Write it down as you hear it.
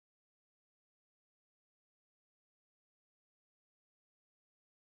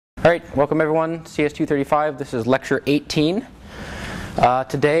All right, welcome everyone, CS235. This is lecture 18.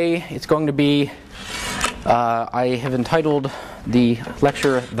 Today it's going to be, I have entitled the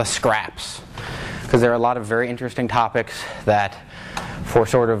lecture The Scraps, because there are a lot of very interesting topics that, for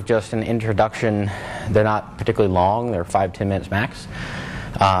sort of just an introduction, they're not particularly long, they're 5-10 minutes max.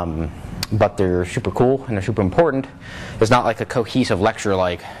 But they're super cool and they're super important. It's not like a cohesive lecture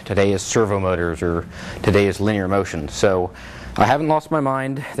like today is servo motors or today is linear motion. So I haven't lost my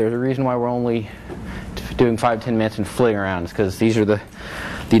mind. There's a reason why we're only doing 5-10 minutes and flitting around. It's because these are the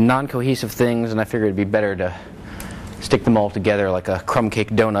non-cohesive things, and I figured it'd be better to stick them all together like a crumb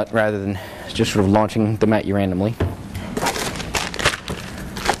cake donut rather than just sort of launching them at you randomly.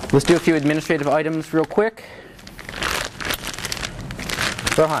 Let's do a few administrative items real quick.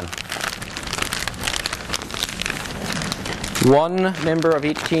 Rohan. One member of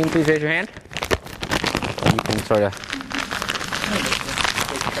each team, please raise your hand. You can sort of.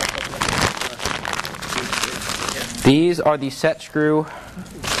 These are the set screw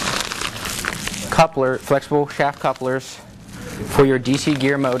coupler, flexible shaft couplers for your DC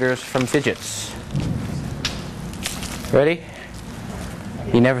gear motors from Fidgets. Ready?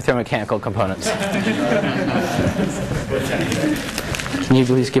 You never throw mechanical components. Can you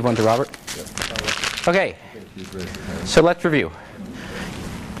please give one to Robert? Okay. So let's review.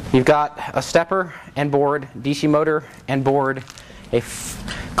 You've got a stepper and board, DC motor and board, a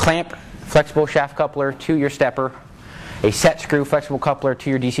clamp flexible shaft coupler to your stepper, a set screw flexible coupler to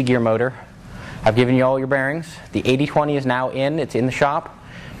your DC gear motor. I've given you all your bearings. The 8020 is now in. It's in the shop.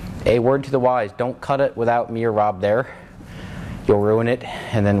 A word to the wise, don't cut it without me or Rob there. You'll ruin it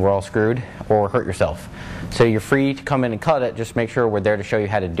and then we're all screwed or hurt yourself. So you're free to come in and cut it. Just make sure we're there to show you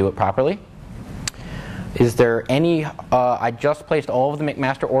how to do it properly. Is there any, I just placed all of the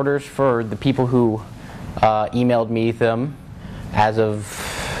McMaster orders for the people who emailed me them as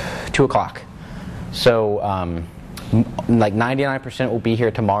of 2 o'clock. So like 99% will be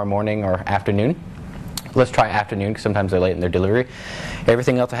here tomorrow morning or afternoon. Let's try afternoon because sometimes they're late in their delivery.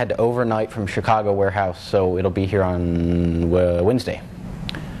 Everything else I had to overnight from Chicago warehouse, so it'll be here on Wednesday.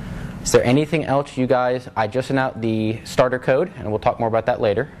 Is there anything else you guys, I just sent out the starter code and we'll talk more about that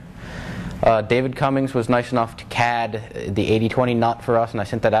later. David Cummings was nice enough to CAD the 8020 nut for us, and I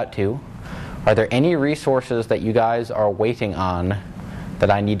sent that out too. Are there any resources that you guys are waiting on that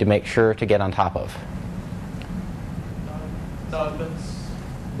I need to make sure to get on top of?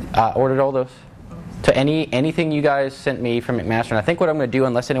 Ordered all those. So anything you guys sent me from McMaster, and I think what I'm going to do,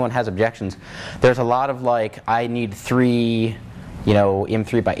 unless anyone has objections, there's a lot of like, I need 3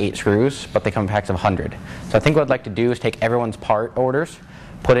 M3 by 8 screws, but they come in packs of 100. So I think what I'd like to do is take everyone's part orders,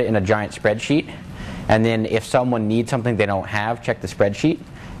 put it in a giant spreadsheet, and then if someone needs something they don't have, check the spreadsheet,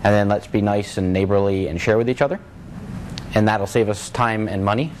 and then let's be nice and neighborly and share with each other. And that'll save us time and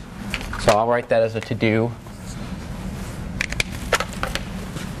money. So I'll write that as a to-do.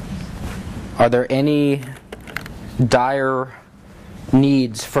 Are there any dire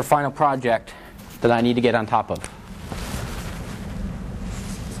needs for final project that I need to get on top of?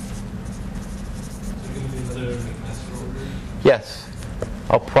 Yes.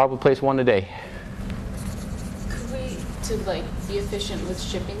 I'll probably place one a day. Could we, to like be efficient with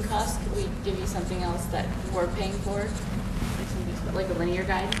shipping costs, could we give you something else that we're paying for? Like a linear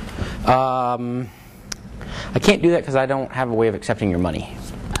guide? I can't do that because I don't have a way of accepting your money.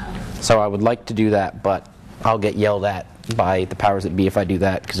 So I would like to do that, but I'll get yelled at by the powers that be if I do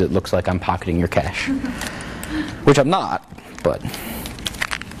that because it looks like I'm pocketing your cash. Which I'm not, but.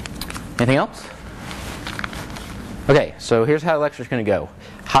 Anything else? Okay, so here's how the lecture's going to go.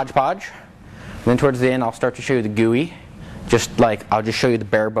 Hodgepodge. And then towards the end, I'll start to show you the GUI. I'll just show you the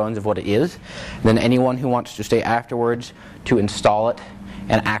bare bones of what it is. And then anyone who wants to stay afterwards to install it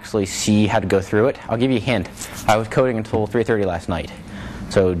and actually see how to go through it, I'll give you a hint. I was coding until 3:30 last night.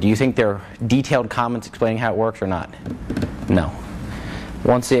 So do you think there are detailed comments explaining how it works or not? No.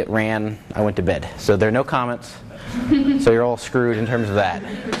 Once it ran, I went to bed. So there are no comments. So you're all screwed in terms of that.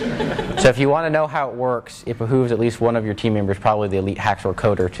 So if you want to know how it works, it behooves at least one of your team members, probably the elite hacksaw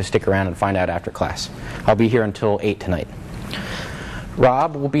coder, to stick around and find out after class. I'll be here until 8 tonight.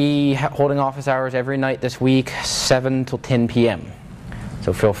 Rob will be holding office hours every night this week, 7 till 10 p.m.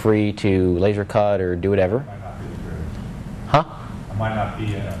 So feel free to laser cut or do whatever. Huh? I might not be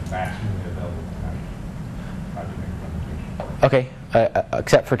maximally available tonight. Okay,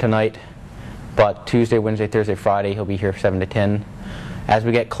 except for tonight. But Tuesday, Wednesday, Thursday, Friday, he'll be here 7 to 10. As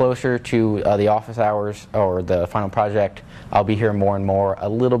we get closer to the office hours or the final project, I'll be here more and more, a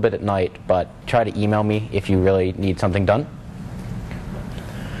little bit at night, but try to email me if you really need something done.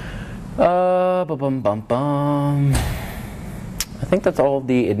 I think that's all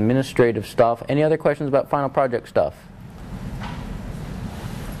the administrative stuff. Any other questions about final project stuff?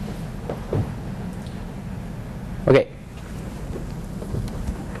 Okay.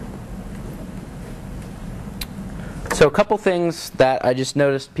 So a couple things that I just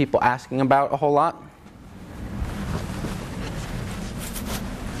noticed people asking about a whole lot.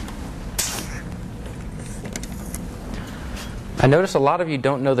 I notice a lot of you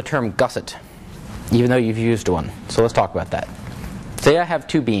don't know the term gusset, even though you've used one. So let's talk about that. Say I have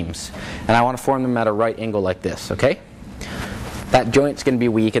two beams, and I want to form them at a right angle like this, okay? That joint's going to be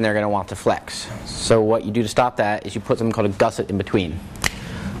weak, and they're going to want to flex. So what you do to stop that is you put something called a gusset in between.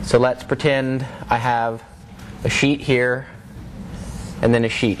 So let's pretend I have a sheet here, and then a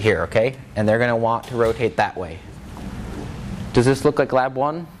sheet here, okay? And they're going to want to rotate that way. Does this look like Lab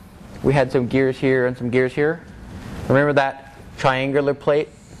 1? We had some gears here and some gears here. Remember that triangular plate?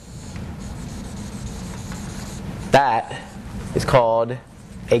 That is called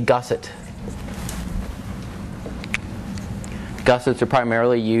a gusset. Gussets are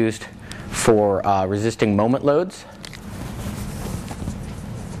primarily used for resisting moment loads.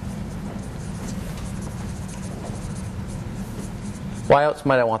 Why else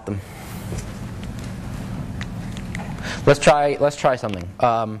might I want them? Let's try something.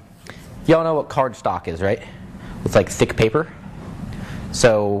 Y'all know what cardstock is, right? It's like thick paper.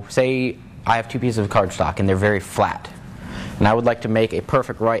 So say I have two pieces of cardstock and they're very flat, and I would like to make a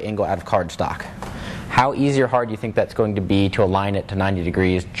perfect right angle out of cardstock. How easy or hard do you think that's going to be to align it to 90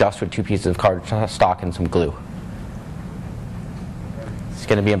 degrees just with two pieces of cardstock and some glue? It's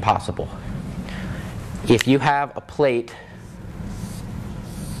going to be impossible. If you have a plate,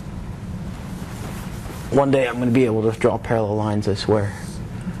 one day I'm going to be able to draw parallel lines, I swear.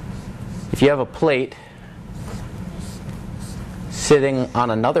 If you have a plate sitting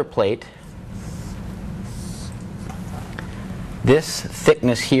on another plate, this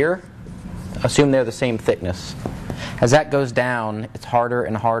thickness here, assume they're the same thickness. As that goes down, it's harder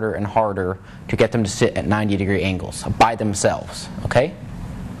and harder and harder to get them to sit at 90-degree angles by themselves, okay?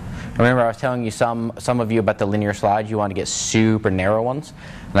 Remember I was telling you some of you about the linear slides, you want to get super narrow ones,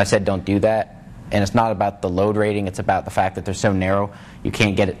 and I said don't do that. And it's not about the load rating, it's about the fact that they're so narrow you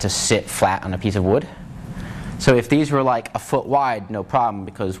can't get it to sit flat on a piece of wood. So if these were like a foot wide, no problem,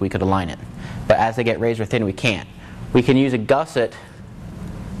 because we could align it. But as they get razor thin, we can't. We can use a gusset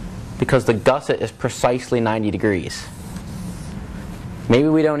because the gusset is precisely 90 degrees. Maybe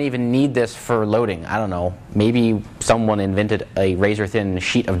we don't even need this for loading. I don't know. Maybe someone invented a razor thin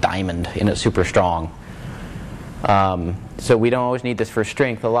sheet of diamond and it's super strong. So we don't always need this for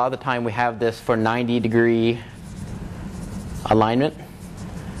strength. A lot of the time we have this for 90-degree alignment.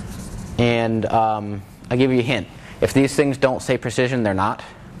 And I'll give you a hint. If these things don't say precision, they're not.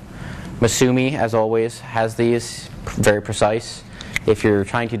 Masumi, as always, has these very precise. If you're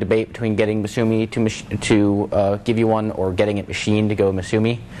trying to debate between getting Masumi to give you one or getting it machined to go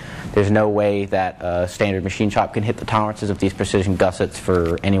Masumi, there's no way that a standard machine shop can hit the tolerances of these precision gussets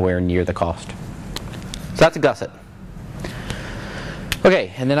for anywhere near the cost. So that's a gusset.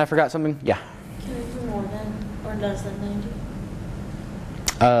 Okay, and then I forgot something. Yeah? Can we do more than or less than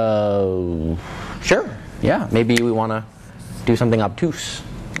 90? Sure. Yeah, maybe we want to do something obtuse,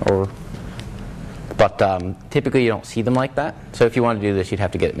 but typically you don't see them like that. So if you want to do this, you'd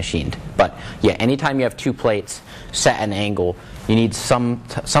have to get it machined. But yeah, anytime you have two plates set at an angle, you need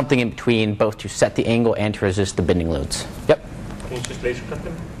something in between, both to set the angle and to resist the bending loads. Yep. Can you just laser cut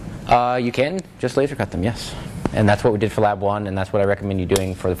them? You can just laser cut them, yes. And that's what we did for Lab 1, and that's what I recommend you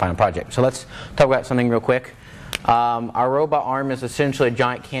doing for the final project. So let's talk about something real quick. Our robot arm is essentially a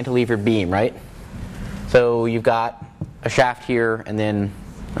giant cantilever beam, right? So you've got a shaft here and then,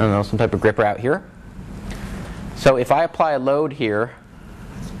 I don't know, some type of gripper out here. So if I apply a load here,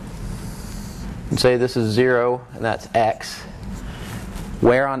 and say this is 0 and that's X,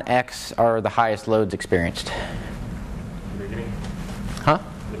 where on X are the highest loads experienced? The beginning. Huh?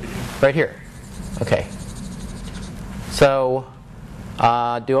 The beginning. Right here. Okay. So,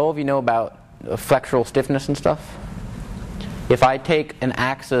 do all of you know about flexural stiffness and stuff? If I take an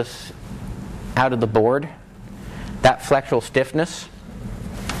axis out of the board, that flexural stiffness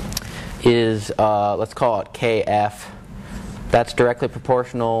is, let's call it KF. That's directly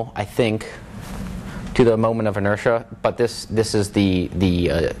proportional, I think, to the moment of inertia, but this is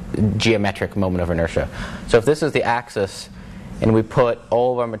the geometric moment of inertia. So if this is the axis, and we put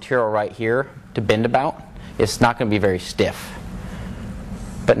all of our material right here to bend about, it's not going to be very stiff.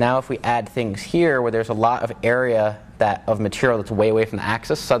 But now if we add things here where there's a lot of area of material that's way away from the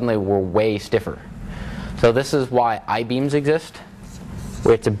axis, suddenly we're way stiffer. So this is why I-beams exist,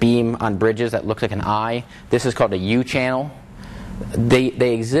 where it's a beam on bridges that looks like an I. This is called a U-channel.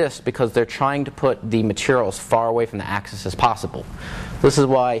 They exist because they're trying to put the material as far away from the axis as possible. This is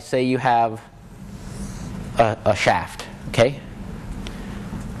why, say you have a shaft, okay?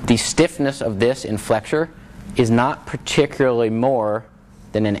 The stiffness of this in flexure is not particularly more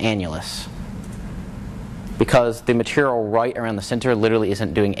than an annulus, because the material right around the center literally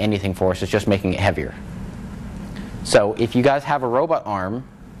isn't doing anything for us, it's just making it heavier. So if you guys have a robot arm,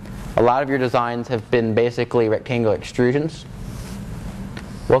 a lot of your designs have been basically rectangular extrusions.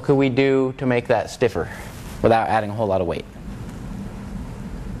 What could we do to make that stiffer without adding a whole lot of weight?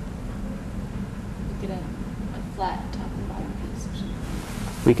 We could have a flat top and bottom piece or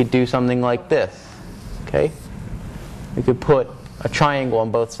something. We could do something like this, okay? We could put a triangle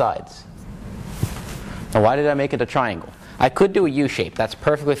on both sides. Now, why did I make it a triangle? I could do a U shape. That's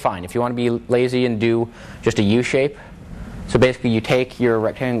perfectly fine. If you want to be lazy and do just a U shape, so basically you take your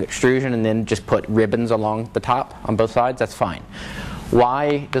rectangular extrusion and then just put ribbons along the top on both sides, that's fine.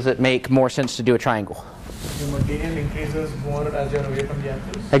 Why does it make more sense to do a triangle? The material increases more as you're away from the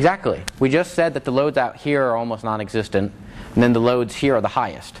axis. Exactly. We just said that the loads out here are almost non-existent, and then the loads here are the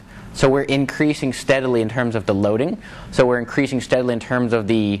highest. So we're increasing steadily in terms of the loading. So we're increasing steadily in terms of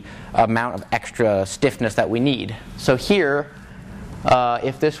the amount of extra stiffness that we need. So here,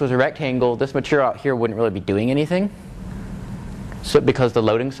 if this was a rectangle, this material out here wouldn't really be doing anything, so because the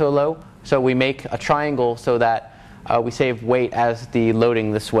loading's so low. So we make a triangle so that we save weight as the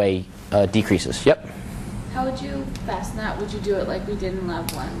loading this way decreases. Yep. How would you fasten that? Would you do it like we did in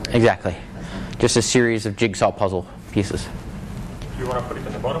Lab 1? Exactly. Just a series of jigsaw puzzle pieces. Do you want to put it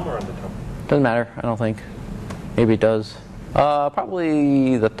on the bottom or on the top? Doesn't matter, I don't think. Maybe it does.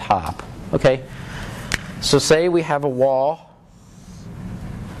 Probably the top. Okay. So say we have a wall,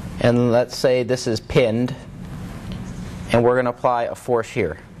 and let's say this is pinned, and we're going to apply a force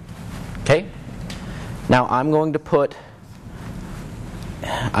here. Okay? Now I'm going to put,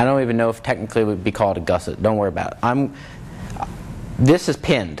 I don't even know if technically it would be called a gusset. Don't worry about it. This is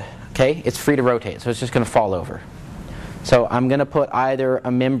pinned. Okay? It's free to rotate, so it's just going to fall over. So I'm going to put either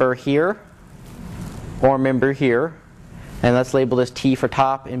a member here or a member here, and let's label this T for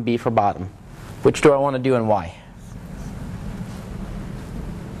top and B for bottom. Which do I want to do and why?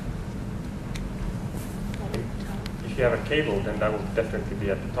 If you have a cable, then that will definitely be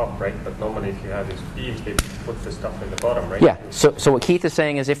at the top, right? But normally if you have this beam, they put the stuff in the bottom, right? Yeah, so what Keith is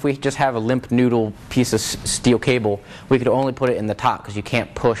saying is if we just have a limp noodle piece of steel cable, we could only put it in the top because you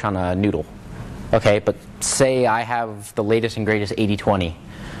can't push on a noodle. Okay, but say I have the latest and greatest 80-20.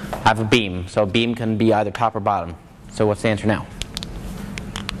 I have a beam, so a beam can be either top or bottom. So what's the answer now?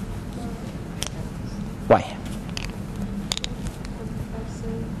 Why?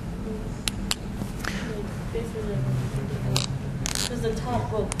 Because the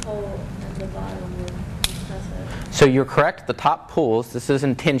top will pull and the bottom will compress it. So you're correct, the top pulls, this is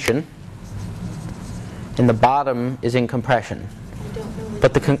in tension, and the bottom is in compression. I don't know which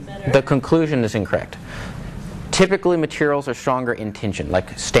But one's better. the conclusion is incorrect. Typically materials are stronger in tension,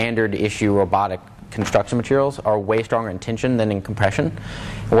 like standard issue robotic construction materials are way stronger in tension than in compression.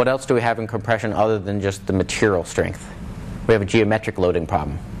 And what else do we have in compression other than just the material strength? We have a geometric loading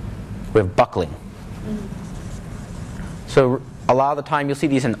problem. We have buckling. So a lot of the time you'll see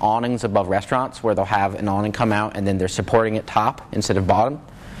these in awnings above restaurants where they'll have an awning come out and then they're supporting it top instead of bottom.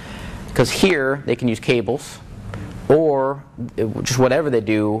 Because here they can use cables, or just whatever they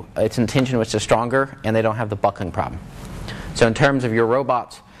do, it's in tension which is stronger and they don't have the buckling problem. So in terms of your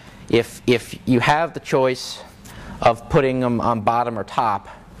robots, if you have the choice of putting them on bottom or top,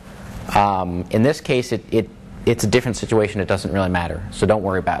 in this case it's a different situation, it doesn't really matter, so don't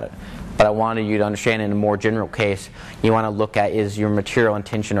worry about it. But I wanted you to understand in a more general case, you want to look at is your material in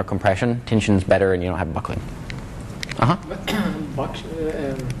tension or compression. Tension's better and you don't have buckling.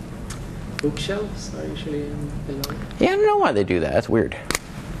 Bookshelves are usually below. Yeah, I don't know why they do that. That's weird.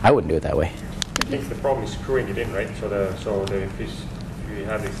 I wouldn't do it that way. I think the problem is screwing it in, right? If you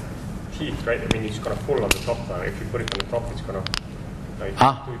have these teeth, right? I mean, it's going to pull on the top now. If you put it on the top, it's going to do it,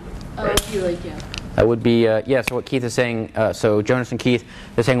 Oh, right? if you like, yeah. That would be, yeah, so what Keith is saying, so Jonas and Keith,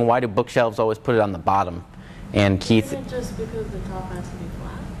 they're saying, why do bookshelves always put it on the bottom? And Keith, Isn't it just because the top has to be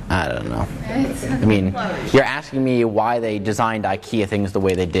flat? I don't know. I mean, you're asking me why they designed IKEA things the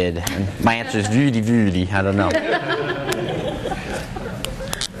way they did, and my answer is really, I don't know.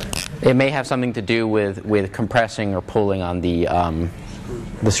 It may have something to do with compressing or pulling on the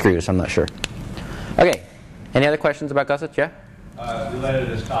screws, I'm not sure. Okay, any other questions about gussets, yeah? Related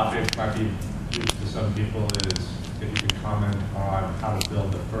to this topic, might be used to some people, is if you could comment on how to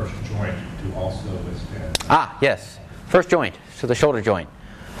build the first joint to also withstand. Ah, yes. First joint, so the shoulder joint.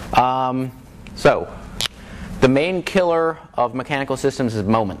 So The main killer of mechanical systems is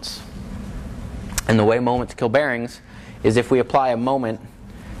moments. And the way moments kill bearings is if we apply a moment,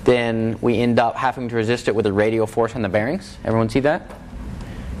 then we end up having to resist it with a radial force on the bearings. Everyone see that?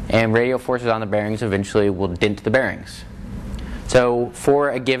 And radial forces on the bearings eventually will dent the bearings. So for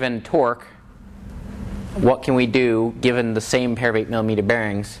a given torque, what can we do given the same pair of 8mm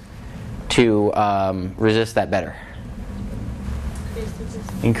bearings to resist that better?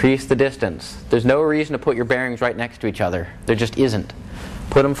 Increase the distance. There's no reason to put your bearings right next to each other. There just isn't.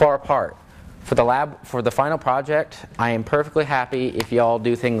 Put them far apart. For the final project, I am perfectly happy if y'all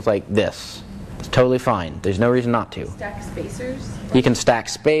do things like this. It's totally fine. There's no reason not to. Stack spacers? You can stack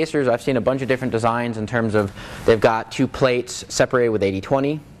spacers. I've seen a bunch of different designs in terms of they've got 2 plates separated with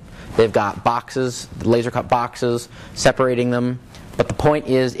 80-20. They've got boxes, laser cut boxes, separating them. But the point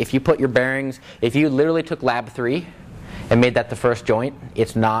is, if you put your bearings, if you literally took Lab 3 and made that the first joint,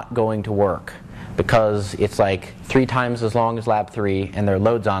 it's not going to work because it's like 3 times as long as Lab 3 and there are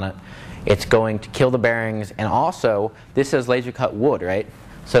loads on it. It's going to kill the bearings, and also this is laser cut wood, right?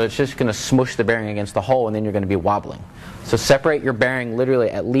 So it's just going to smush the bearing against the hole and then you're going to be wobbling. So separate your bearing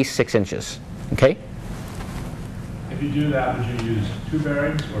literally at least 6 inches. Okay? If you do that, would you use 2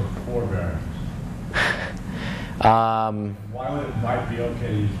 bearings or 4 bearings? Why would it might be okay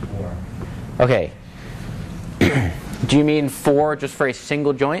to use 4? Okay. Do you mean 4 just for a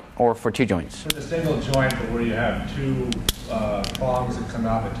single joint or for 2 joints? With a single joint, but where you have 2 prongs that come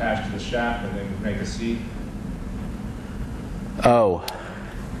out attached to the shaft and then make a seat. Oh.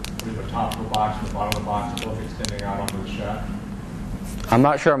 We have the top of the box and the bottom of the box both extending out onto the shaft. I'm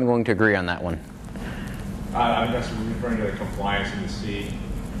not sure I'm going to agree on that one. I guess we're referring to the compliance in the seat.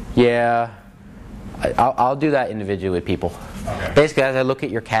 Yeah. I'll do that individually with people. Okay. Basically, as I look at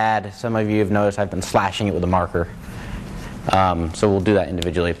your CAD, some of you have noticed I've been slashing it with a marker. So we'll do that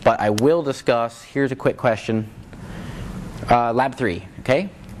individually. But I will discuss, here's a quick question. Lab 3, okay?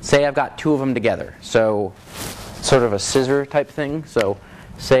 Say I've got 2 of them together. So sort of a scissor type thing. So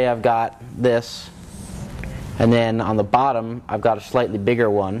say I've got this, and then on the bottom I've got a slightly bigger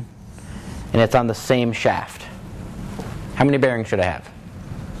one, and it's on the same shaft. How many bearings should I have?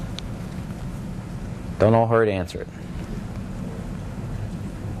 Don't all hurry to answer it.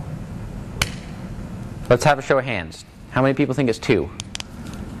 Let's have a show of hands. How many people think it's 2?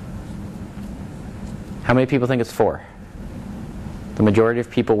 How many people think it's 4? The majority of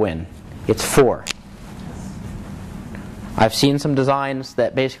people win. It's 4. I've seen some designs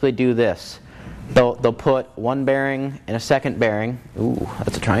that basically do this. They'll put 1 bearing and a second bearing. Ooh,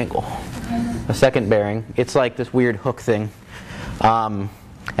 that's a triangle. A second bearing. It's like this weird hook thing. And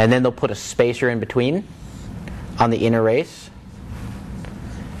then they'll put a spacer in between on the inner race.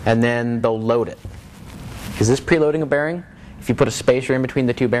 And then they'll load it. Is this preloading a bearing if you put a spacer in between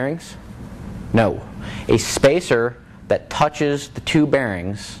the 2 bearings? No. A spacer that touches the 2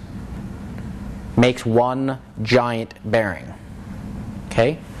 bearings makes 1 giant bearing.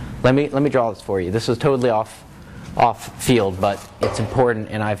 Okay? Let me draw this for you. This is totally off field, but it's important,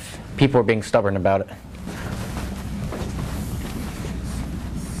 and people are being stubborn about it.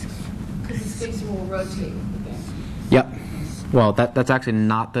 Because the spacer will rotate with the bearing. Yep. Well, that's actually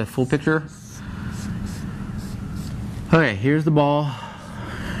not the full picture. Okay, here's the ball.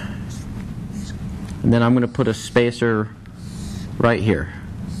 And then I'm going to put a spacer right here.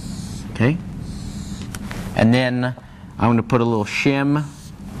 Okay? And then I'm going to put a little shim.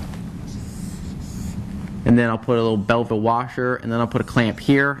 And then I'll put a little Belva washer. And then I'll put a clamp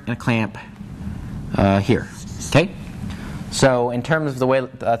here and a clamp here. Okay? So in terms of the way,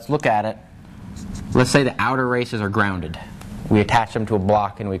 let's look at it. Let's say the outer races are grounded. We attach them to a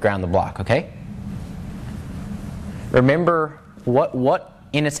block and we ground the block. Okay? Remember, what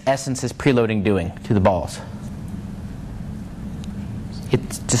in its essence is preloading doing to the balls?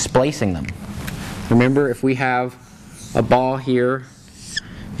 It's displacing them. Remember, if we have a ball here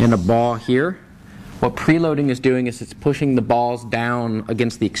and a ball here, what preloading is doing is it's pushing the balls down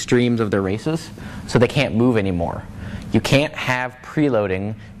against the extremes of their races so they can't move anymore. You can't have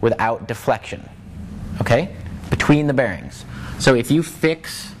preloading without deflection, okay, between the bearings. So if you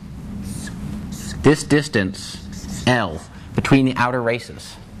fix this distance L between the outer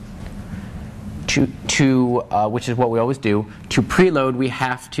races which is what we always do, to preload we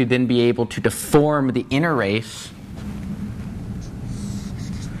have to then be able to deform the inner race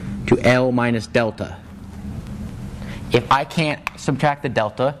to L minus delta. If I can't subtract the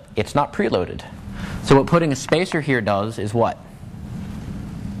delta, it's not preloaded. So what putting a spacer here does is what?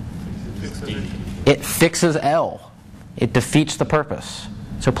 It fixes L. It defeats the purpose.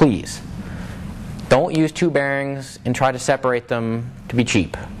 So please, don't use 2 bearings and try to separate them to be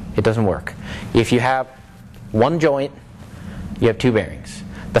cheap. It doesn't work. If you have one joint, you have two bearings.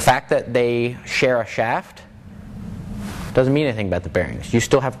 The fact that they share a shaft doesn't mean anything about the bearings. You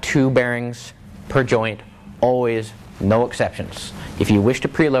still have two bearings per joint, always, no exceptions. If you wish to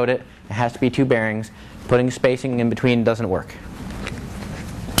preload it, it has to be two bearings. Putting spacing in between doesn't work.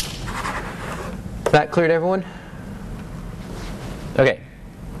 Is that clear to everyone? Okay.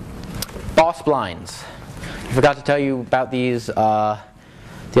 Ball splines. I forgot to tell you about these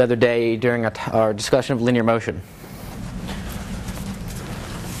the other day during our discussion of linear motion.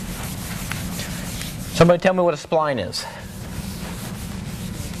 Somebody tell me what a spline is.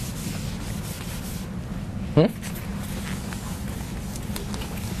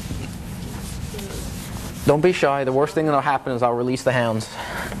 Don't be shy. The worst thing that'll happen is I'll release the hounds.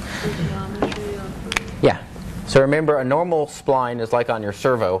 Yeah. So remember, a normal spline is like on your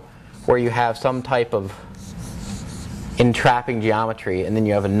servo, where you have some type of entrapping geometry, and then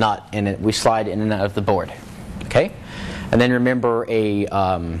you have a nut, and we slide in and out of the board. Okay. And then remember a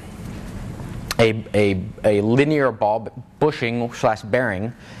linear ball bushing /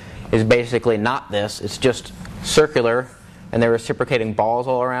 bearing is basically not this. It's just circular, and they're reciprocating balls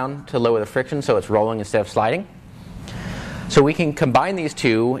all around to lower the friction, so it's rolling instead of sliding. So we can combine these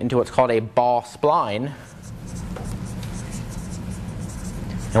two into what's called a ball spline.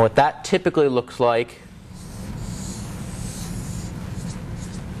 And what that typically looks like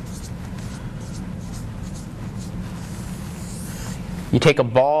you take a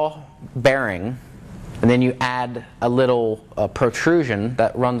ball bearing, and then you add a little protrusion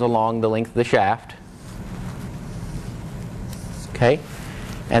that runs along the length of the shaft. Okay?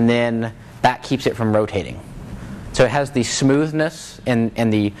 And then that keeps it from rotating. So it has the smoothness and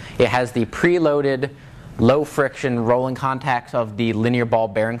it has the preloaded low friction rolling contacts of the linear ball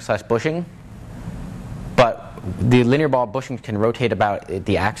bearing / bushing. But the linear ball bushing can rotate about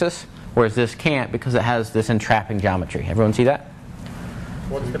the axis, whereas this can't because it has this entrapping geometry. Everyone see that?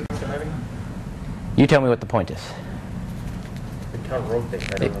 What's the point of having? You tell me what the point is. It can't rotate.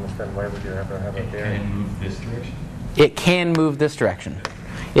 I don't understand why would you have a bearing. And move this direction? It can move this direction.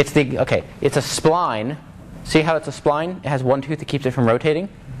 It's a spline. See how it's a spline? It has one tooth that keeps it from rotating.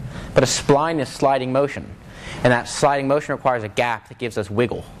 But a spline is sliding motion. And that sliding motion requires a gap that gives us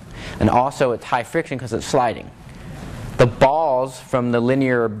wiggle. And also it's high friction because it's sliding. The balls from the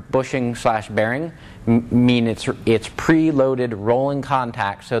linear bushing / bearing mean it's preloaded rolling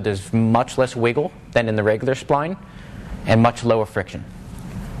contact, so there's much less wiggle than in the regular spline and much lower friction.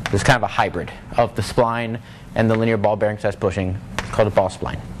 It's kind of a hybrid of the spline and the linear ball bearing / bushing. It's called a ball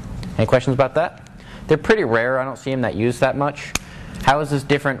spline. Any questions about that? They're pretty rare. I don't see them that used that much. How is this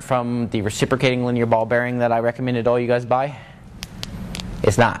different from the reciprocating linear ball bearing that I recommended all you guys buy?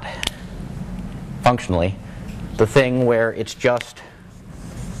 It's not. Functionally, the thing where it's just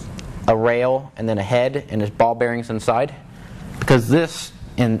a rail and then a head and there's ball bearings inside, because this,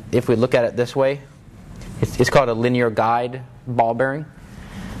 and if we look at it this way, it's called a linear guide ball bearing.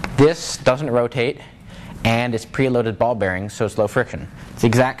 This doesn't rotate, and it's preloaded ball bearings, so it's low friction. It's the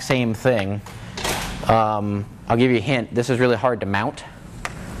exact same thing. I'll give you a hint. This is really hard to mount.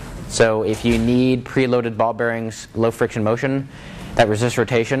 So if you need preloaded ball bearings, low friction motion that resist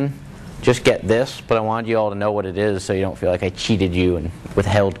rotation, just get this. But I wanted you all to know what it is so you don't feel like I cheated you and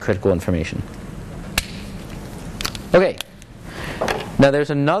withheld critical information. Okay. Now there's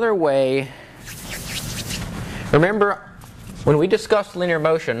another way. Remember, when we discussed linear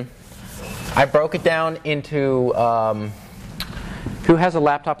motion, I broke it down into who has a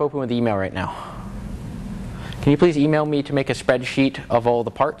laptop open with email right now? Can you please email me to make a spreadsheet of all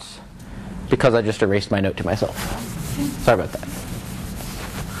the parts? Because I just erased my note to myself. Sorry about that.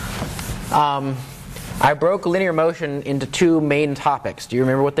 I broke linear motion into two main topics. Do you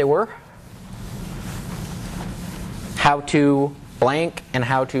remember what they were? How to blank and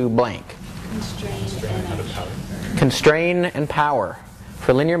how to blank. Constrain and power.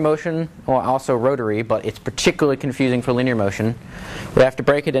 For linear motion, well, also rotary, but it's particularly confusing for linear motion. We have to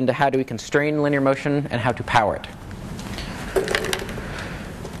break it into how do we constrain linear motion and how to power it.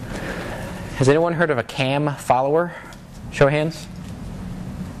 Has anyone heard of a cam follower? Show of hands.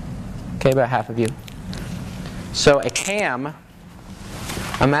 Okay, about half of you. So a cam,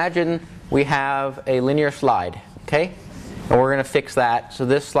 imagine we have a linear slide, okay? And we're going to fix that so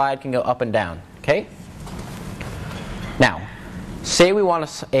this slide can go up and down, okay? Now, say we want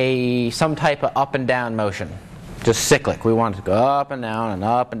some type of up and down motion, just cyclic. We want it to go up and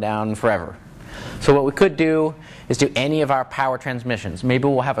down forever. So what we could do is do any of our power transmissions. Maybe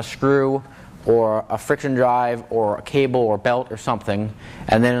we'll have a screw or a friction drive or a cable or belt or something,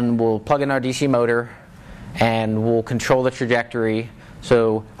 and then we'll plug in our DC motor and we'll control the trajectory.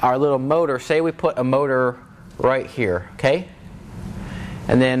 So our little motor, say we put a motor right here, okay?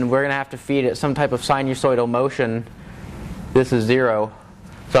 And then we're going to have to feed it some type of sinusoidal motion. This is 0.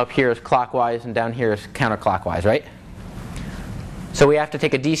 So up here is clockwise and down here is counterclockwise, right? So we have to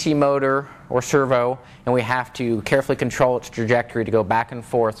take a DC motor or servo and we have to carefully control its trajectory to go back and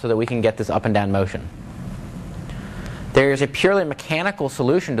forth so that we can get this up and down motion. There's a purely mechanical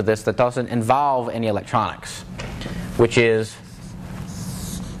solution to this that doesn't involve any electronics, which is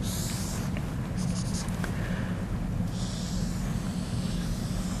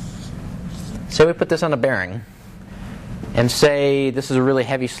say we put this on a bearing and say this is a really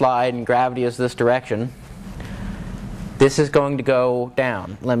heavy slide and gravity is this direction. This is going to go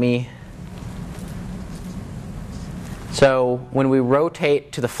down. So when we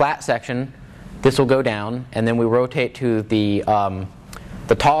rotate to the flat section, this will go down, and then we rotate to the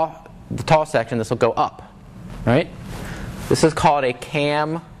tall section, this will go up, right? This is called a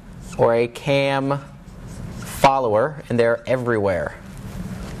cam or a cam follower, and they're everywhere.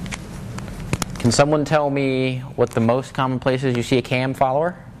 Can someone tell me what the most common places you see a cam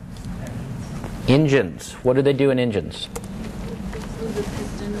follower? Engines. What do they do in engines? Move the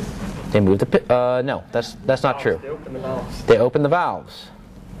piston. They move the no, that's not true. They open the valves. They open the valves.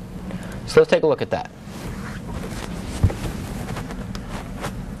 So let's take a look at that.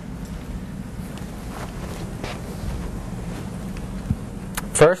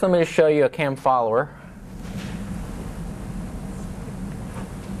 First, let me just show you a cam follower.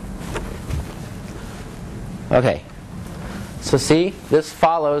 Okay. So see, this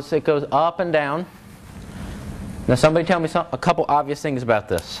follows, it goes up and down. Now somebody tell me a couple obvious things about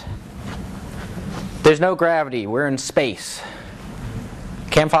this. There's no gravity, we're in space.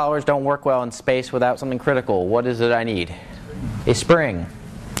 Cam followers don't work well in space without something critical. What is it I need? A spring.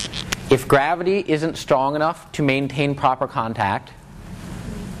 If gravity isn't strong enough to maintain proper contact,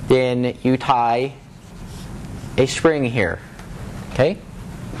 then you tie a spring here. Okay?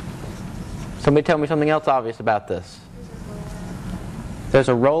 Somebody tell me something else obvious about this. There's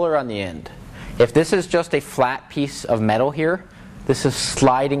a roller on the end. If this is just a flat piece of metal here, this is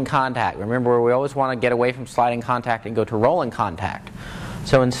sliding contact. Remember, we always want to get away from sliding contact and go to rolling contact.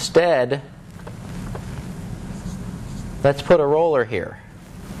 So instead, let's put a roller here.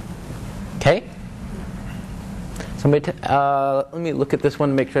 Okay? Somebody let me look at this one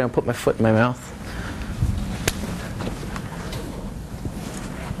to make sure I don't put my foot in my mouth.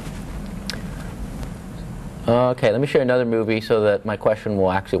 Okay, let me show you another movie so that my question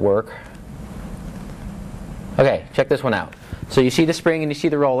will actually work. Okay, check this one out. So you see the spring and you see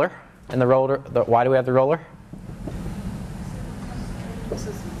the roller. And the roller, why do we have the roller?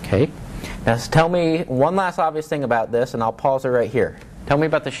 Okay. Now tell me one last obvious thing about this, and I'll pause it right here. Tell me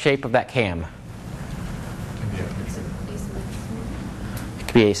about the shape of that cam. It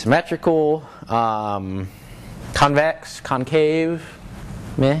could be asymmetrical, convex, concave,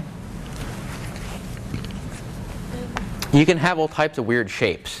 meh. You can have all types of weird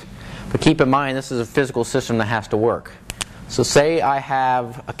shapes. But keep in mind, this is a physical system that has to work. So say I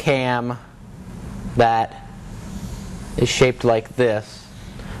have a cam that is shaped like this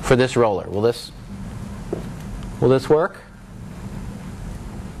for this roller. Will this work?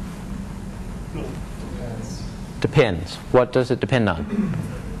 Depends. What does it depend on?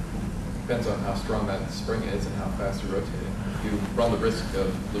 Depends on how strong that spring is and how fast you're rotating. You run the risk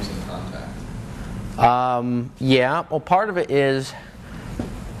of losing contact. Yeah, well, part of it is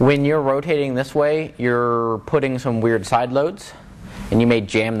when you're rotating this way, you're putting some weird side loads, and you may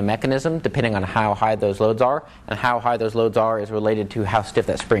jam the mechanism depending on how high those loads are, and how high those loads are is related to how stiff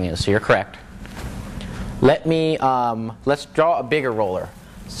that spring is. So you're correct. Let's draw a bigger roller.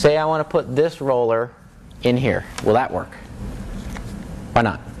 Say I want to put this roller in here. Will that work? Why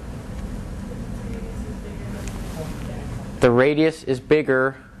not? The radius is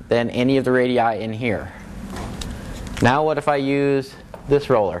bigger than any of the radii in here. Now what if I use this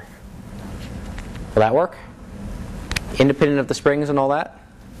roller? Will that work? Independent of the springs and all that?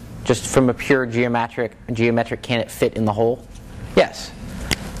 Just from a pure geometric, can it fit in the hole? Yes.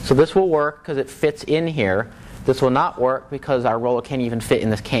 So this will work because it fits in here. This will not work because our roller can't even fit in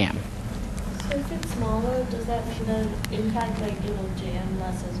this cam. So if it's smaller, does that mean that in fact like it will jam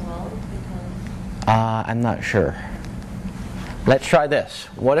less as well? Because I'm not sure. Let's try this.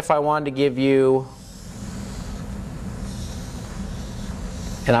 What if I wanted to give you,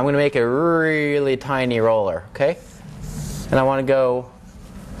 and I'm going to make a really tiny roller, okay? And I want to go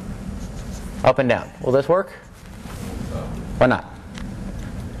up and down. Will this work? Why not?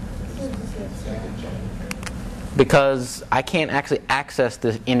 Because I can't actually access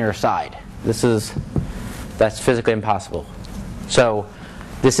this inner side. That's physically impossible. So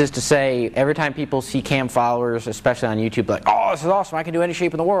This is to say, every time people see cam followers, especially on YouTube, like, oh, this is awesome, I can do any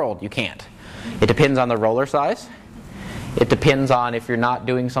shape in the world. You can't. It depends on the roller size. It depends on if you're not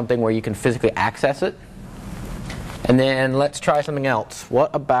doing something where you can physically access it. And then let's try something else.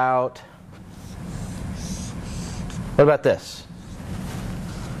 What about this?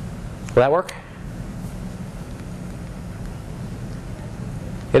 Will that work?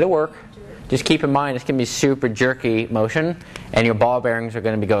 It'll work. Just keep in mind it's going to be super jerky motion, and your ball bearings are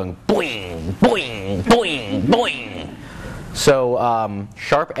going to be going boing, boing, boing, boing. So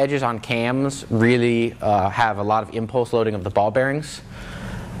sharp edges on cams really have a lot of impulse loading of the ball bearings,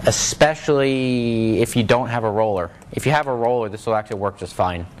 especially if you don't have a roller. If you have a roller, this will actually work just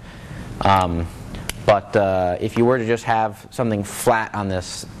fine. But if you were to just have something flat on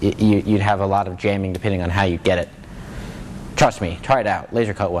this, you'd have a lot of jamming depending on how you get it. Trust me, try it out.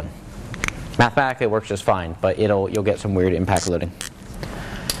 Laser cut one. Mathematically, it works just fine, but you'll get some weird impact loading.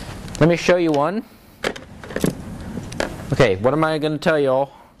 Let me show you one. Okay, what am I going to tell you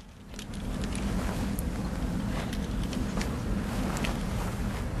all?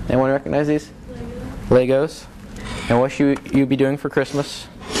 Anyone recognize these? Legos. And what should you be doing for Christmas?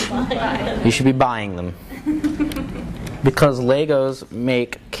 You should be buying them. Because Legos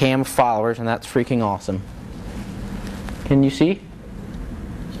make cam followers, and that's freaking awesome. Can you see?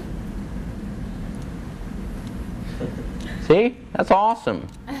 See? That's awesome.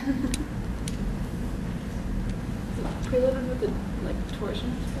 Preloaded with the like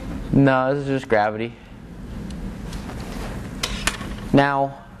torsion spring? No, this is just gravity.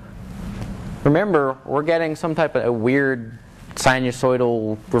 Now, remember, we're getting some type of a weird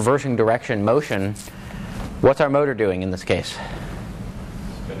sinusoidal reversing direction motion. What's our motor doing in this case?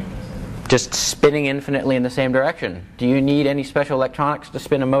 Just spinning infinitely in the same direction. Do you need any special electronics to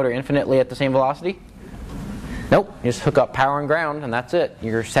spin a motor infinitely at the same velocity? Nope. You just hook up power and ground, and that's it.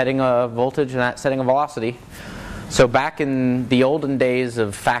 You're setting a voltage and that's setting a velocity. So back in the olden days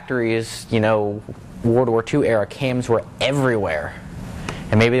of factories, you know, World War II era, cams were everywhere.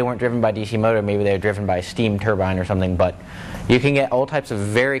 And maybe they weren't driven by DC motor, maybe they were driven by a steam turbine or something, but you can get all types of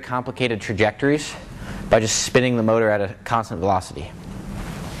very complicated trajectories by just spinning the motor at a constant velocity.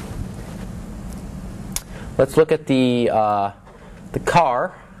 Let's look at the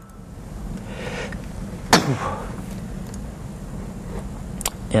car.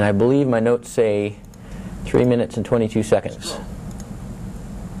 And I believe my notes say 3 minutes and 22 seconds.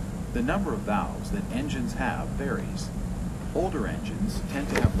 The number of valves that engines have varies. Older engines tend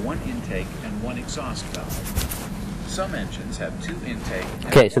to have one intake and one exhaust valve. Some engines have two intake.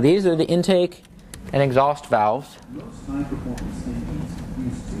 Okay, so these are the intake and exhaust valves. Most high-performance engines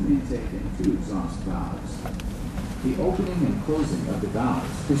use two intake and two exhaust valves. The opening and closing of the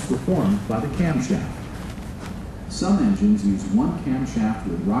valves is performed by the camshaft. Some engines use one camshaft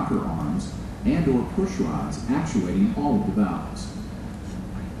with rocker arms and or push rods actuating all of the valves.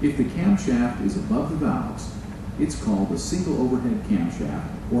 If the camshaft is above the valves, it's called a single overhead camshaft,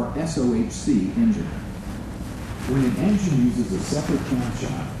 or SOHC engine. When an engine uses a separate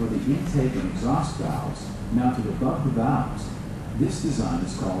camshaft for the intake and exhaust valves mounted above the valves, this design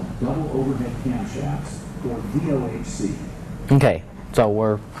is called double overhead camshafts, or DOHC. Okay,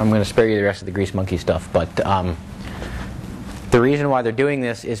 so I'm going to spare you the rest of the grease monkey stuff, but the reason why they're doing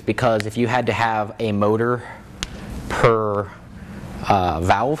this is because if you had to have a motor per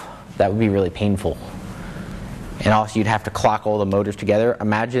valve, that would be really painful. And also you'd have to clock all the motors together.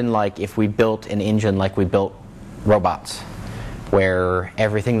 Imagine like if we built an engine like we built robots, where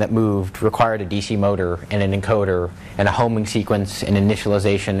everything that moved required a DC motor and an encoder and a homing sequence and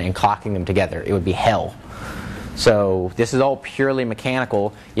initialization and clocking them together. It would be hell. So this is all purely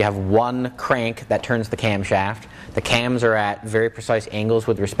mechanical. You have one crank that turns the camshaft. The cams are at very precise angles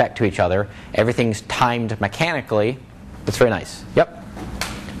with respect to each other. Everything's timed mechanically. It's very nice. Yep?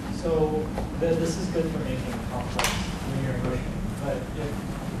 So this is good for making complex linear motion, but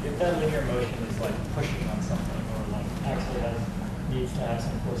if that linear motion is like pushing on something or like actually needs to have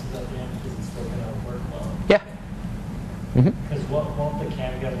some forces at the end, is it still going to work well? Yeah. Because won't the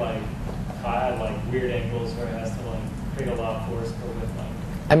cam get like high, like weird angles where it has to like create a lot of force but with like...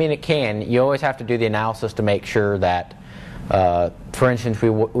 I mean, it can. You always have to do the analysis to make sure that, for instance,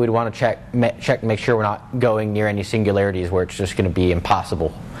 we'd want to check, make sure we're not going near any singularities where it's just going to be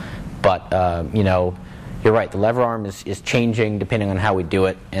impossible. But, you know, you're right. The lever arm is changing depending on how we do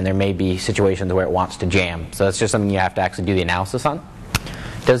it, and there may be situations where it wants to jam. So that's just something you have to actually do the analysis on.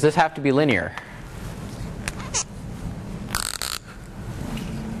 Does this have to be linear?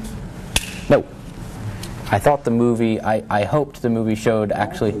 No. I thought the movie, I hoped the movie showed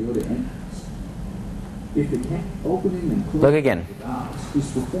actually... if the opening and closing Look again. of the valves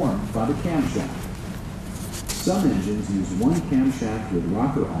is performed by the camshaft. Some engines use one camshaft with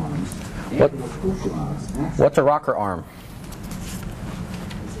rocker arms and What- push rods. What's a rocker arm?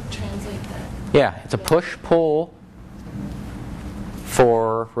 Does it translate that? Yeah, it's a push-pull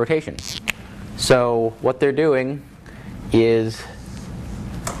for rotation. So what they're doing is,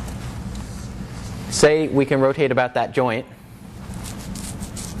 say we can rotate about that joint,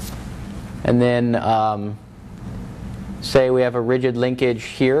 and then say we have a rigid linkage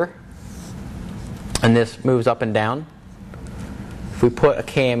here, and this moves up and down. If we put a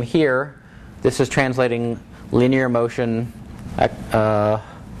cam here, this is translating linear motion.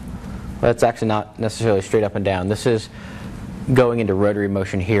 That's actually not necessarily straight up and down. This is going into rotary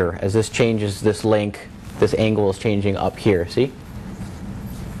motion here. As this changes this link, this angle is changing up here. See?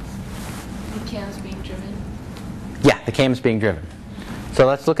 The cam's being driven. Yeah, the cam's being driven. So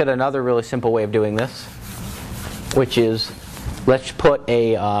let's look at another really simple way of doing this, which is, let's put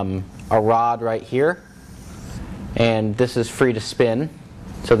a rod right here, and this is free to spin.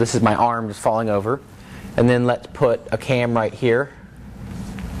 So this is my arm just falling over. And then let's put a cam right here.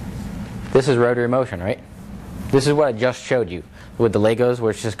 This is rotary motion, right? This is what I just showed you with the Legos,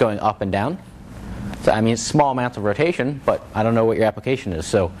 where it's just going up and down. So, I mean, it's small amounts of rotation, but I don't know what your application is.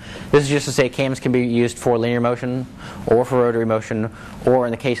 So this is just to say cams can be used for linear motion or for rotary motion, or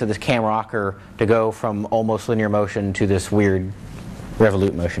in the case of this cam rocker, to go from almost linear motion to this weird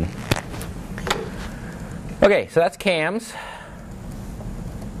revolute motion. Okay, so that's cams.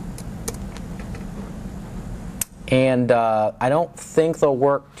 And I don't think they'll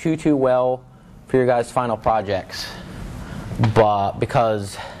work too well for your guys' final projects, but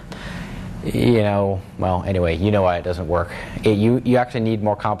because, well, anyway, you know why it doesn't work. You actually need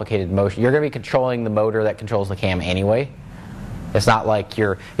more complicated motion. You're going to be controlling the motor that controls the cam anyway. It's not like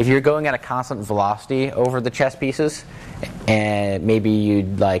if you're going at a constant velocity over the chess pieces, and maybe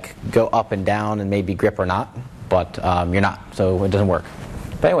you'd like go up and down and maybe grip or not, but you're not, so it doesn't work.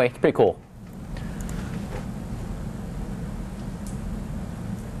 But anyway, it's pretty cool.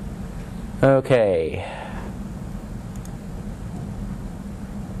 Okay.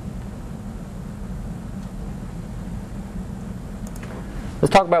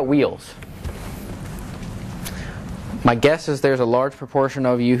 Let's talk about wheels. My guess is there's a large proportion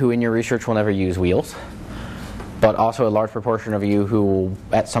of you who in your research will never use wheels, but also a large proportion of you who will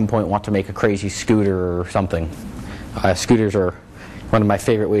at some point want to make a crazy scooter or something. Scooters are one of my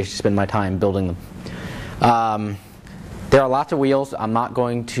favorite ways to spend my time building them. There are lots of wheels. I'm not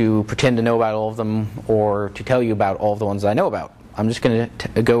going to pretend to know about all of them or to tell you about all of the ones that I know about. I'm just going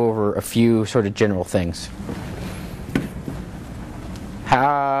to go over a few sort of general things.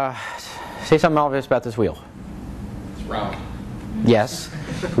 Say something obvious about this wheel. It's round. Yes.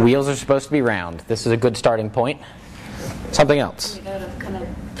 Wheels are supposed to be round. This is a good starting point. Something else. Made out of kind of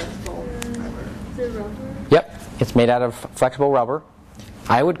flexible rubber. The rubber? Yep. It's made out of flexible rubber.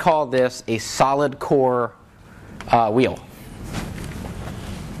 I would call this a solid core wheel.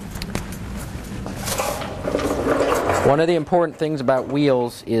 One of the important things about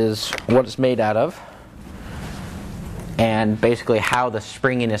wheels is what it's made out of and basically how the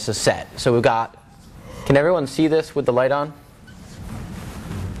springiness is set. So we've got, can everyone see this with the light on?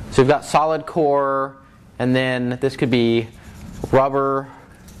 So we've got solid core, and then this could be rubber,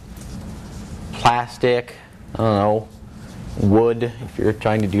 plastic, I don't know, wood, if you're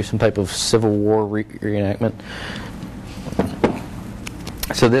trying to do some type of Civil War reenactment.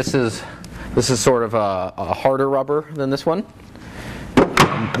 So this is sort of a harder rubber than this one.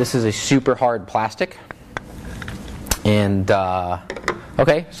 This is a super hard plastic. And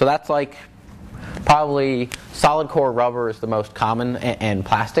okay, so that's like probably solid core rubber is the most common, and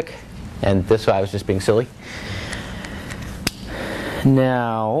plastic. And this, I was just being silly.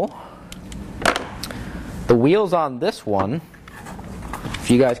 Now, the wheels on this one,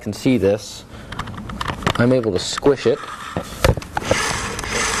 if you guys can see this, I'm able to squish it.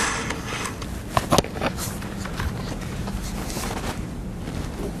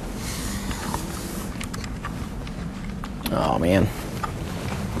 Oh man.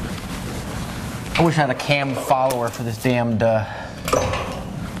 I wish I had a cam follower for this damned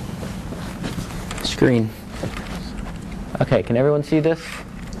screen. Okay, can everyone see this?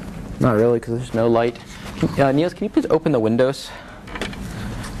 Not really, because there's no light. Niels, can you please open the windows?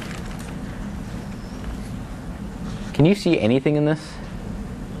 Can you see anything in this?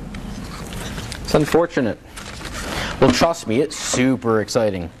 It's unfortunate. Well, trust me, it's super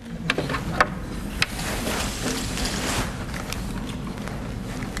exciting.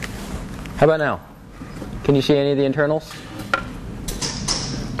 How about now? Can you see any of the internals?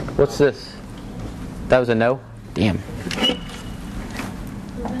 What's this? That was a no? Damn. Might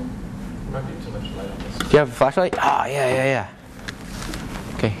be too much light on this. Do you have a flashlight? Ah, yeah.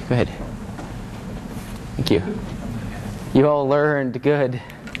 Okay, go ahead. Thank you. You all learned good.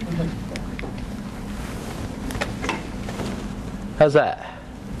 How's that?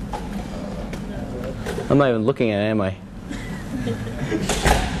 I'm not even looking at it, am I?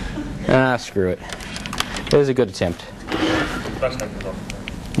 Ah, screw it. It was a good attempt.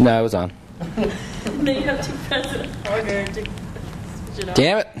 No, it was on. Then you have to press it harder to switch it off.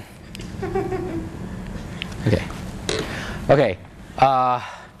 Damn it. Okay.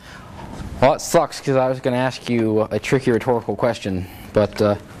 Well, it sucks because I was going to ask you a tricky rhetorical question, but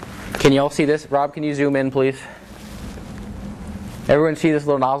can you all see this? Rob, can you zoom in, please? Everyone see this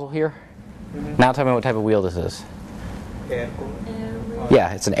little nozzle here? Now tell me what type of wheel this is.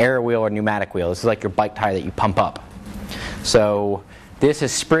 Yeah, it's an air wheel or pneumatic wheel. This is like your bike tire that you pump up. So this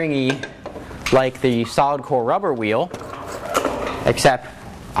is springy like the solid core rubber wheel, except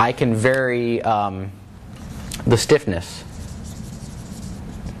I can vary the stiffness.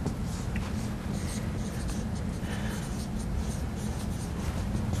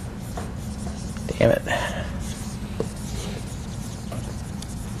 Damn it.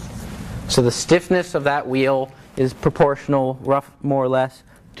 So the stiffness of that wheel is proportional, more or less,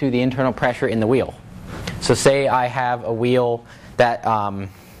 to the internal pressure in the wheel. So say I have a wheel that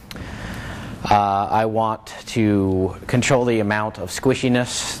I want to control the amount of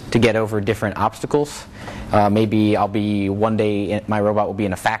squishiness to get over different obstacles. Maybe I'll be one day, my robot will be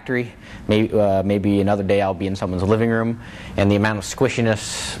in a factory. Maybe another day I'll be in someone's living room, and the amount of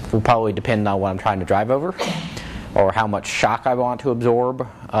squishiness will probably depend on what I'm trying to drive over, or how much shock I want to absorb.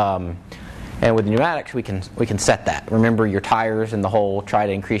 And with pneumatics, we can set that. Remember your tires and the whole try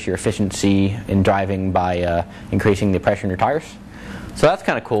to increase your efficiency in driving by increasing the pressure in your tires. So that's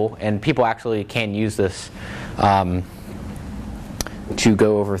kind of cool, and people actually can use this to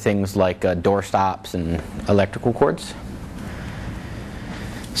go over things like door stops and electrical cords.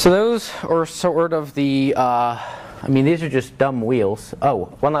 So those are sort of the, these are just dumb wheels. Oh,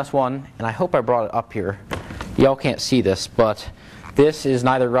 one last one, and I hope I brought it up here. Y'all can't see this, but this is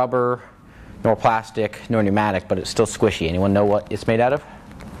neither rubber nor plastic nor pneumatic, but it's still squishy. Anyone know what it's made out of?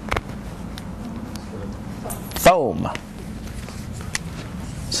 Foam.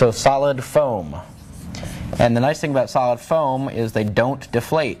 So solid foam. And the nice thing about solid foam is they don't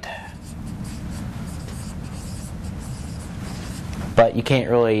deflate. But you can't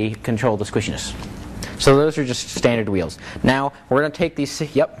really control the squishiness. So those are just standard wheels. Now we're going to take these.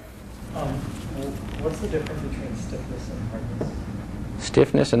 Yep. What's the difference between stiffness and hardness?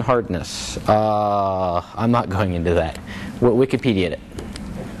 Stiffness and hardness. I'm not going into that. Wikipedia it.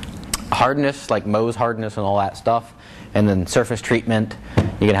 Hardness, like Mohs hardness and all that stuff, and then surface treatment.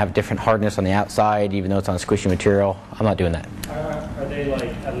 You can have different hardness on the outside, even though it's on a squishy material. I'm not doing that. Are they like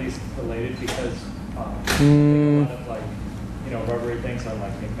at least related? Because a lot of rubbery things on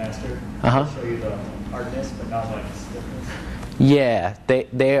like McMaster show you the hardness, but not like stiffness. Yeah,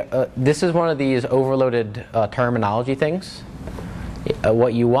 this is one of these overloaded terminology things.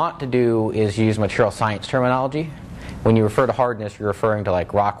 What you want to do is use material science terminology. When you refer to hardness, you're referring to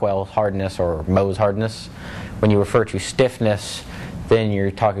like Rockwell's hardness or Mohs hardness. When you refer to stiffness, then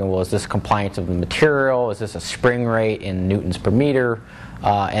you're talking, well, is this compliance of the material? Is this a spring rate in newtons per meter?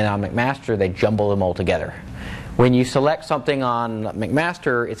 And on McMaster, they jumble them all together. When you select something on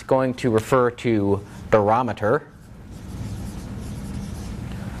McMaster, it's going to refer to barometer.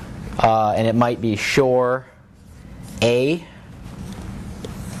 And it might be Shore A.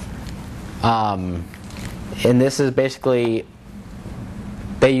 And this is basically,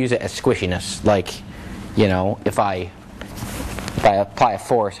 they use it as squishiness. Like, if I apply a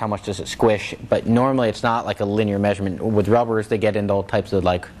force, how much does it squish? But normally it's not like a linear measurement. With rubbers, they get into all types of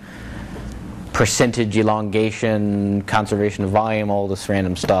like percentage elongation, conservation of volume, all this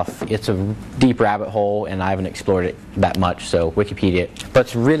random stuff. It's a deep rabbit hole, and I haven't explored it that much, so Wikipedia. But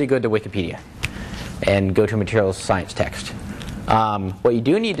it's really good to Wikipedia. And go to materials science text. What you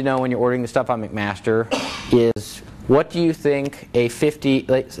do need to know when you're ordering the stuff on McMaster is, what do you think a 50,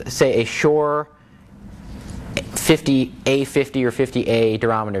 say a Shore 50 A50 or 50A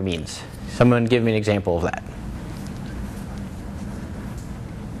durometer means? Someone give me an example of that.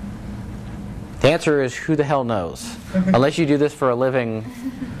 The answer is, who the hell knows? Unless you do this for a living,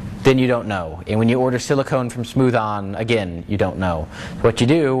 then you don't know. And when you order silicone from Smooth On, again, you don't know. What you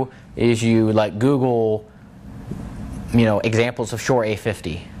do is you Google, examples of Shore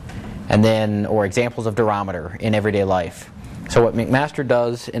A50, and then, or examples of durometer in everyday life. So what McMaster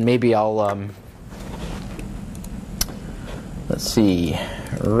does, and maybe I'll, let's see,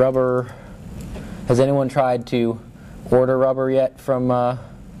 rubber Has anyone tried to order rubber yet from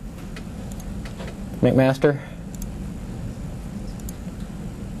McMaster?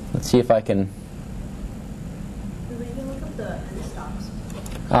 Let's see if I can. Maybe look up the end stops.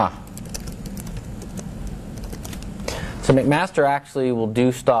 Ah. So McMaster actually will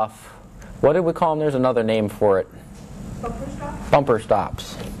do stuff. What did we call them? There's another name for it. Bumper stops? Bumper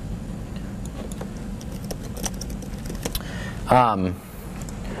stops.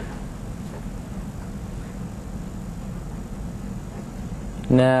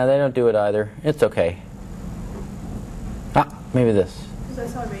 Nah, they don't do it either. It's okay. Ah, maybe this.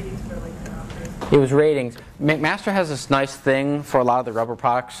 Because I saw ratings for like the operators. It was ratings. McMaster has this nice thing for a lot of the rubber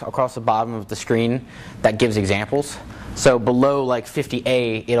products across the bottom of the screen that gives examples. So below like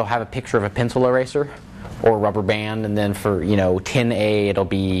 50A, it'll have a picture of a pencil eraser or a rubber band, and then for 10A, it'll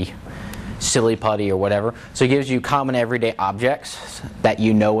be silly putty or whatever. So it gives you common everyday objects that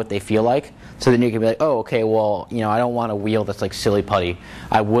you know what they feel like. So then you can be like, oh, okay, well, I don't want a wheel that's like silly putty.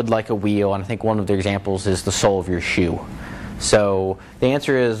 I would like a wheel, and I think one of the examples is the sole of your shoe. So the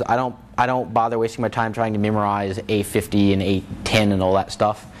answer is I don't bother wasting my time trying to memorize A50 and A10 and all that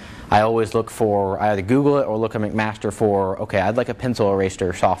stuff. I always look for, I either Google it or look at McMaster for, okay, I'd like a pencil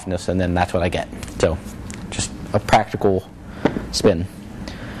eraser softness, and then that's what I get. So just a practical spin.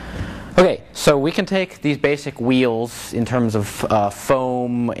 Okay, so we can take these basic wheels in terms of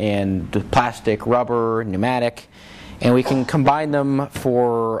foam and plastic, rubber, pneumatic, and we can combine them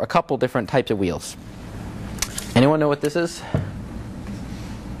for a couple different types of wheels. Anyone know what this is?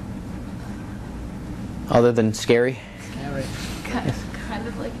 Other than scary? Scary. Kind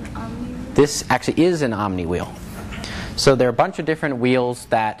of like an Omni. This actually is an Omni wheel. So there are a bunch of different wheels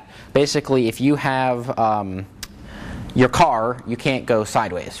that basically if you have your car, you can't go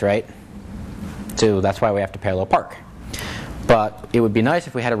sideways, right? So that's why we have to parallel park. But it would be nice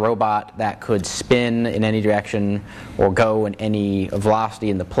if we had a robot that could spin in any direction or go in any velocity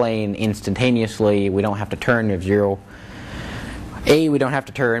in the plane instantaneously. We don't have to turn. We have zero. We don't have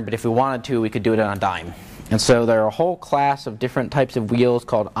to turn, but if we wanted to, we could do it on a dime. And so there are a whole class of different types of wheels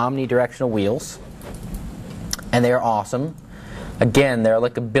called omnidirectional wheels. And they are awesome. Again, there are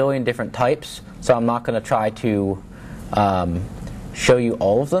like a billion different types, so I'm not going to try to show you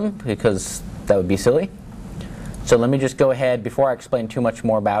all of them because that would be silly. So let me just go ahead, before I explain too much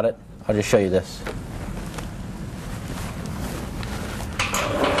more about it, I'll just show you this.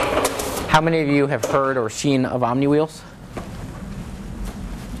 How many of you have heard or seen of Omni-Wheels?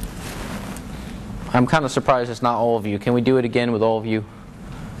 I'm kind of surprised it's not all of you. Can we do it again with all of you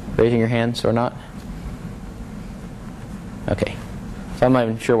raising your hands or not? Okay. So I'm not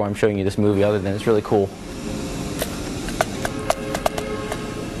even sure why I'm showing you this movie other than it's really cool.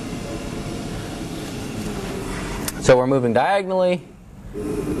 So we're moving diagonally.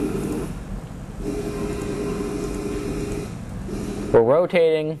 We're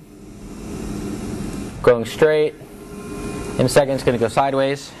rotating. Going straight. In a second it's going to go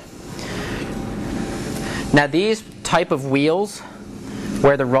sideways. Now these type of wheels,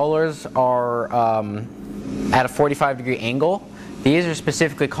 where the rollers are at a 45-degree angle, these are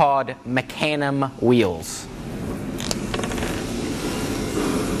specifically called mecanum wheels.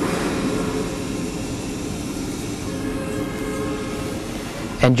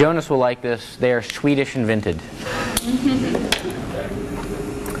 And Jonas will like this. They are Swedish invented.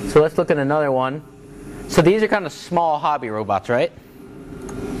 So let's look at another one. So these are kind of small hobby robots, right?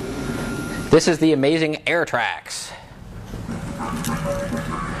 This is the amazing AirTrax.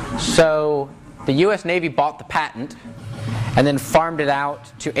 So the US Navy bought the patent and then farmed it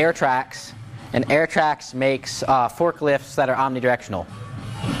out to AirTrax, and AirTrax makes forklifts that are omnidirectional.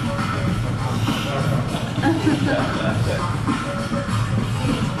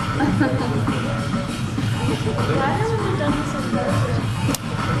 Why haven't they done this in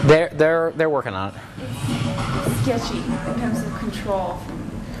person? They're working on it. It's sketchy in terms of control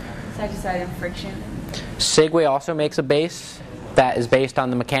from side to side and friction. Segway also makes a base that is based on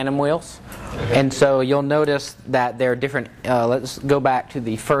the mecanum wheels. And so you'll notice that there are different, let's go back to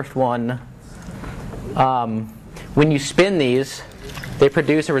the first one. When you spin these, they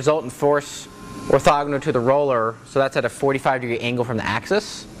produce a resultant force orthogonal to the roller, so that's at a 45-degree angle from the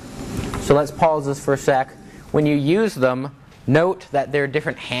axis. So let's pause this for a sec. When you use them, note that there are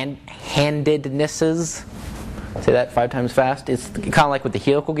different handednesses. Say that 5 times fast. It's kind of like with the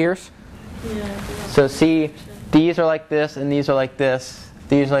helical gears. Yeah. So see, these are like this, and these are like this,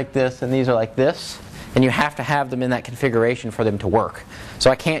 these are like this, and these are like this. And you have to have them in that configuration for them to work. So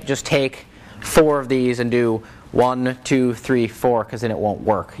I can't just take 4 of these and do 1, 2, 3, 4, because then it won't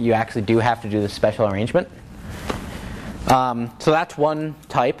work. You actually do have to do this special arrangement. So that's one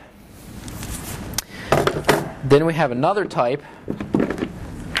type. Then we have another type.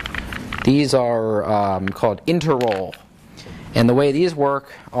 These are called interroll. And the way these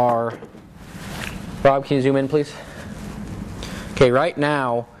work are, Rob, can you zoom in, please? Okay, right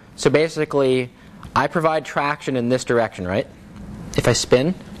now, so basically, I provide traction in this direction, right? If I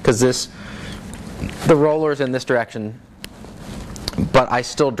spin, because the roller's in this direction, but I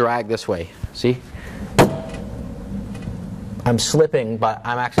still drag this way. See? I'm slipping, but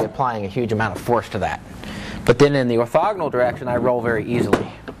I'm actually applying a huge amount of force to that. But then in the orthogonal direction, I roll very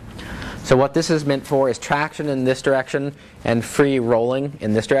easily. So what this is meant for is traction in this direction and free rolling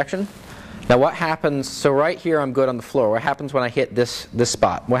in this direction. Now what happens, so right here I'm good on the floor. What happens when I hit this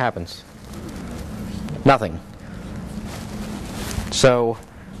spot? What happens? Nothing. So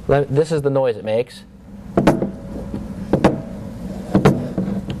this is the noise it makes.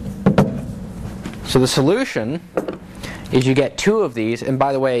 So the solution is you get two of these, and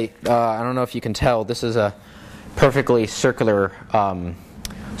by the way, I don't know if you can tell, this is a perfectly circular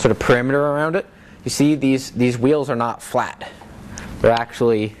sort of perimeter around it. You see these wheels are not flat. They're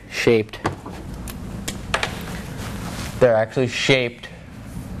actually shaped. They're actually shaped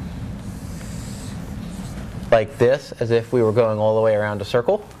like this, as if we were going all the way around a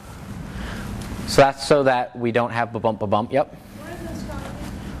circle. So that's so that we don't have ba-bump, ba-bump. Yep. What are those called?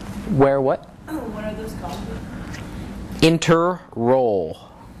 Where what? What are those called? Interroll.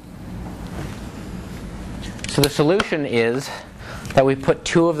 So the solution is that we put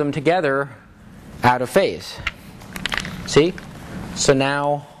two of them together out of phase. See? So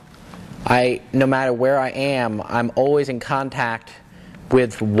now, no matter where I am, I'm always in contact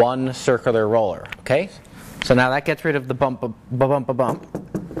with one circular roller. Okay? So now that gets rid of the bump, bump, bump.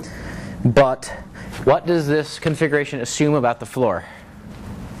 But what does this configuration assume about the floor?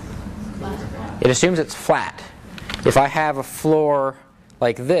 It assumes it's flat. If I have a floor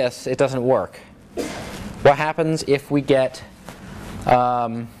like this, it doesn't work. What happens if we get,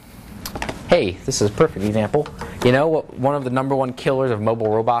 hey, this is a perfect example. You know what one of the #1 killers of mobile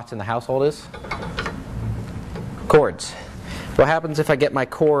robots in the household is? Cords. What happens if I get my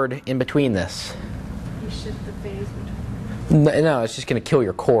cord in between this? You shift the phase between. No, it's just going to kill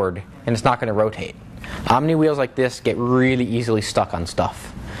your cord, and it's not going to rotate. Omni-Wheels like this get really easily stuck on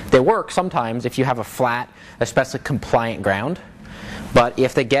stuff. They work sometimes if you have a flat, especially compliant ground. But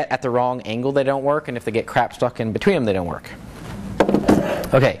if they get at the wrong angle, they don't work. And if they get crap stuck in between them, they don't work.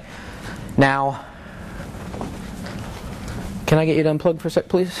 Okay. Now, can I get you to unplug for a sec,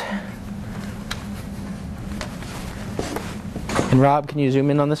 please? And Rob, can you zoom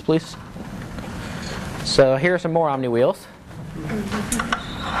in on this, please? So here are some more Omni-Wheels.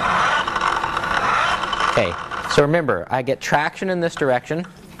 Okay. So remember, I get traction in this direction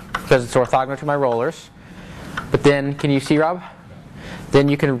because it's orthogonal to my rollers. But then, can you see, Rob? Then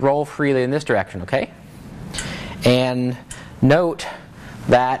you can roll freely in this direction, okay? And note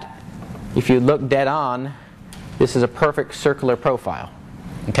that if you look dead on, this is a perfect circular profile,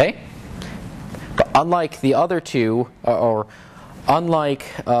 okay? But unlike the other two, or unlike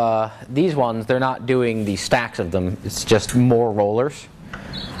these ones, they're not doing the stacks of them. It's just more rollers.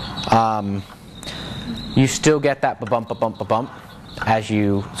 You still get that ba-bump, ba-bump, ba-bump as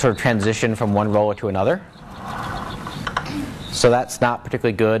you sort of transition from one roller to another. So that's not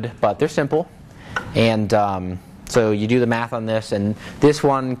particularly good, but they're simple. And so you do the math on this, and this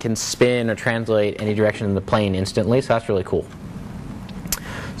one can spin or translate any direction in the plane instantly, so that's really cool.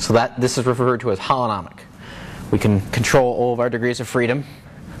 So this is referred to as holonomic. We can control all of our degrees of freedom.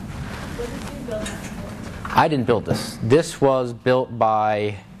 What did you build that for? I didn't build this. This was built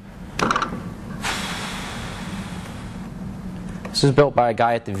by... This was built by a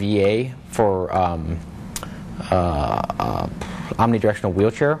guy at the VA for omnidirectional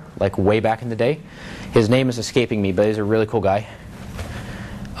wheelchair, like way back in the day. His name is escaping me, but he's a really cool guy.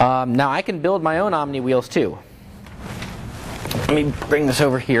 Now I can build my own Omni-Wheels too. Let me bring this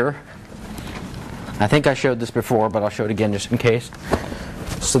over here. I think I showed this before, but I'll show it again just in case.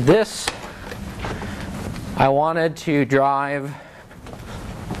 So this, I wanted to drive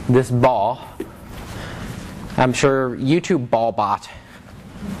this ball. I'm sure YouTube ball bot,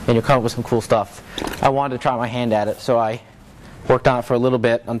 and you'll come up with some cool stuff. I wanted to try my hand at it, so I worked on it for a little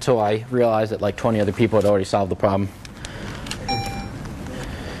bit until I realized that like 20 other people had already solved the problem.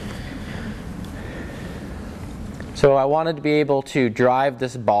 So I wanted to be able to drive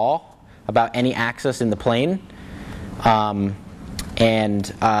this ball about any axis in the plane, and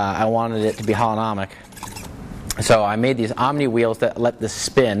I wanted it to be holonomic. So I made these Omni-Wheels that let this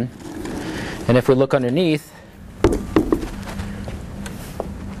spin, and if we look underneath,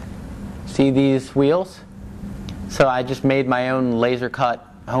 see these wheels? So I just made my own laser cut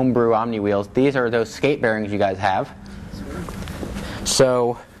homebrew Omni-Wheels. These are those skate bearings you guys have.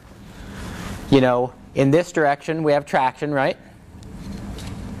 So, you know, in this direction we have traction, right?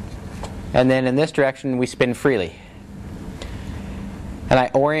 And then in this direction we spin freely. And I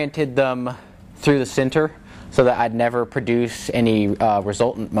oriented them through the center so that I'd never produce any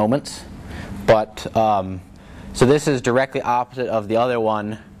resultant moments. But, so this is directly opposite of the other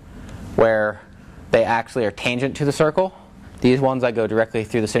one where they actually are tangent to the circle. These ones I go directly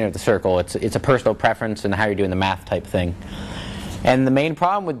through the center of the circle. It's a personal preference and how you're doing the math type thing. And the main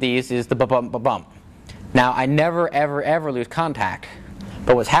problem with these is the bump, bump. Now I never ever ever lose contact.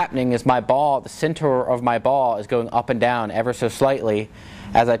 But what's happening is my ball, the center of my ball is going up and down ever so slightly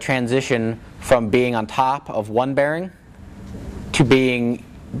as I transition from being on top of one bearing to being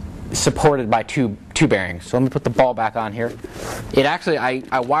supported by two bearings. So let me put the ball back on here. It actually,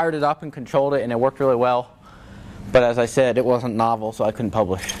 I wired it up and controlled it and it worked really well. But as I said, it wasn't novel, so I couldn't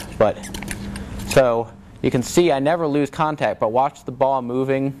publish. But so you can see I never lose contact, but watch the ball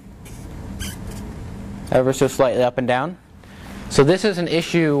moving ever so slightly up and down. So this is an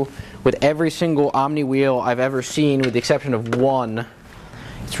issue with every single Omni-Wheel I've ever seen with the exception of one.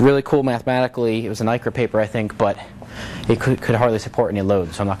 It's really cool mathematically. It was an Icar paper, I think, but it could hardly support any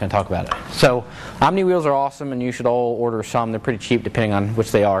load, so I'm not going to talk about it. So Omni-Wheels are awesome, and you should all order some. They're pretty cheap depending on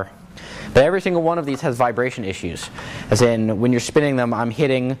which they are. But every single one of these has vibration issues. As in, when you're spinning them, I'm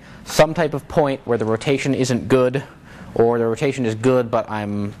hitting some type of point where the rotation isn't good, or the rotation is good, but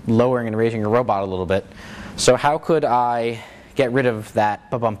I'm lowering and raising your robot a little bit. So how could I get rid of that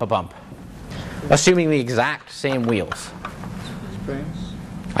ba-bump? Assuming the exact same wheels. Springs.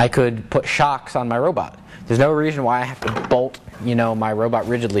 I could put shocks on my robot. There's no reason why I have to bolt, you know, my robot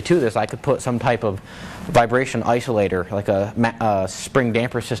rigidly to this. I could put some type of vibration isolator, like a spring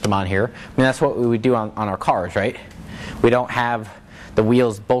damper system on here. I mean, that's what we would do on our cars, right? We don't have the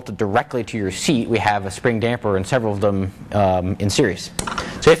wheels bolted directly to your seat. We have a spring damper and several of them in series.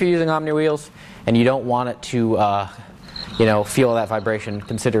 So if you're using Omni-Wheels and you don't want it to you know, feel that vibration,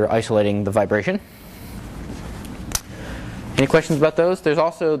 consider isolating the vibration. Any questions about those? There's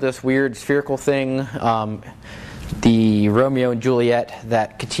also this weird spherical thing. The Romeo and Juliet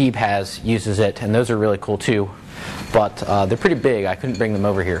that Khatib has uses it, and those are really cool too. But they're pretty big. I couldn't bring them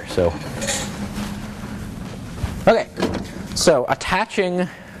over here. So, okay. So attaching.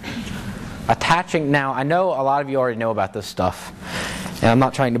 Now I know a lot of you already know about this stuff. And I'm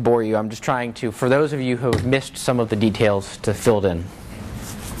not trying to bore you, I'm just trying to, for those of you who have missed some of the details, to fill it in.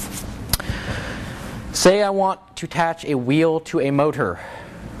 Say I want to attach a wheel to a motor.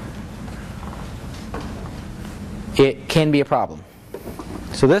 It can be a problem.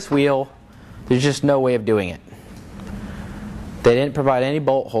 So this wheel, there's just no way of doing it. They didn't provide any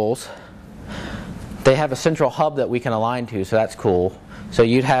bolt holes. They have a central hub that we can align to, so that's cool. So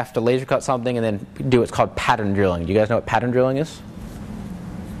you'd have to laser cut something and then do what's called pattern drilling. Do you guys know what pattern drilling is?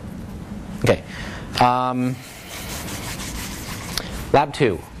 Okay. Lab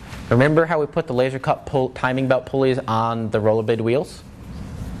 2. Remember how we put the laser cut timing belt pulleys on the rollerblade wheels?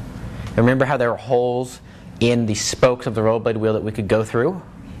 Remember how there were holes in the spokes of the rollerblade wheel that we could go through?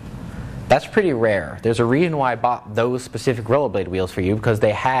 That's pretty rare. There's a reason why I bought those specific rollerblade wheels for you, because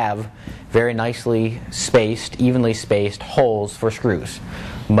they have very nicely spaced, evenly spaced holes for screws.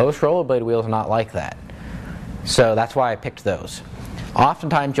 Most rollerblade wheels are not like that. So that's why I picked those.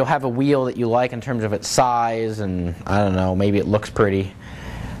 Oftentimes you'll have a wheel that you like in terms of its size and, I don't know, maybe it looks pretty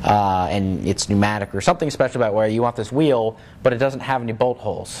and it's pneumatic or something special about where you want this wheel but it doesn't have any bolt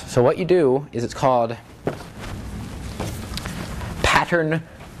holes. So what you do is it's called pattern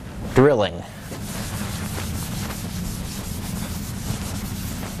drilling.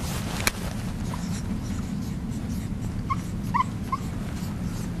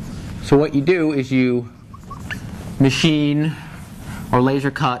 So what you do is you machine or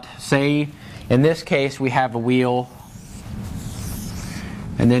laser cut. Say in this case we have a wheel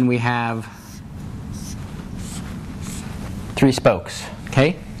and then we have 3 spokes,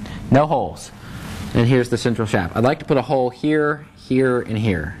 okay? No holes. And here's the central shaft. I'd like to put a hole here, here, and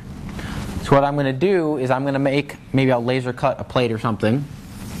here. So what I'm going to do is I'm going to make, maybe I'll laser cut a plate or something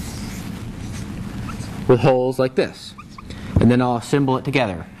with holes like this. And then I'll assemble it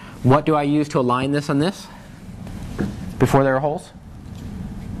together. What do I use to align this on this before there are holes?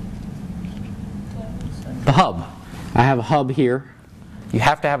 The hub. I have a hub here. You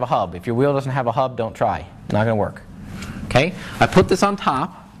have to have a hub. If your wheel doesn't have a hub, don't try. It's not going to work. Okay? I put this on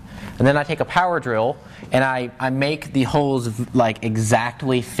top, and then I take a power drill, and I make the holes like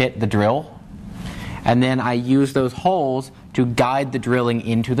exactly fit the drill, and then I use those holes to guide the drilling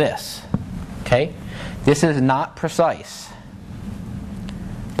into this. Okay? This is not precise.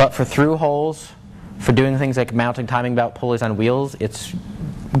 But for through holes, for doing things like mounting timing belt pulleys on wheels, it's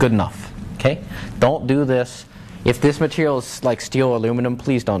good enough. Okay? Don't do this. If this material is like steel or aluminum,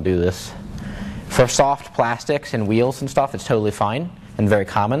 please don't do this. For soft plastics and wheels and stuff, it's totally fine and very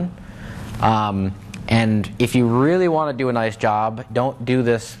common. And if you really want to do a nice job, don't do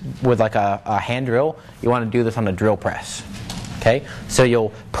this with like a hand drill. You want to do this on a drill press. Okay? So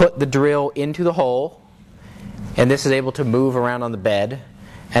you'll put the drill into the hole, and this is able to move around on the bed.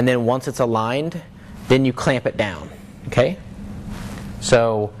 And then once it's aligned, then you clamp it down. Okay?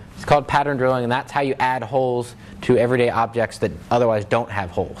 So it's called pattern drilling, and that's how you add holes to everyday objects that otherwise don't have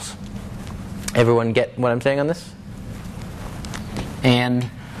holes. Everyone get what I'm saying on this? And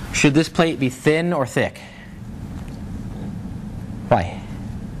should this plate be thin or thick? Why?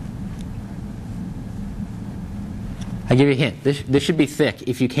 I'll give you a hint. This should be thick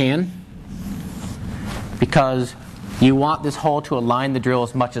if you can, because you want this hole to align the drill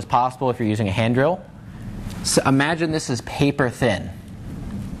as much as possible if you're using a hand drill. So imagine this is paper thin.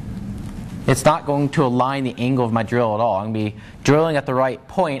 It's not going to align the angle of my drill at all. I'm going to be drilling at the right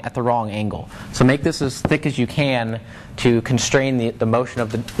point at the wrong angle. So make this as thick as you can to constrain the motion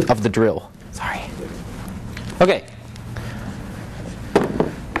of the drill. Sorry. Okay.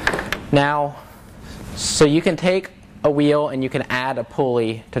 Now, so you can take a wheel and you can add a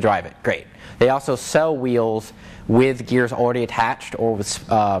pulley to drive it. Great. They also sell wheels with gears already attached, or with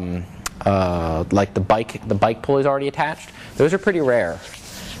like the bike pulleys already attached. Those are pretty rare.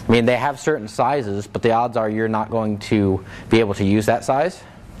 I mean, they have certain sizes, but the odds are you're not going to be able to use that size.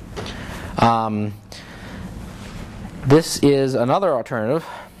 This is another alternative.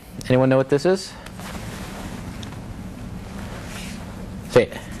 Anyone know what this is? Say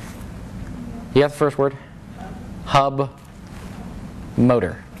it. You got the first word? Hub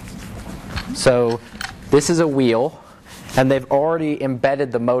motor. So this is a wheel, and they've already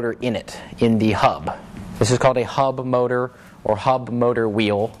embedded the motor in it, in the hub. This is called a hub motor or hub motor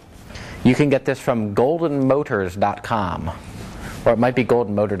wheel. You can get this from goldenmotors.com, or it might be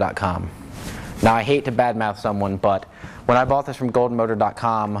goldenmotor.com. Now, I hate to badmouth someone, but when I bought this from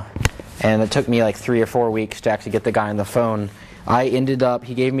goldenmotor.com, and it took me like 3 or 4 weeks to actually get the guy on the phone,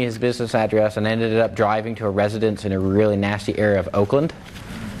 he gave me his business address, and I ended up driving to a residence in a really nasty area of Oakland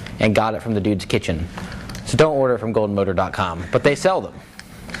and got it from the dude's kitchen. So don't order it from goldenmotor.com, but they sell them.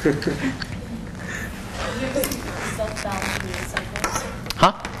 Self-balancing unicycles?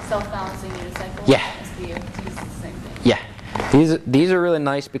 Huh? Self-balancing unicycles? Yeah. SVFTs is the same thing. Yeah. These are really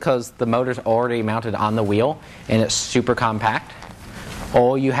nice because the motor's already mounted on the wheel and it's super compact.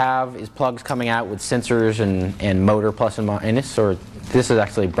 All you have is plugs coming out with sensors and motor plus and minus, or this is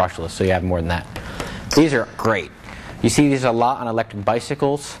actually brushless, so you have more than that. These are great. You see these a lot on electric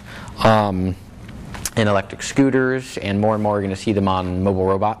bicycles, and electric scooters, and more you're going to see them on mobile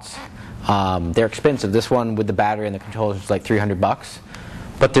robots. They're expensive. This one with the battery and the controllers is like $300,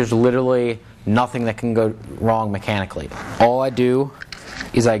 but there's literally nothing that can go wrong mechanically. All I do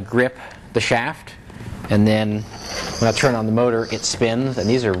is I grip the shaft, and then when I turn on the motor, it spins, and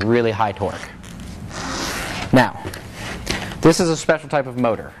these are really high torque. Now, this is a special type of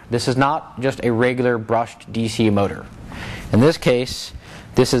motor. This is not just a regular brushed DC motor. In this case,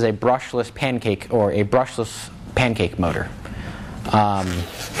 this is a brushless pancake, or a brushless pancake motor.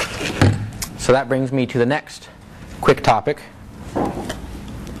 So that brings me to the next quick topic.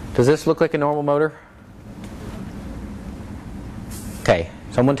 Does this look like a normal motor? Okay,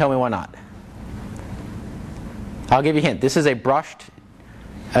 someone tell me why not. I'll give you a hint. This is a brushed,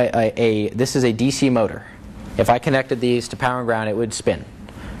 this is a DC motor. If I connected these to power and ground, it would spin.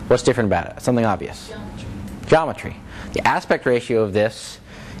 What's different about it? Something obvious. Geometry. The aspect ratio of this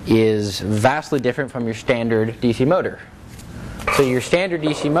is vastly different from your standard DC motor. So your standard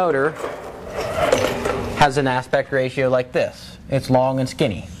DC motor has an aspect ratio like this. It's long and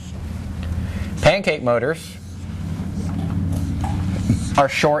skinny. Pancake motors are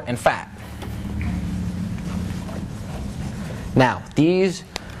short and fat. Now, these,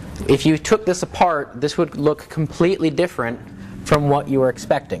 if you took this apart, this would look completely different from what you were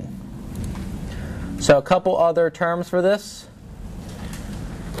expecting. So a couple other terms for this.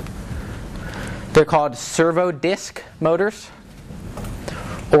 They're called servo disc motors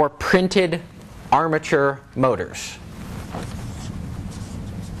or printed armature motors.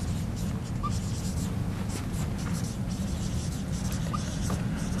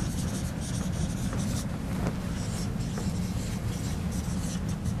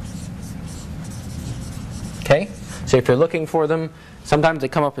 Okay, so if you're looking for them, sometimes they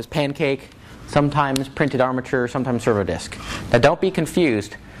come up as pancake, sometimes printed armature, sometimes servo disc. Now don't be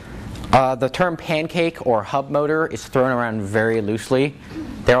confused. The term pancake or hub motor is thrown around very loosely.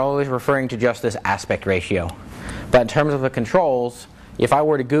 they're always referring to just this aspect ratio. But in terms of the controls, if I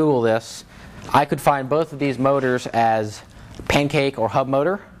were to Google this, I could find both of these motors as pancake or hub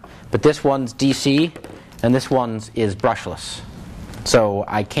motor, but this one's DC and this one's is brushless. So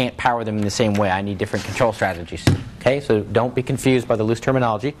I can't power them in the same way. I need different control strategies. Okay, so don't be confused by the loose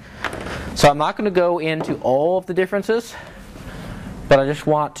terminology. So I'm not going to go into all of the differences, but I just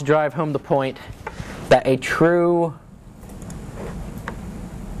want to drive home the point that a true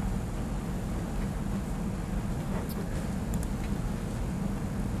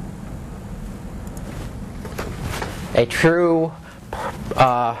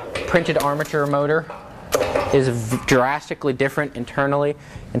printed armature motor is drastically different internally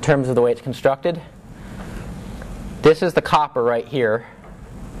in terms of the way it's constructed. This is the copper right here.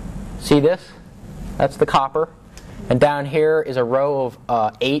 See this? That's the copper. And down here is a row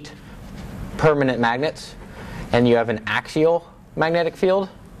of 8 permanent magnets. And you have an axial magnetic field.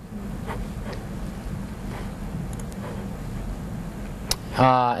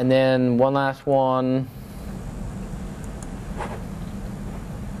 And then one last one.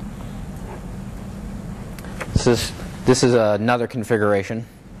 This is another configuration.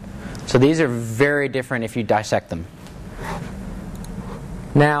 So these are very different if you dissect them.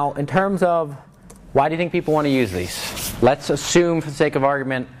 Now, in terms of why do you think people want to use these? Let's assume, for the sake of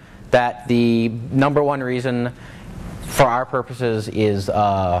argument, that the number one reason for our purposes is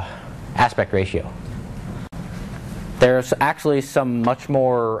aspect ratio. There's actually some much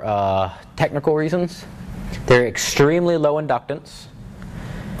more technical reasons. They're extremely low inductance.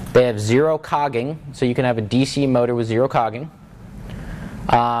 They have zero cogging, so you can have a DC motor with zero cogging.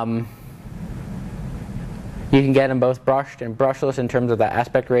 You can get them both brushed and brushless in terms of the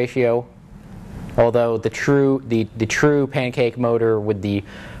aspect ratio. Although the true pancake motor with the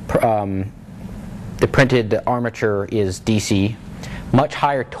printed armature is DC. Much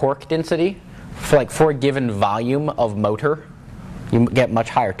higher torque density. For a given volume of motor, you get much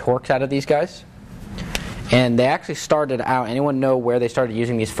higher torques out of these guys. And they actually started out, anyone know where they started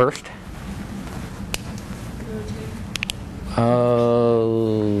using these first? I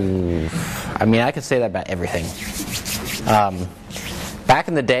mean, I could say that about everything. Back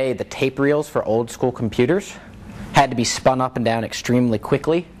in the day, the tape reels for old school computers had to be spun up and down extremely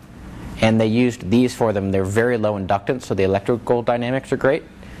quickly, and they used these for them. They're very low inductance, so the electrical dynamics are great.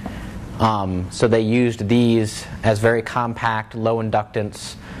 So they used these as very compact, low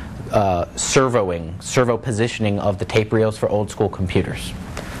inductance servo positioning of the tape reels for old school computers.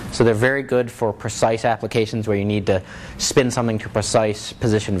 So they're very good for precise applications where you need to spin something to a precise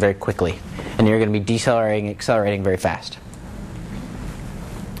position very quickly, and you're going to be decelerating and accelerating very fast.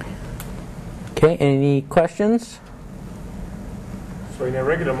 Okay, any questions? So in a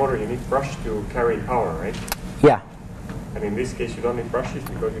regular motor you need brush to carry power, right? Yeah. And in this case you don't need brushes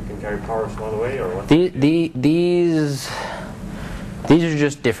because you can carry power some other way, or what? These are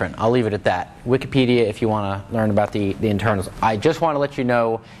just different. I'll leave it at that. Wikipedia if you want to learn about the internals. I just want to let you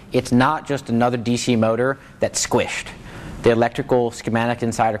know it's not just another DC motor that's squished. The electrical schematics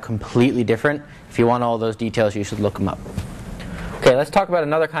inside are completely different. If you want all those details, you should look them up. Okay, let's talk about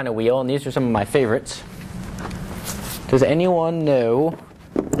another kind of wheel, and these are some of my favorites. Does anyone know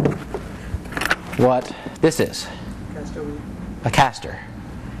what this is? Caster wheel. A caster.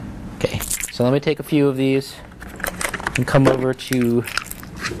 Okay, so let me take a few of these and come over to...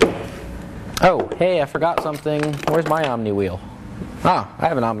 Oh, hey, I forgot something. Where's my Omni-Wheel? Ah, I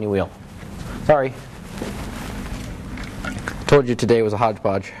have an Omni-Wheel. Sorry. Told you today was a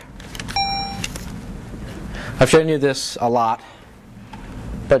hodgepodge. I've shown you this a lot,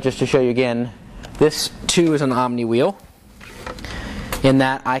 but just to show you again, this too is an Omni-Wheel, in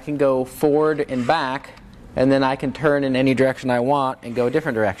that I can go forward and back, and then I can turn in any direction I want and go a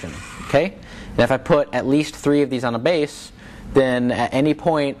different direction. Okay? And if I put at least 3 of these on a base, then at any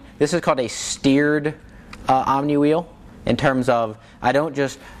point, this is called a steered Omni-Wheel, in terms of I don't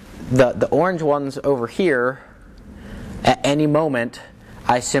just, the orange ones over here, at any moment,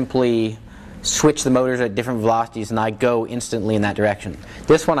 I simply switch the motors at different velocities and I go instantly in that direction.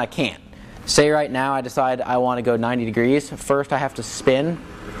 This one I can't. Say right now I decide I want to go 90 degrees. First I have to spin,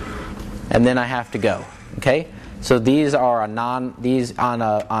 and then I have to go. Okay? So these are on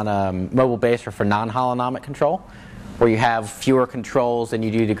a mobile base are for non-holonomic control, where you have fewer controls than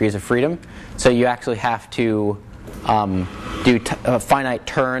you do degrees of freedom. So you actually have to do finite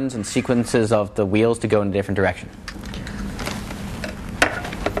turns and sequences of the wheels to go in a different direction.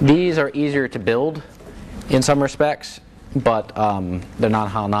 These are easier to build in some respects, but they're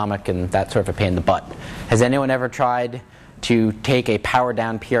non-holonomic, and that's sort of a pain in the butt. Has anyone ever tried to take a power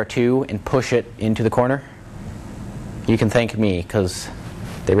down PR2 and push it into the corner? You can thank me, because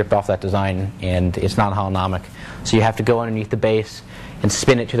They ripped off that design, and it's not holonomic. So you have to go underneath the base and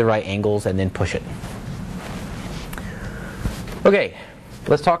spin it to the right angles and then push it. Okay,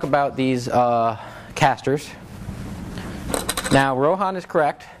 let's talk about these casters. Now, Rohan is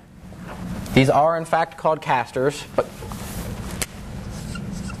correct. These are in fact called casters, but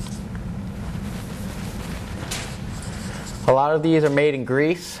a lot of these are made in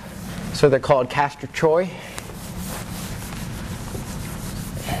Greece, so they're called castrachoi.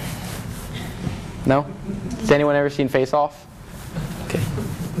 No? Has anyone ever seen Face Off? Okay.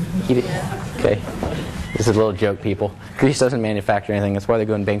 Eat it. Okay. This is a little joke, people. Greece doesn't manufacture anything. That's why they're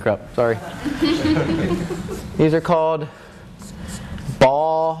going bankrupt. Sorry. These are called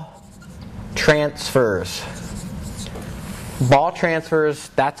ball transfers. Ball transfers,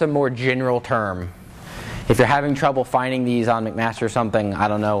 that's a more general term. If you're having trouble finding these on McMaster or something, I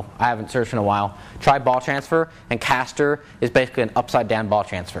don't know, I haven't searched in a while, try ball transfer, and caster is basically an upside down ball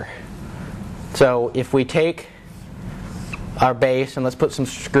transfer. So if we take our base and let's put some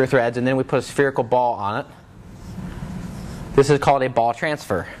screw threads and then we put a spherical ball on it, this is called a ball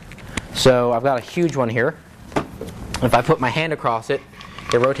transfer. So I've got a huge one here. If I put my hand across it,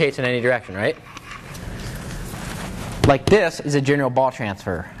 it rotates in any direction, right? Like this is a general ball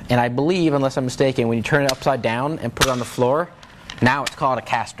transfer. And I believe, unless I'm mistaken, when you turn it upside down and put it on the floor, now it's called a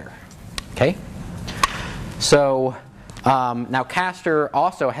caster. Okay? So now caster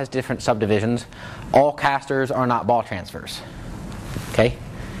also has different subdivisions. All casters are not ball transfers. Okay?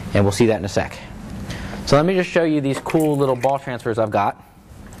 And we'll see that in a sec. So let me just show you these cool little ball transfers I've got.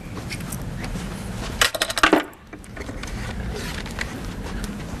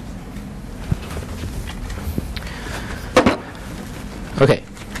 Okay,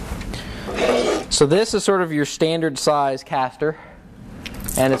 so this is sort of your standard size caster,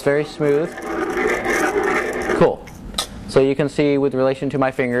 and it's very smooth. Cool. So you can see with relation to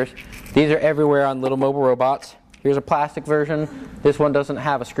my fingers, these are everywhere on little mobile robots. Here's a plastic version. This one doesn't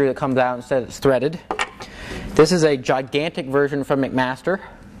have a screw that comes out, instead it's threaded. This is a gigantic version from McMaster.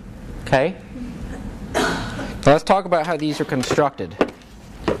 Okay. Now let's talk about how these are constructed.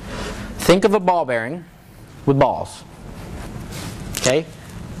 Think of a ball bearing with balls. Okay?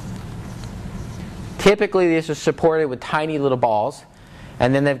 Typically this is supported with tiny little balls,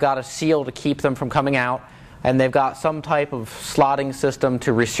 and then they've got a seal to keep them from coming out, and they've got some type of slotting system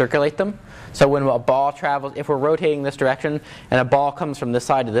to recirculate them. So when a ball travels, if we're rotating this direction and a ball comes from this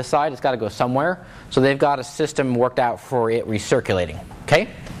side to this side, it's got to go somewhere. So they've got a system worked out for it recirculating. Okay?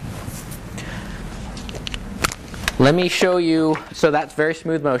 Let me show you, so that's very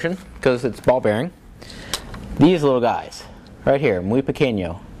smooth motion because it's ball bearing. These little guys. Right here, muy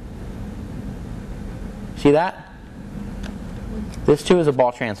pequeño. See that? This too is a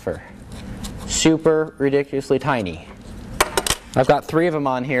ball transfer. Super ridiculously tiny. I've got 3 of them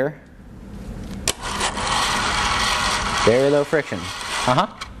on here. Very low friction.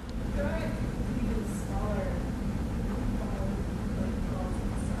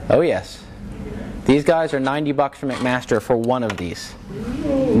 Oh yes. These guys are $90 from McMaster for one of these.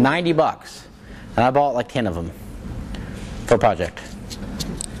 $90. And I bought like 10 of them. For a project.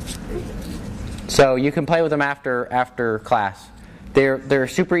 So you can play with them after class. They're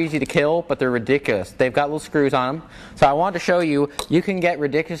super easy to kill, but they're ridiculous. They've got little screws on them. So I wanted to show you, you can get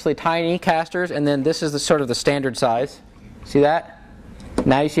ridiculously tiny casters, and then this is the sort of the standard size. See that?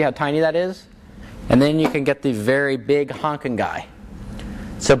 Now you see how tiny that is? And then you can get the very big honking guy.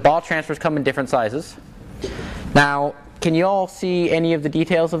 So ball transfers come in different sizes. Now, can you all see any of the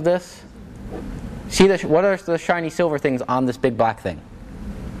details of this? See what are the shiny silver things on this big black thing?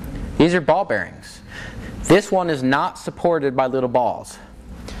 These are ball bearings. This one is not supported by little balls.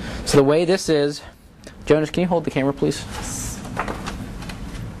 So the way this is, Jonas, can you hold the camera please?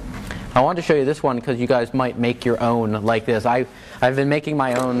 I wanted to show you this one because you guys might make your own like this. I've been making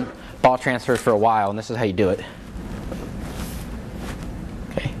my own ball transfers for a while, and this is how you do it.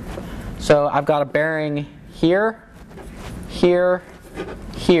 Okay. So I've got a bearing here, here,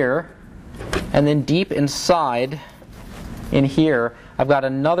 here, and then deep inside in here I've got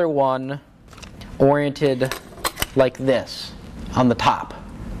another one oriented like this on the top.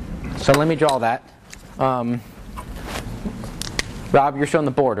 So let me draw that. Rob, you're showing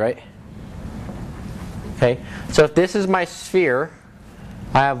the board, right? Okay, so if this is my sphere,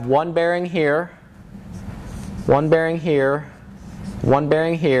 I have one bearing here, one bearing here, one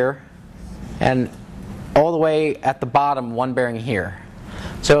bearing here, and all the way at the bottom one bearing here.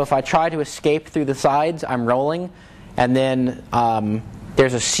 So if I try to escape through the sides, I'm rolling, and then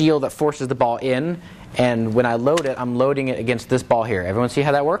there's a seal that forces the ball in, and when I load it, I'm loading it against this ball here. Everyone see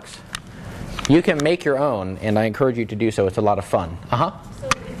how that works? You can make your own, and I encourage you to do so. It's a lot of fun. So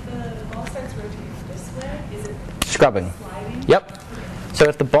Scrubbing. Yep. So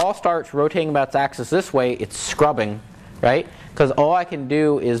if the ball starts rotating about its axis this way, it's scrubbing, right? Because all I can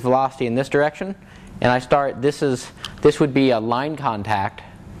do is velocity in this direction, and I start, this would be a line contact.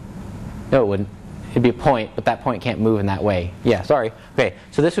 No, it wouldn't. It'd be a point, but that point can't move in that way. Yeah, sorry. Okay,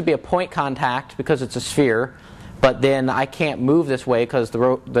 so this would be a point contact because it's a sphere, but then I can't move this way because the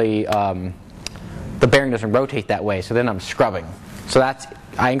bearing doesn't rotate that way, so then I'm scrubbing. So that's,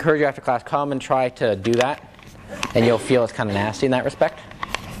 I encourage you after class, come and try to do that, and you'll feel it's kind of nasty in that respect.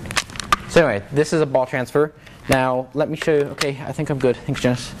 So anyway, this is a ball transfer. Now, let me show you, okay, I think I'm good. Thanks,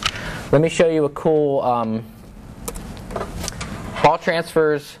 Janice. Let me show you a cool ball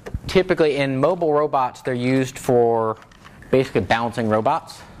transfers. Typically in mobile robots, they're used for basically balancing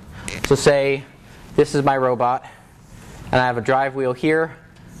robots. So say this is my robot, and I have a drive wheel here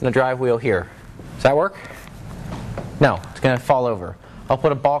and a drive wheel here. Does that work? No, it's going to fall over. I'll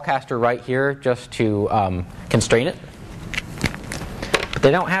put a ball caster right here just to constrain it. But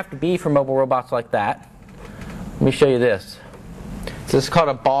they don't have to be for mobile robots like that. Let me show you this. So this is called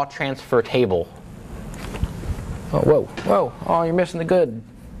a ball transfer table. Oh, whoa, whoa, oh, you're missing the good.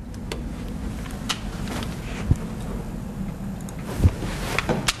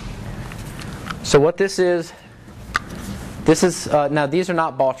 So what this is now these are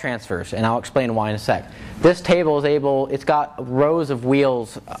not ball transfers, and I'll explain why in a sec. This table is it's got rows of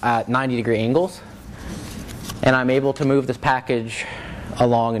wheels at 90-degree angles, and I'm able to move this package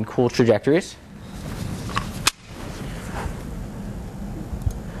along in cool trajectories.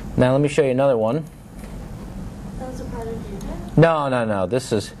 Now let me show you another one. That was a part of unit? No.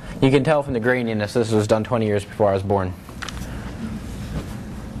 This is, you can tell from the graininess, this was done 20 years before I was born.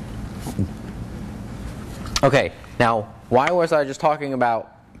 Okay, now why was I just talking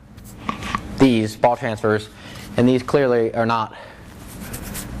about these ball transfers, and these clearly are not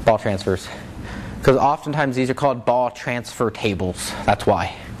ball transfers? Because oftentimes these are called ball transfer tables. That's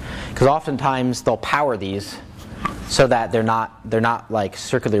why. Because oftentimes they'll power these so that they're not like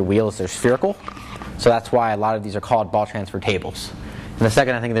circular wheels, they're spherical. So that's why a lot of these are called ball transfer tables. In a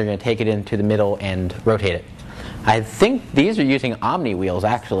second, I think they're going to take it into the middle and rotate it. I think these are using Omni-Wheels,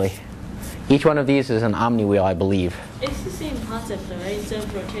 actually. Each one of these is an Omni-Wheel, I believe. It's the same concept though, right? Instead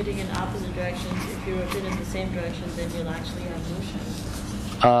of rotating in opposite directions, if you rotate in the same direction, then you'll actually have motion.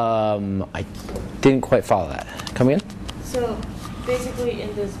 I didn't quite follow that. Come again? So basically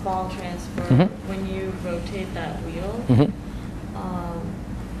in this ball transfer, when you rotate that wheel,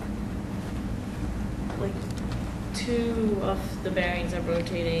 like two of the bearings are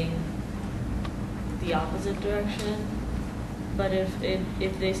rotating the opposite direction. But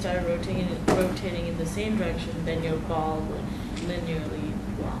if they start rotating in the same direction, then your ball would linearly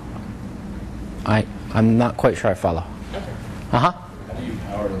walk. I'm not quite sure I follow. Okay. How do you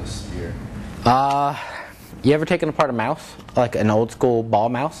power the sphere? You ever taken apart a mouse, like an old school ball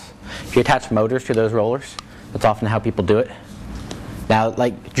mouse? If you attach motors to those rollers, that's often how people do it. Now,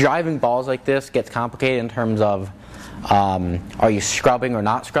 like driving balls like this gets complicated in terms of are you scrubbing or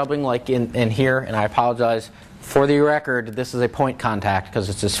not scrubbing, like in here? And I apologize. For the record, this is a point contact because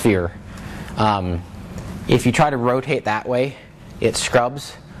it's a sphere. If you try to rotate that way, it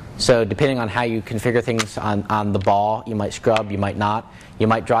scrubs. So depending on how you configure things on the ball, you might scrub, you might not. You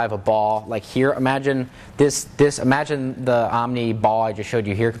might drive a ball like here. Imagine imagine the Omni ball I just showed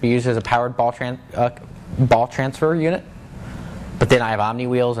you here could be used as a powered ball transfer unit. But then I have Omni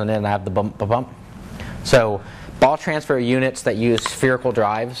wheels, and then I have the bump. So ball transfer units that use spherical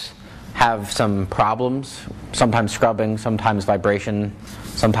drives have some problems, sometimes scrubbing, sometimes vibration,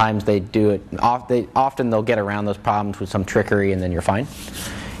 sometimes they do it, often they'll get around those problems with some trickery, and then you're fine.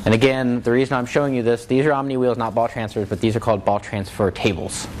 And again, the reason I'm showing you this, these are Omni wheels, not ball transfers, but these are called ball transfer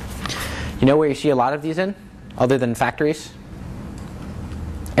tables. You know where you see a lot of these in, other than factories?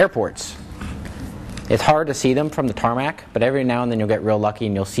 Airports. It's hard to see them from the tarmac, but every now and then you'll get real lucky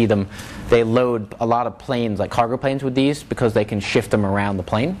and you'll see them. They load a lot of planes, like cargo planes, with these because they can shift them around the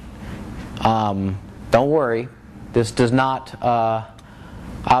plane. Don't worry, this does not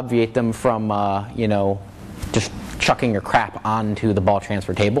obviate them from just chucking your crap onto the ball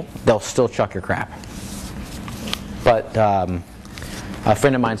transfer table. They'll still chuck your crap. But a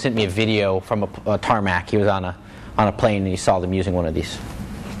friend of mine sent me a video from a tarmac. He was on a plane and he saw them using one of these.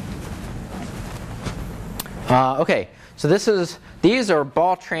 Okay, so these are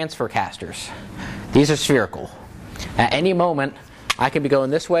ball transfer casters. These are spherical. At any moment, I could be going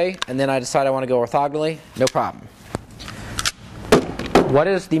this way, and then I decide I want to go orthogonally. No problem. What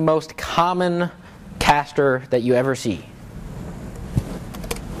is the most common caster that you ever see?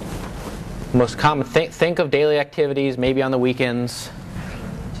 Most common. Think of daily activities, maybe on the weekends.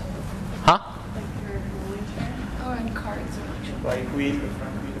 Huh? wheel, the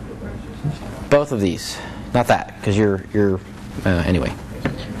front wheel. Both of these, not that, because you're anyway.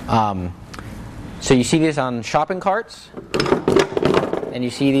 So you see these on shopping carts, and you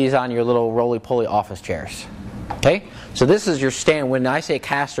see these on your little roly-poly office chairs. Okay? So this is your stand. When I say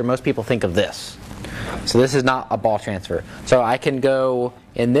caster, most people think of this. So this is not a ball transfer. So I can go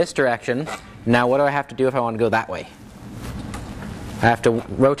in this direction. Now what do I have to do if I want to go that way? I have to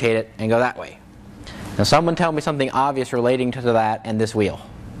rotate it and go that way. Now someone tell me something obvious relating to that and this wheel.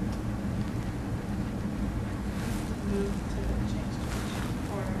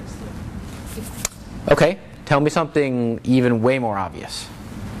 Okay, tell me something even way more obvious.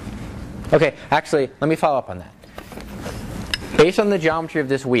 Okay, actually, let me follow up on that. Based on the geometry of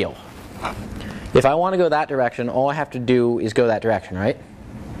this wheel, if I want to go that direction, all I have to do is go that direction, right?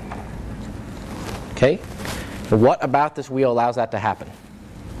 Okay? So what about this wheel allows that to happen?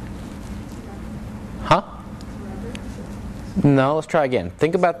 Huh? No, let's try again.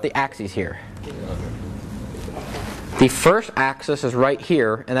 Think about the axes here. The first axis is right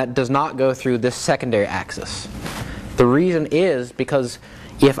here, and that does not go through this secondary axis. The reason is because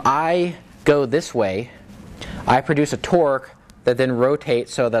if I go this way, I produce a torque that then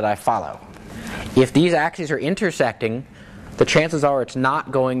rotates so that I follow. If these axes are intersecting, the chances are it's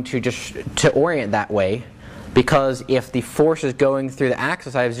not going to orient that way, because if the force is going through the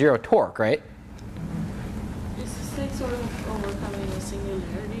axis, I have zero torque, right? Is this like sort of overcoming a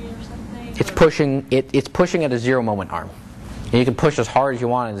singularity or something? It's pushing at a zero moment arm. And you can push as hard as you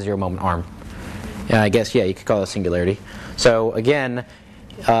want at a zero moment arm. I guess, yeah, you could call it a singularity. So again,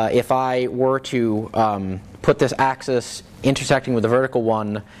 if I were to put this axis intersecting with the vertical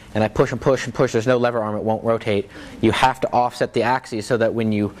one, and I push and push and push, there's no lever arm, it won't rotate. You have to offset the axes so that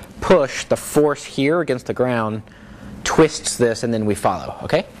when you push, the force here against the ground twists this, and then we follow,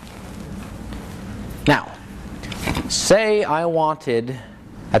 okay? Now, say I wanted,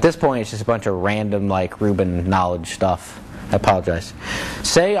 at this point it's just a bunch of random like Rubin knowledge stuff. I apologize.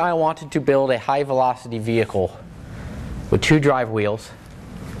 Say I wanted to build a high velocity vehicle with 2 drive wheels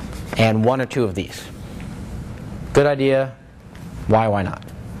and 1 or 2 of these. Good idea. Why not?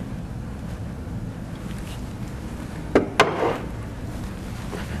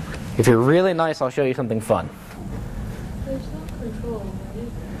 If you're really nice, I'll show you something fun. There's no control,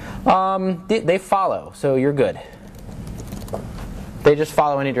 right? They follow, so you're good. They just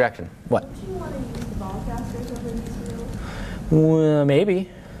follow any direction. What? Do you want to use ball casters over these wheels? Well, maybe.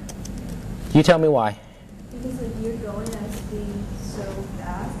 You tell me why. Because if you're going at speed so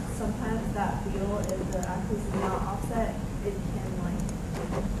fast, sometimes that wheel, if the axis is not offset, it can like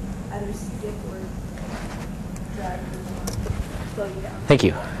either skip or drag or slow you down. Thank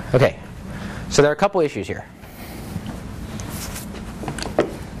you. Okay. So there are a couple issues here.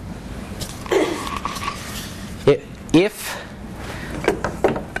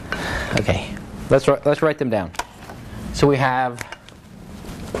 Okay, let's write them down. So we have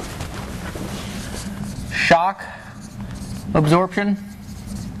shock absorption.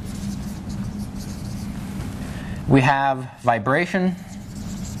 We have vibration.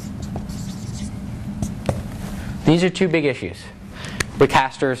 These are 2 big issues with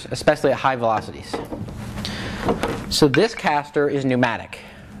casters, especially at high velocities. So this caster is pneumatic.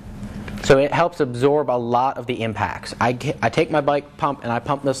 So it helps absorb a lot of the impacts. I take my bike pump and I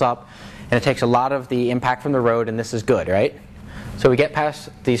pump this up, and it takes a lot of the impact from the road, and this is good, right? So we get past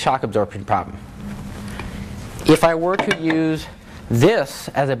the shock absorption problem. If I were to use this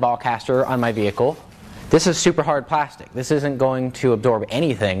as a ball caster on my vehicle, this is super hard plastic. This isn't going to absorb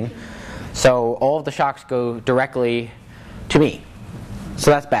anything, so all of the shocks go directly to me.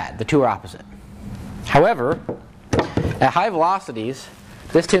 So that's bad. The 2 are opposite. However, at high velocities,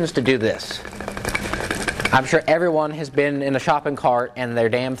 this tends to do this. I'm sure everyone has been in a shopping cart and their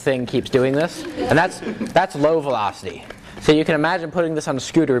damn thing keeps doing this, and that's low velocity. So you can imagine putting this on a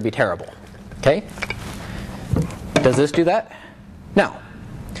scooter would be terrible. Okay? Does this do that? No.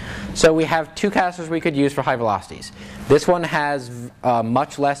 So we have 2 casters we could use for high velocities. This one has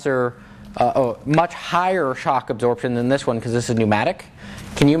much higher shock absorption than this one because this is pneumatic.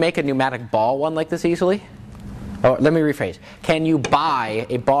 Can you make a pneumatic ball one like this easily? Or let me rephrase. Can you buy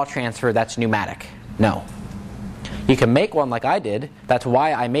a ball transfer that's pneumatic? No. You can make one like I did. That's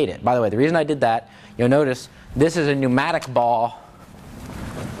why I made it. By the way, the reason I did that, you'll notice this is a pneumatic ball.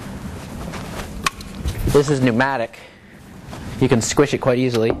 This is pneumatic. You can squish it quite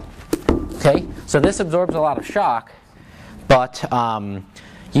easily. Okay? So this absorbs a lot of shock, but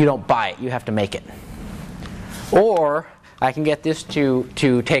you don't buy it. You have to make it. Or I can get this to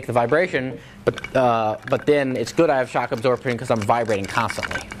take the vibration, but then it's good I have shock absorption because I'm vibrating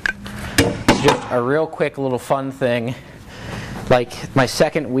constantly. It's just a real quick little fun thing Like my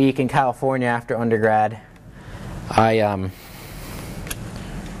second week in California after undergrad, I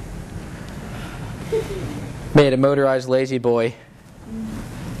made a motorized lazy boy,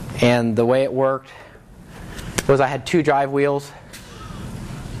 and the way it worked was I had 2 drive wheels,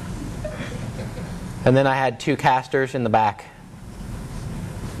 and then I had 2 casters in the back.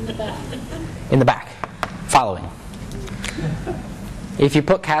 In the back. In the back, following. If you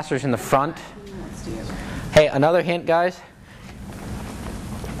put casters in the front, hey, another hint, guys.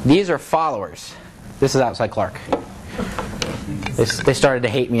 These are followers. This is outside Clark. They started to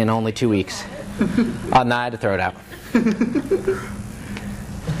hate me in only 2 weeks. Oh, no, I had to throw it out.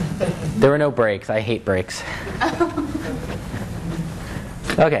 There were no brakes. I hate brakes.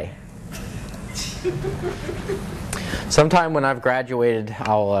 Okay. Sometime when I've graduated,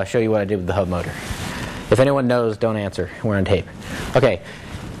 I'll show you what I did with the hub motor. If anyone knows, don't answer. We're on tape. Okay.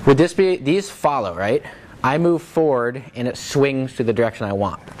 Would this be, these follow, right? I move forward and it swings to the direction I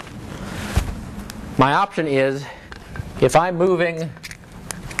want. My option is, if my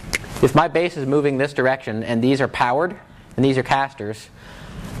base is moving this direction and these are powered and these are casters,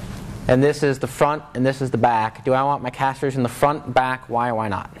 and this is the front and this is the back, do I want my casters in the front, back, why or why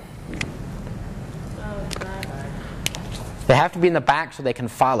not? They have to be in the back so they can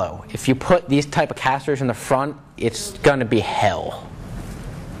follow. If you put these type of casters in the front, it's going to be hell.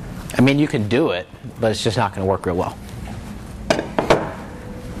 I mean, you can do it, but it's just not going to work real well.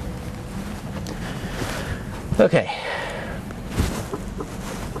 Okay.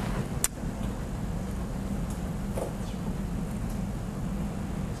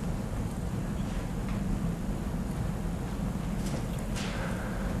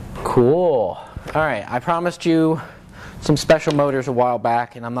 Cool. All right, I promised you some special motors a while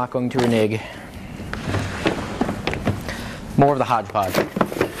back, and I'm not going to renege. More of the hodgepodge.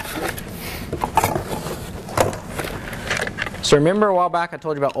 So remember a while back I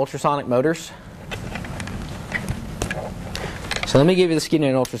told you about ultrasonic motors? So let me give you the skinny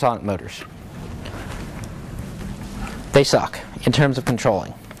on ultrasonic motors. They suck in terms of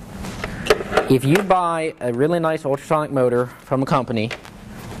controlling. If you buy a really nice ultrasonic motor from a company,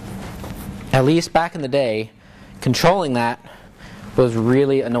 at least back in the day, controlling that was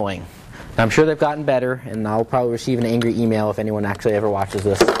really annoying. Now, I'm sure they've gotten better, and I'll probably receive an angry email if anyone actually ever watches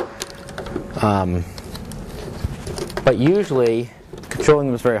this. But usually, controlling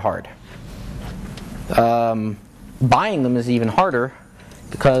them is very hard. Buying them is even harder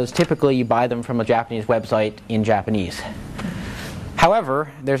because typically you buy them from a Japanese website in Japanese.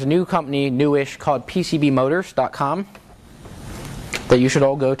 However, there's a new company, newish, called PCBmotors.com that you should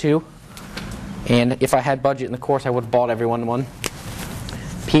all go to. And if I had budget in the course, I would have bought everyone one.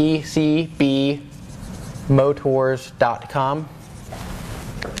 PCBmotors.com.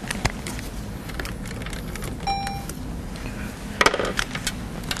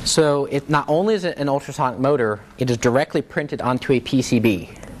 So it not only is it an ultrasonic motor, it is directly printed onto a PCB.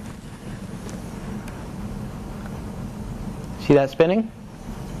 See that spinning?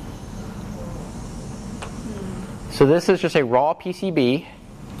 So this is just a raw PCB.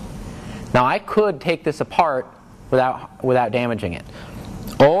 Now I could take this apart without damaging it.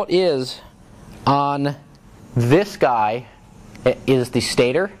 All it is on this guy is the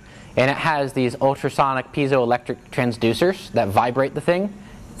stator, and it has these ultrasonic piezoelectric transducers that vibrate the thing.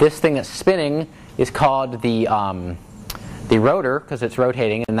 This thing that's spinning is called the rotor because it's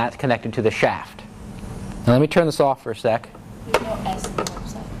rotating, and that's connected to the shaft. Now let me turn this off for a sec. There's no S in the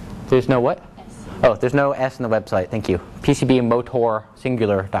website. There's no what? S. Oh, there's no S in the website. Thank you.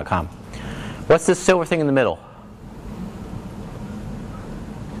 PCBmotorsingular.com. What's this silver thing in the middle?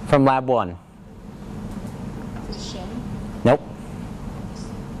 From Lab 1. Is it a shim? Nope.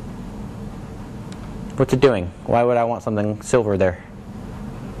 What's it doing? Why would I want something silver there?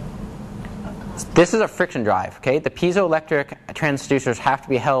 This is a friction drive, okay? The piezoelectric transducers have to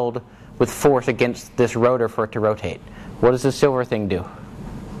be held with force against this rotor for it to rotate. What does this silver thing do?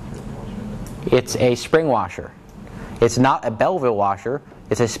 It's a spring washer. It's not a Belleville washer.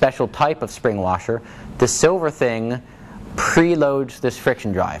 It's a special type of spring washer. The silver thing preloads this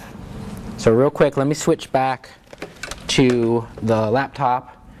friction drive. So real quick, let me switch back to the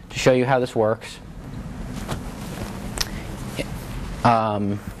laptop to show you how this works.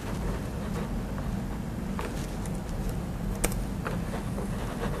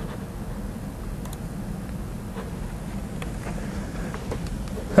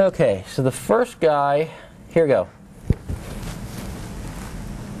 Okay, so the first guy, here we go.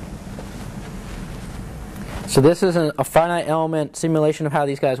 So this is a finite element simulation of how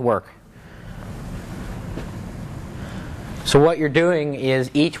these guys work. So what you're doing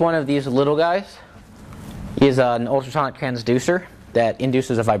is each one of these little guys is an ultrasonic transducer that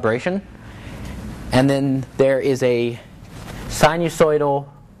induces a vibration. And then there is a sinusoidal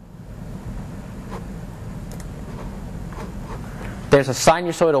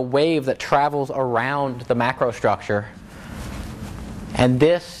wave that travels around the macrostructure. And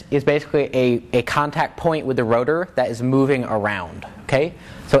this is basically a contact point with the rotor that is moving around. Okay?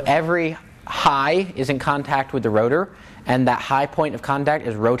 So every high is in contact with the rotor, and that high point of contact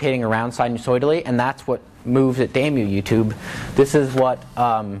is rotating around sinusoidally, and that's what moves it. Damn you, YouTube. This is what,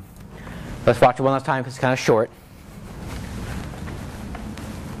 let's watch it one last time because it's kind of short.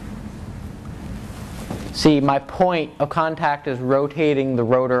 See, my point of contact is rotating the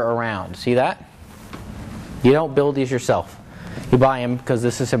rotor around. See that? You don't build these yourself. You buy them because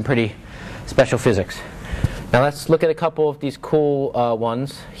this is some pretty special physics. Now let's look at a couple of these cool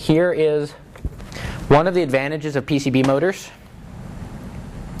ones. Here is one of the advantages of PCB motors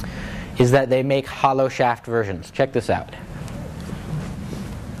is that they make hollow shaft versions. Check this out.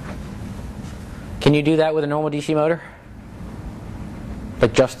 Can you do that with a normal DC motor?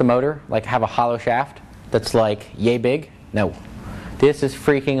 Like just the motor? Like have a hollow shaft that's like yay big? No. This is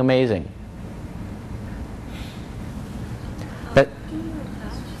freaking amazing. But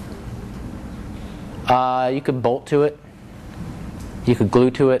you could bolt to it. You could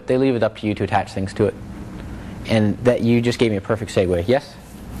glue to it. They leave it up to you to attach things to it. And that you just gave me a perfect segue. Yes?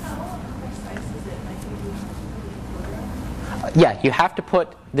 Yeah, you have to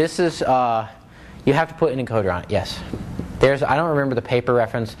put, this is, you have to put an encoder on it, yes. There's, I don't remember the paper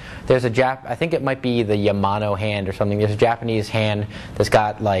reference. There's a I think it might be the Yamano hand or something. There's a Japanese hand that's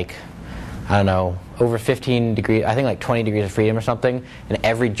got like, I don't know, over 15 degrees, I think like 20 degrees of freedom or something, and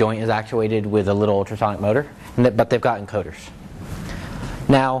every joint is actuated with a little ultrasonic motor, but they've got encoders.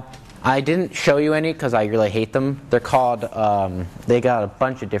 Now, I didn't show you any because I really hate them. They're called, they got a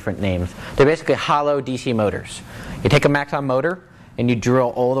bunch of different names. They're basically hollow DC motors. You take a Maxon motor and you drill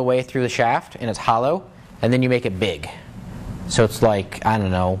all the way through the shaft and it's hollow, and then you make it big. So it's like, I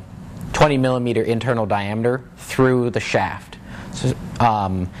don't know, 20 millimeter internal diameter through the shaft. So,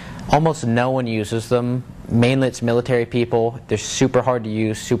 almost no one uses them. Mainly it's military people. They're super hard to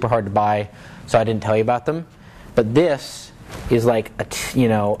use, super hard to buy, so I didn't tell you about them. But this is like a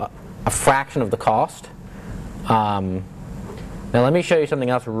fraction of the cost. Now let me show you something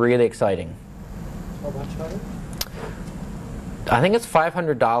else really exciting. How much are it? I think it's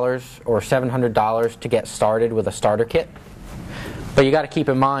 $500 or $700 to get started with a starter kit. But you got to keep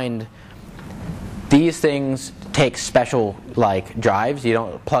in mind, these things take special like drives. You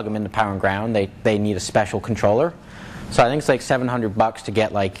don't plug them into power and ground. They need a special controller. So I think it's like $700 to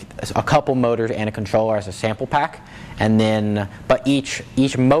get like a couple motors and a controller as a sample pack. And then, but each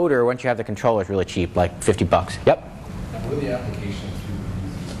motor, once you have the controller, is really cheap, like $50. Yep. What are the applications you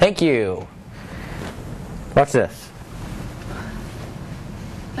would use? Thank you. Watch this.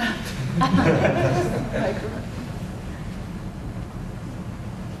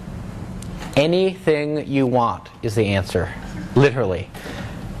 Anything you want is the answer. Literally.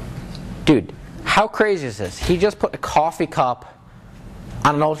 Dude, how crazy is this? He just put a coffee cup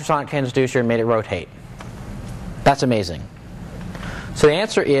on an ultrasonic transducer and made it rotate. That's amazing. So the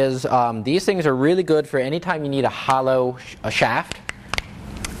answer is these things are really good for any time you need a hollow shaft.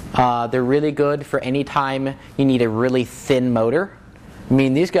 They're really good for any time you need a really thin motor. I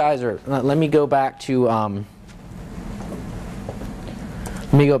mean, these guys are, let me go back to, let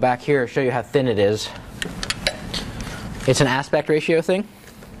me go back here and show you how thin it is. It's an aspect ratio thing.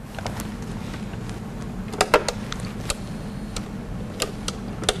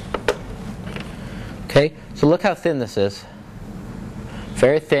 Okay, so look how thin this is.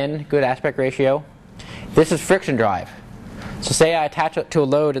 Very thin, good aspect ratio. This is friction drive. So say I attach it to a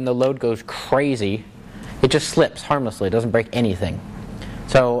load and the load goes crazy, it just slips harmlessly, it doesn't break anything.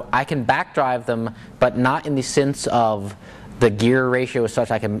 So I can back drive them, but not in the sense of the gear ratio is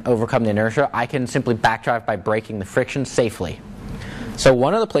such I can overcome the inertia. I can simply back drive by breaking the friction safely. So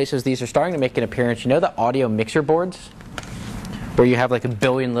one of the places these are starting to make an appearance, you know the audio mixer boards? Where you have like a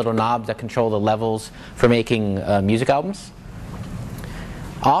billion little knobs that control the levels for making music albums?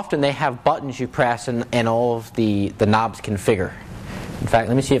 Often they have buttons you press and all of the knobs configure. In fact,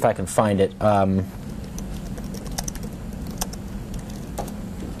 let me see if I can find it. Are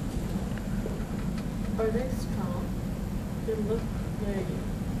they strong? They look very...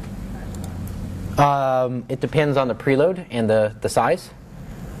 It depends on the preload and the size.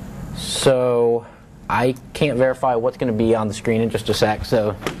 So I can't verify what's going to be on the screen in just a sec.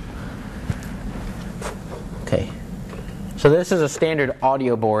 So, okay. So this is a standard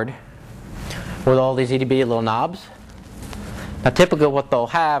audio board with all these itty bitty little knobs. Now typically what they'll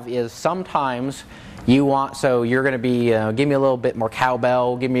have is sometimes So you're going to be, give me a little bit more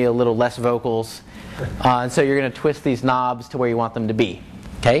cowbell, give me a little less vocals. And so you're going to twist these knobs to where you want them to be.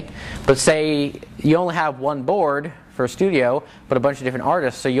 Okay? But say you only have one board for a studio, but a bunch of different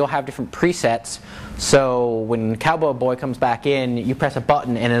artists, so you'll have different presets. So when Cowboy Boy comes back in, you press a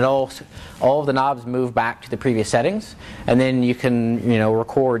button and all of the knobs move back to the previous settings. And then you can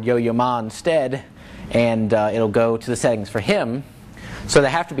record Yo-Yo Ma instead, and it'll go to the settings for him. So they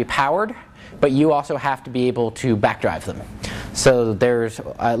have to be powered, but you also have to be able to backdrive them. So there's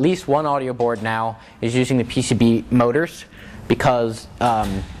at least one audio board now is using the PCB motors because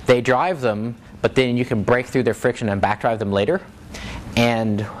they drive them, but then you can break through their friction and backdrive them later.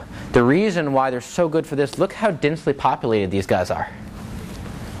 And the reason why they're so good for this, look how densely populated these guys are.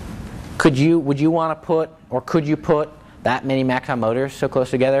 Would you want to put, or could you put that many Maxon motors so close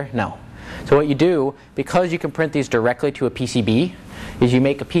together? No. So what you do, because you can print these directly to a PCB, is you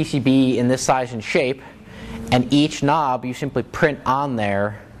make a PCB in this size and shape, and each knob you simply print on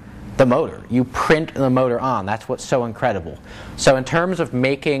there the motor. You print the motor on. That's what's so incredible. So in terms of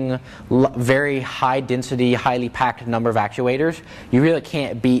making very high density, highly packed number of actuators, you really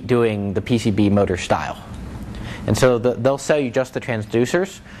can't beat doing the PCB motor style. And so they'll sell you just the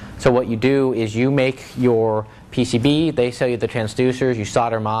transducers. So what you do is you make your PCB, they sell you the transducers, you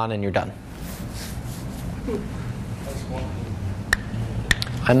solder them on, and you're done.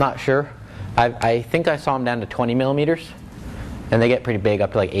 I'm not sure. I think I saw them down to 20 millimeters, and they get pretty big,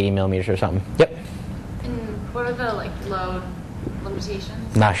 up to like 80 millimeters or something. Yep. And what are the load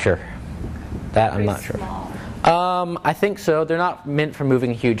limitations? Not sure. That I'm Pretty not sure. small. I think so. They're not meant for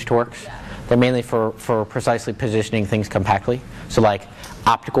moving huge torques. Yeah. They're mainly for precisely positioning things compactly. So like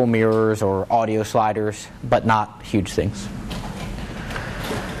optical mirrors or audio sliders, but not huge things.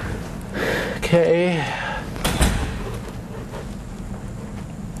 Okay.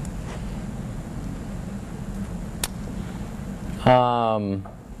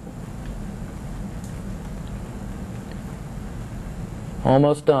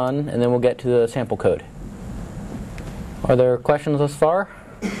 Almost done, and then we'll get to the sample code. Are there questions thus far?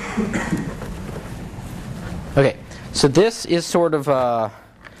 Okay, so this is sort of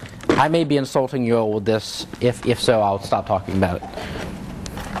I may be insulting you all with this. If so, I'll stop talking about it.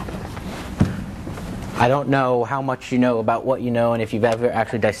 I don't know how much you know about what you know and if you've ever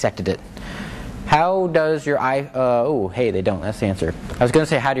actually dissected it. How does your oh, hey, they don't. That's the answer. I was going to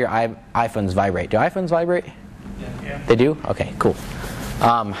say, how do your iPhones vibrate? Do iPhones vibrate? Yeah. They do? Okay, cool.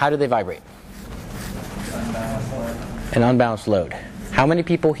 How do they vibrate? An unbalanced load. How many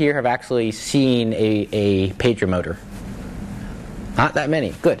people here have actually seen a pager motor? Not that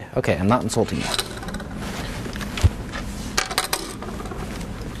many. Good. Okay, I'm not insulting you.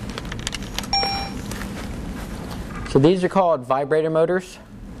 So these are called vibrator motors.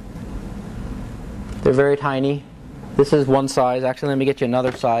 They're very tiny. This is one size. Actually, let me get you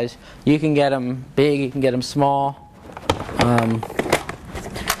another size. You can get them big, you can get them small.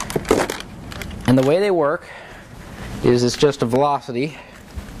 And the way they work is it's just a velocity.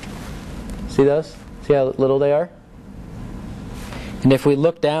 See those? See how little they are? And if we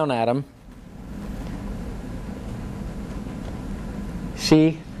look down at them,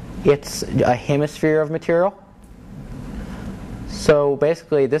 see, it's a hemisphere of material. So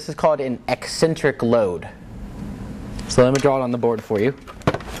basically, this is called an eccentric load. So let me draw it on the board for you.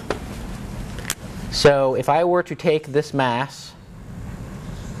 So if I were to take this mass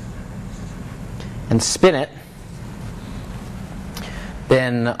and spin it,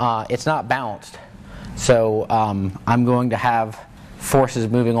 then it's not balanced. So I'm going to have forces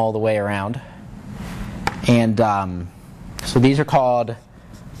moving all the way around. And so these are called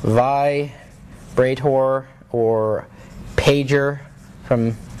vibrator or pager.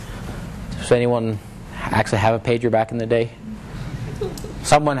 Does anyone actually have a pager back in the day?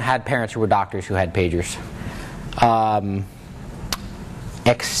 Someone had parents who were doctors who had pagers.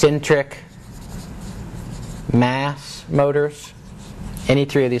 Eccentric mass motors. Any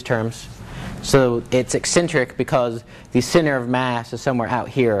three of these terms. So it's eccentric because the center of mass is somewhere out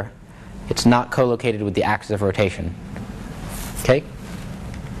here. It's not co-located with the axis of rotation. Okay?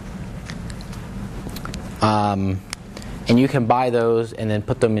 And you can buy those and then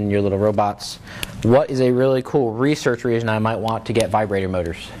put them in your little robots. What is a really cool research reason I might want to get vibrator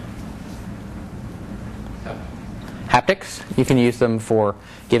motors? Haptics. You can use them for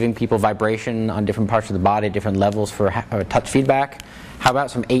giving people vibration on different parts of the body, different levels for touch feedback. How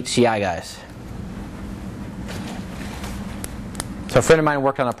about some HCI guys? So a friend of mine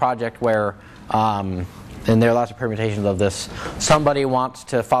worked on a project where, and there are lots of permutations of this, somebody wants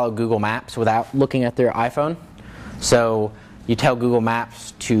to follow Google Maps without looking at their iPhone. So you tell Google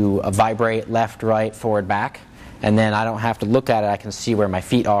Maps to vibrate left, right, forward, back, and then I don't have to look at it. I can see where my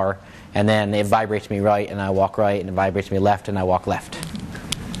feet are, and then it vibrates me right, and I walk right, and it vibrates me left, and I walk left.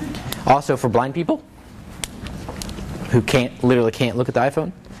 Also for blind people who literally can't look at the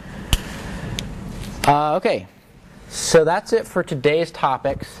iPhone. Okay, so that's it for today's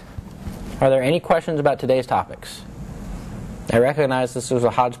topics. Are there any questions about today's topics? I recognize this was a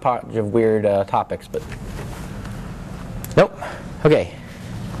hodgepodge of weird topics, but nope. Okay.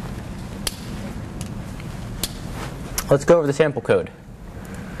 Let's go over the sample code.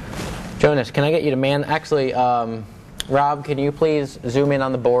 Jonas, can I get you to man? Actually, Rob, can you please zoom in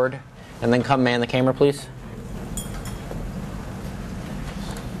on the board and then come man the camera, please?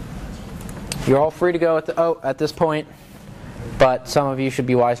 You're all free to go at this point, but some of you should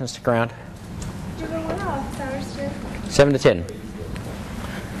be wise and stick around. 7 to 10.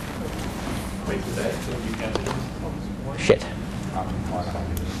 Shit.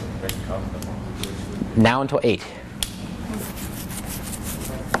 Now until 8.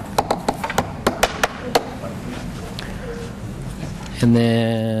 And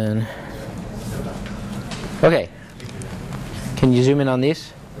then, okay. Can you zoom in on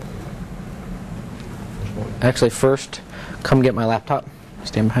these? Actually, first, come get my laptop.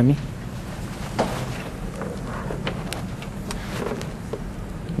 Stand behind me.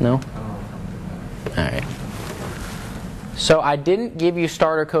 No? Alright. So I didn't give you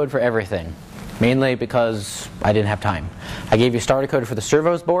starter code for everything, mainly because I didn't have time. I gave you starter code for the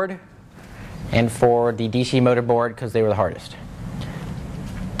servos board and for the DC motor board because they were the hardest.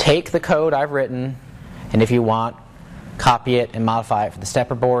 Take the code I've written, and if you want, copy it and modify it for the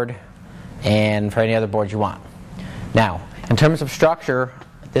stepper board and for any other board you want. Now, in terms of structure,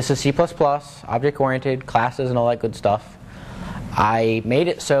 this is C++, object-oriented, classes and all that good stuff. I made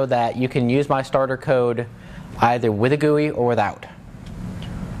it so that you can use my starter code either with a GUI or without.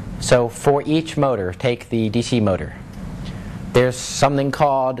 So for each motor, take the DC motor. There's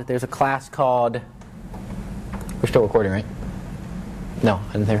a class called, we're still recording, right? No,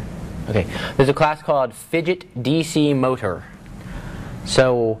 I didn't hear. Okay. There's a class called Fidget DC Motor.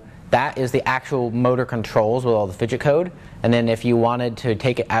 So that is the actual motor controls with all the fidget code. And then if you wanted to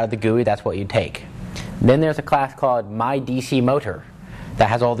take it out of the GUI, that's what you'd take. Then there's a class called My DC Motor that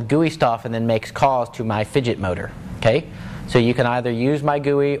has all the GUI stuff and then makes calls to my fidget motor. Okay? So you can either use my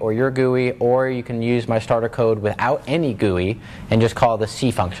GUI or your GUI, or you can use my starter code without any GUI and just call the C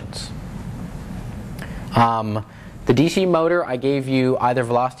functions. The DC motor, I gave you either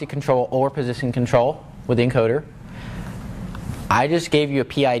velocity control or position control with the encoder. I just gave you a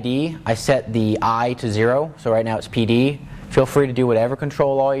PID. I set the I to 0, so right now it's PD. Feel free to do whatever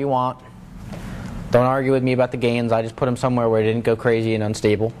control all you want. Don't argue with me about the gains. I just put them somewhere where it didn't go crazy and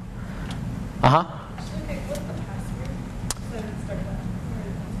unstable.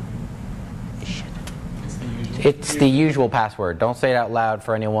 It's the usual password. Don't say it out loud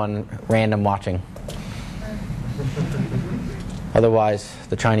for anyone random watching. Otherwise,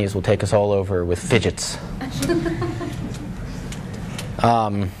 the Chinese will take us all over with fidgets.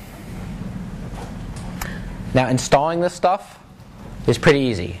 Now, installing this stuff is pretty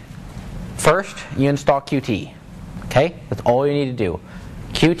easy. First, you install Qt. Okay? That's all you need to do.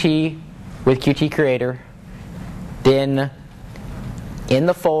 Qt with Qt Creator. Then, in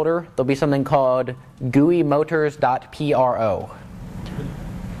the folder, there'll be something called GUImotors.pro.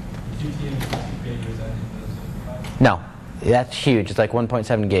 No, that's huge. It's like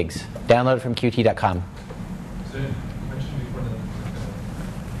 1.7 gigs. Download it from qt.com. So you mentioned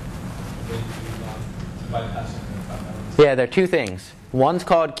before Yeah, there are two things. One's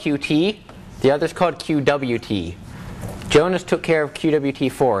called Qt, the other's called QWT. Jonas took care of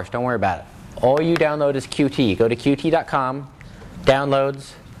QWT for us. Don't worry about it. All you download is Qt. Go to qt.com,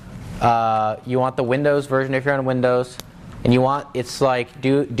 downloads. You want the Windows version if you're on Windows. And you want, it's like,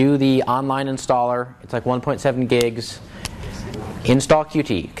 do the online installer. It's like 1.7 gigs. Install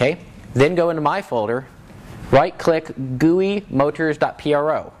Qt, okay? Then go into my folder, right-click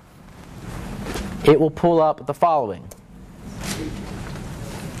GUImotors.pro. It will pull up the following.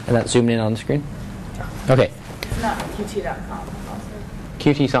 And that's zoomed in on the screen? Okay. It's not qt.com also.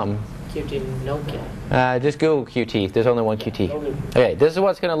 Qt something. Qt Nokia. Just Google Qt. There's only one Qt. Okay, this is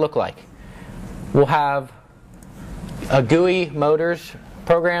what it's going to look like. We'll have a GUI motors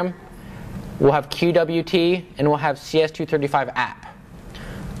program, we'll have QWT, and we'll have CS235 app.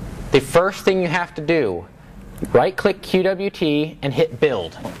 The first thing you have to do, right-click QWT and hit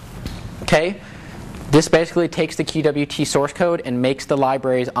build. Okay? This basically takes the QWT source code and makes the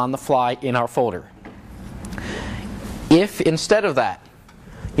libraries on the fly in our folder. If instead of that,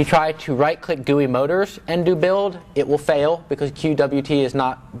 you try to right-click GUI motors and do build, it will fail because QWT is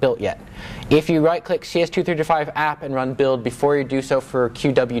not built yet. If you right-click CS235 app and run build before you do so for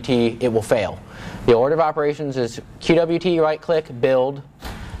QWT, it will fail. The order of operations is QWT right-click, build,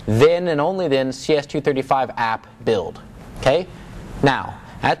 then and only then CS235 app build. Okay? Now,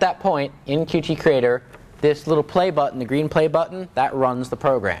 at that point in Qt Creator, this little play button, the green play button, that runs the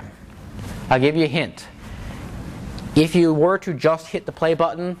program. I'll give you a hint. If you were to just hit the play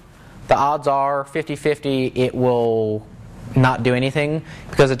button, the odds are 50-50 it will not do anything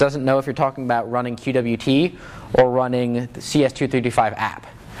because it doesn't know if you're talking about running QWT or running the CS235 app.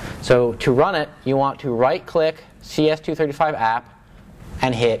 So to run it, you want to right-click CS235 app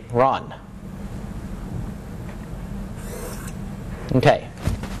and hit run. Okay,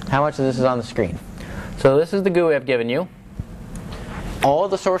 how much of this is on the screen? So this is the GUI I've given you. All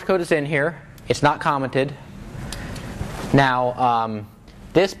of the source code is in here. It's not commented. Now,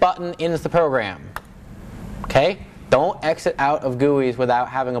 this button ends the program. Okay? Don't exit out of GUIs without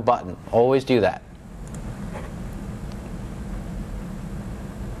having a button. Always do that.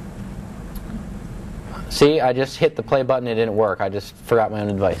 See, I just hit the play button. It didn't work. I just forgot my own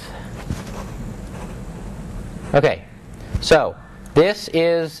advice. Okay, so this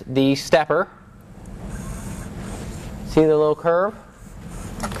is the stepper. See the little curve?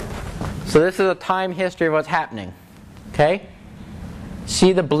 So this is a time history of what's happening. Okay?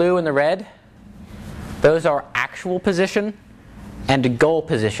 See the blue and the red? Those are actual position and goal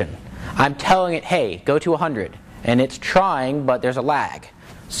position. I'm telling it, hey, go to 100. And it's trying, but there's a lag.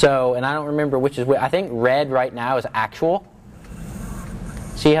 So, and I don't remember which is which. I think red right now is actual.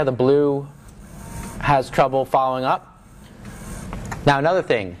 See how the blue has trouble following up? Now another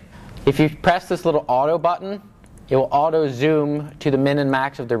thing. If you press this little auto button, it will auto zoom to the min and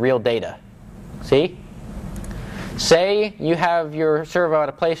max of the real data. See? Say you have your servo at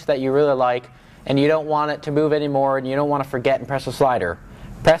a place that you really like and you don't want it to move anymore and you don't want to forget and press a slider.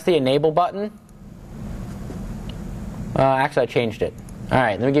 Press the enable button. Actually, I changed it.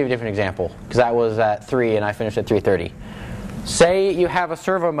 Alright, let me give you a different example because that was at 3 and I finished at 3:30. Say you have a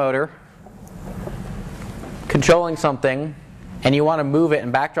servo motor controlling something and you want to move it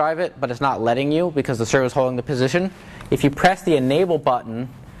and backdrive it, but it's not letting you because the servo is holding the position. If you press the enable button,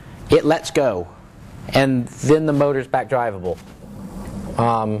 it lets go, and then the motor's backdrivable.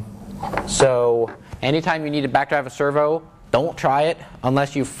 So anytime you need to backdrive a servo, don't try it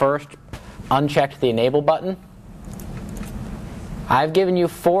unless you first unchecked the enable button. I've given you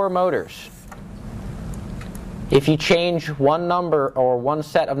 4 motors. If you change one number or one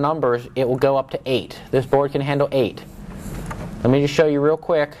set of numbers, it will go up to 8. This board can handle 8. Let me just show you real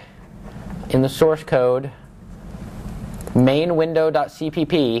quick in the source code, main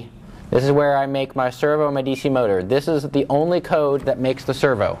window.cpp. This is where I make my servo and my DC motor. This is the only code that makes the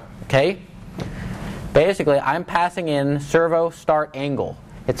servo. Okay? Basically, I'm passing in servo start angle.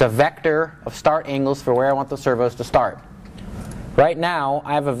 It's a vector of start angles for where I want the servos to start. Right now,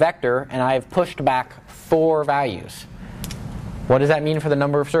 I have a vector and I've pushed back 4 values. What does that mean for the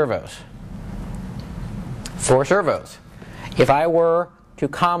number of servos? 4 servos. If I were to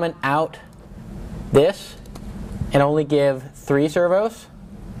comment out this and only give 3 servos,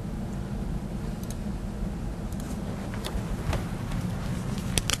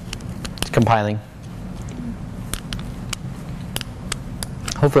 it's compiling.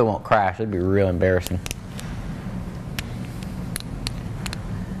 Hopefully it won't crash. It'd be real embarrassing.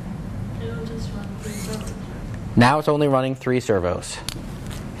 It'll just run 3 servos. Now it's only running 3 servos.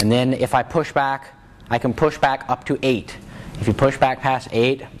 And then if I push back, I can push back up to 8. If you push back past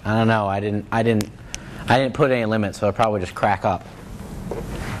 8, I don't know. I didn't put any limits, so it'll probably just crack up.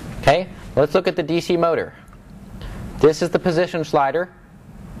 Okay, let's look at the DC motor. This is the position slider,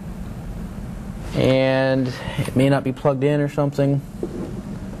 and it may not be plugged in or something.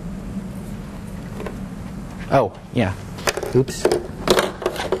 Oh, yeah. Oops.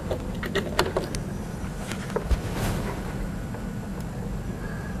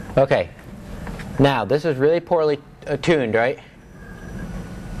 Okay. Now, this is really poorly tuned, right?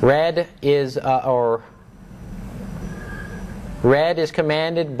 Red is red is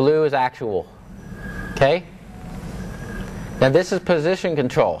commanded, blue is actual. Okay? Now this is position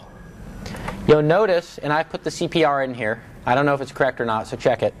control. You'll notice, and I put the CPR in here. I don't know if it's correct or not, so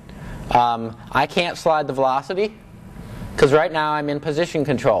check it. I can't slide the velocity because right now I'm in position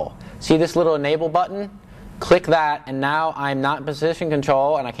control. See this little enable button? Click that, and now I'm not in position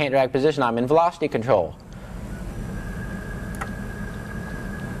control, and I can't drag position. I'm in velocity control.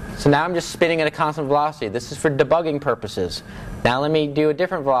 So now I'm just spinning at a constant velocity. This is for debugging purposes. Now let me do a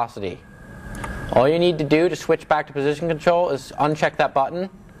different velocity. All you need to do to switch back to position control is uncheck that button,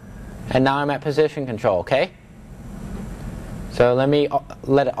 and now I'm at position control, okay? So let me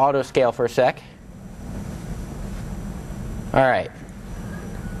let it auto scale for a sec. Alright.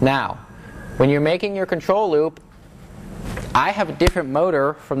 Now, when you're making your control loop, I have a different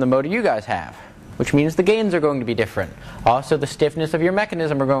motor from the motor you guys have, which means the gains are going to be different. Also, the stiffness of your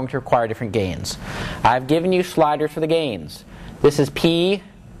mechanism are going to require different gains. I've given you sliders for the gains. This is P,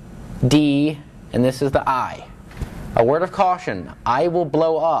 D, and this is the I. A word of caution, I will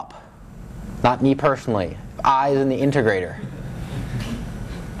blow up. Not me personally. I is in the integrator.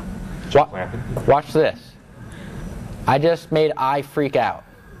 Watch this. I just made I freak out.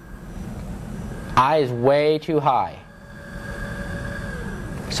 I is way too high.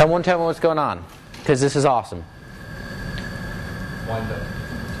 Someone tell me what's going on, because this is awesome. Wind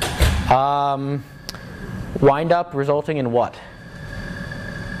up. Wind up resulting in what?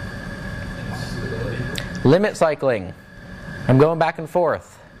 Limit cycling. I'm going back and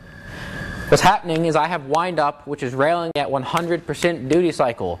forth. What's happening is I have wind up, which is railing at 100% duty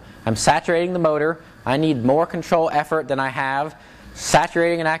cycle. I'm saturating the motor. I need more control effort than I have.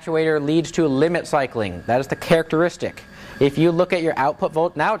 Saturating an actuator leads to limit cycling. That is the characteristic. If you look at your output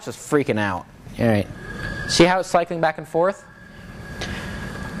volt, now it's just freaking out. All right. See how it's cycling back and forth?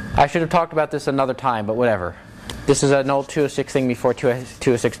 I should have talked about this another time, but whatever. This is an old 206 thing before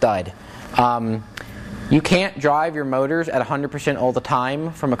 206 died. You can't drive your motors at 100% all the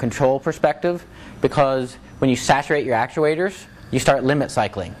time from a control perspective, because when you saturate your actuators, you start limit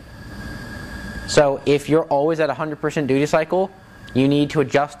cycling. So if you're always at 100% duty cycle, you need to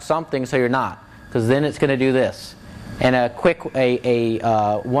adjust something so you're not, because then it's going to do this. And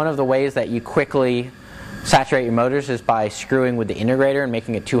one of the ways that you quickly saturate your motors is by screwing with the integrator and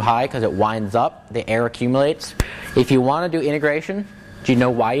making it too high, because it winds up, the air accumulates. If you want to do integration, do you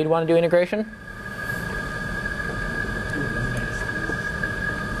know why you'd want to do integration?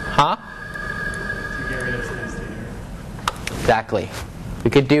 Huh? To get rid of steady state error. Exactly. We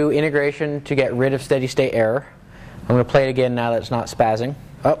could do integration to get rid of steady state error. I'm going to play it again now that it's not spazzing.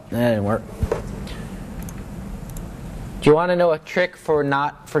 Oh, that didn't work. Do you want to know a trick for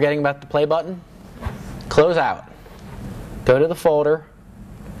not forgetting about the play button? Close out. Go to the folder.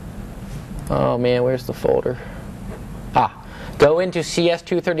 Oh man, where's the folder? Go into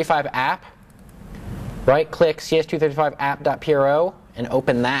CS235 app. Right click CS235 app.pro and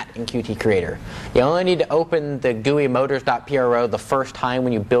open that in Qt Creator. You only need to open the GUI motors.pro the first time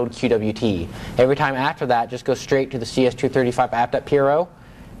when you build QWT. Every time after that, just go straight to the CS235 app.pro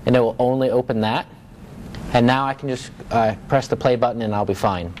and it will only open that. And now I can just press the play button and I'll be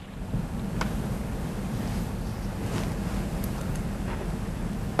fine.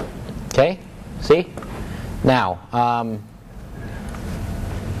 Okay, see? Now,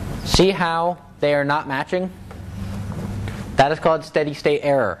 see how they are not matching? That is called steady state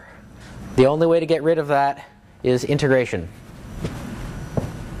error. The only way to get rid of that is integration,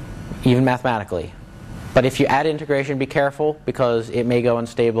 even mathematically. But if you add integration, be careful, because it may go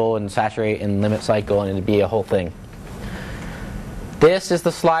unstable and saturate and limit cycle, and it'd be a whole thing. This is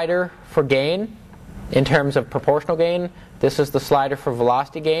the slider for gain in terms of proportional gain. This is the slider for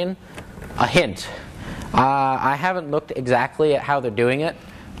velocity gain. A hint. I haven't looked exactly at how they're doing it,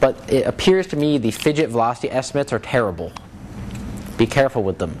 but it appears to me the fidget velocity estimates are terrible. Be careful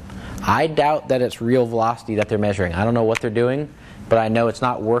with them. I doubt that it's real velocity that they're measuring. I don't know what they're doing, but I know it's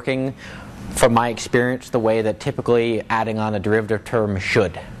not working, from my experience, the way that typically adding on a derivative term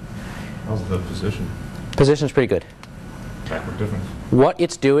should. How's the position? Position's pretty good. Backward difference. What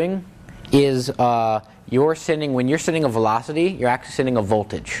it's doing is when you're sending a velocity, you're actually sending a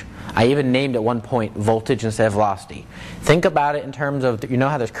voltage. I even named at one point voltage instead of velocity. Think about it in terms of, you know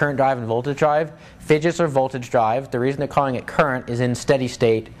how there's current drive and voltage drive? Fidgets are voltage drive. The reason they're calling it current is in steady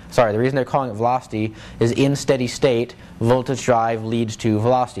state. Sorry, the reason they're calling it velocity is in steady state, voltage drive leads to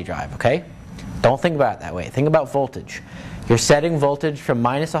velocity drive, okay? Don't think about it that way. Think about voltage. You're setting voltage from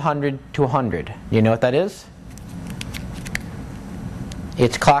minus 100 to 100. You know what that is?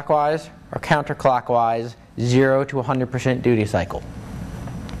 It's clockwise or counterclockwise, 0 to 100% duty cycle.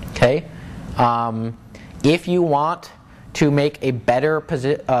 Okay? If you want to make a better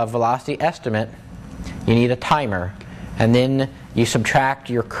velocity estimate, you need a timer. And then you subtract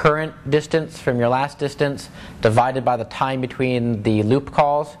your current distance from your last distance divided by the time between the loop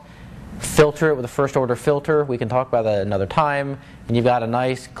calls. Filter it with a first order filter. We can talk about that another time. And you've got a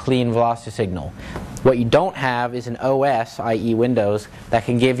nice clean velocity signal. What you don't have is an OS, i.e. Windows, that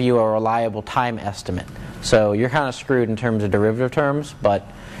can give you a reliable time estimate. So you're kind of screwed in terms of derivative terms, but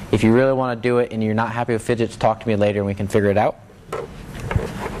if you really want to do it and you're not happy with fidgets, talk to me later and we can figure it out.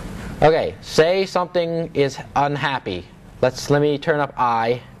 Okay, say something is unhappy. Let me turn up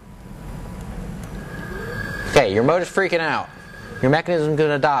I. Okay, your motor's freaking out. Your mechanism's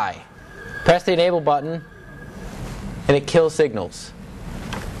going to die. Press the enable button, and it kills signals.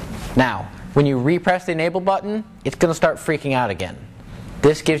 Now, when you repress the enable button, it's going to start freaking out again.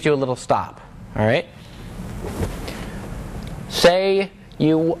 This gives you a little stop. All right? Say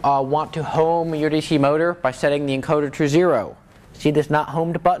you want to home your DC motor by setting the encoder to 0. See this not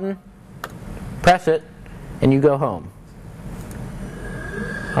homed button? Press it, and you go home.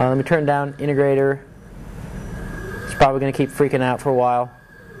 Let me turn down integrator. It's probably going to keep freaking out for a while.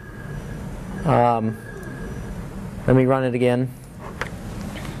 Let me run it again.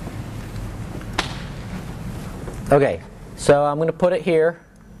 Okay, so I'm going to put it here.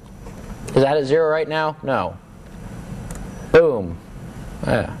 Is that at 0 right now? No. Boom.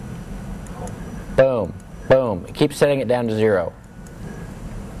 Boom. Boom. It keeps setting it down to 0.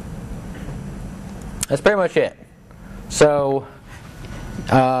 That's pretty much it. So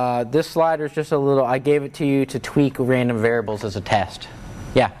this slider is just a little, I gave it to you to tweak random variables as a test.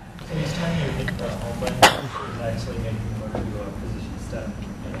 Yeah? So each time you hit the home button, is actually making the motor do a position step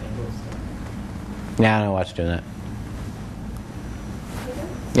and angle step. Yeah, I don't know what's doing that.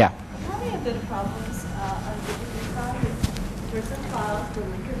 Yeah. I'm having a bit of problems on the different side. For some files, the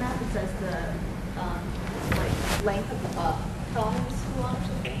linker map, it says the length of the columns you want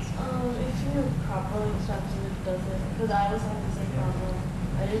to use. If you properly instructed, it doesn't. Because I was having the same problem.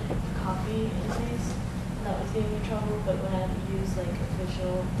 I did copy and paste, and that was giving me trouble. But when I had to use like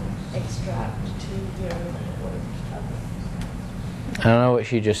official extract to zero, then it worked. I don't know what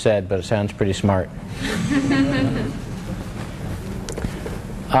she just said, but it sounds pretty smart.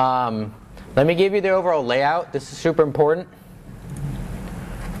 Let me give you the overall layout. This is super important.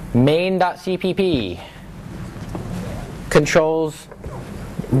 Main.cpp controls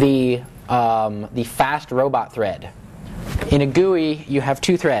the fast robot thread. In a GUI, you have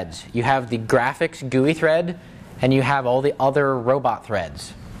two threads. You have the graphics GUI thread, and you have all the other robot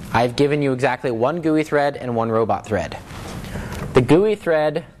threads. I've given you exactly one GUI thread and one robot thread. The GUI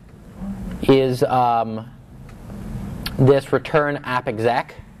thread is this return app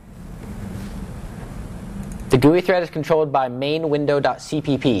exec. The GUI thread is controlled by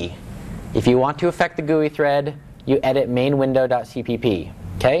main-window.cpp. If you want to affect the GUI thread, you edit main-window.cpp.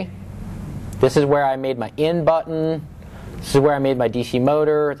 Okay? This is where I made my in button. This is where I made my DC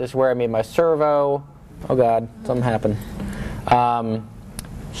motor. This is where I made my servo. Oh god, something happened.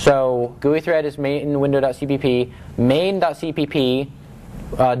 So GUI thread is main-window.cpp. Main.cpp,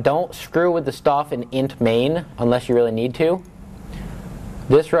 don't screw with the stuff in int main unless you really need to.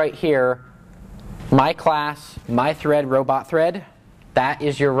 This right here, my class, my thread, robot thread, that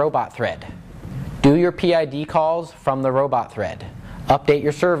is your robot thread. Do your PID calls from the robot thread. Update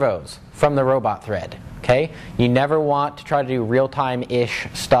your servos from the robot thread. Okay? You never want to try to do real-time-ish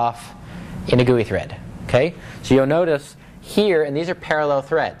stuff in a GUI thread. Okay? So you'll notice here, and these are parallel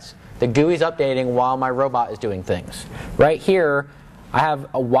threads. The GUI is updating while my robot is doing things. Right here, I have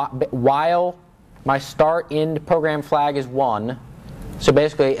a while my start end program flag is 1. So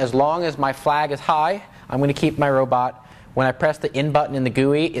basically, as long as my flag is high, I'm going to keep my robot. When I press the in button in the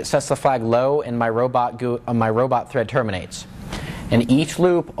GUI, it sets the flag low, and my robot thread terminates. And each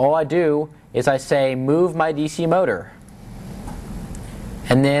loop, all I do is I say move my DC motor,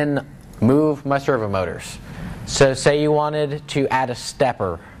 and then move my servo motors. So say you wanted to add a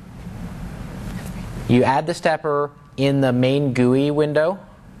stepper. You add the stepper in the main GUI window,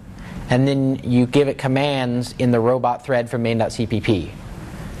 and then you give it commands in the robot thread from main.cpp.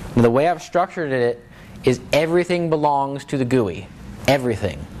 Now, the way I've structured it is everything belongs to the GUI.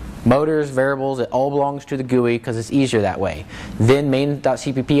 Everything. Motors, variables, it all belongs to the GUI because it's easier that way. Then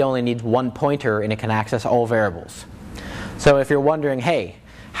main.cpp only needs one pointer and it can access all variables. So if you're wondering, hey,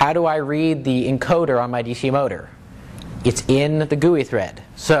 how do I read the encoder on my DC motor? It's in the GUI thread.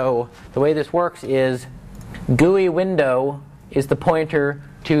 So the way this works is GUI window is the pointer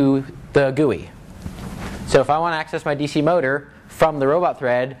to the GUI. So if I want to access my DC motor from the robot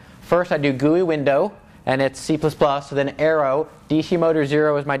thread, first I do GUI window, and it's C++, so then arrow, DC motor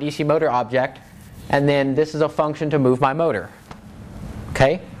 0 is my DC motor object, and then this is a function to move my motor.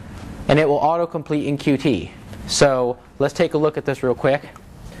 Okay? And it will autocomplete in Qt. So let's take a look at this real quick.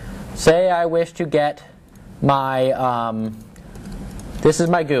 Say I wish to get my, this is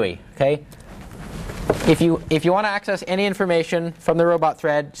my GUI, okay? If you want to access any information from the robot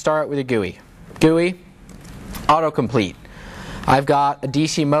thread, start with a GUI. GUI, autocomplete. I've got a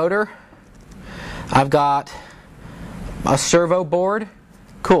DC motor. I've got a servo board.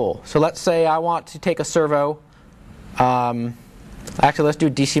 Cool. So let's say I want to take a servo. Actually, let's do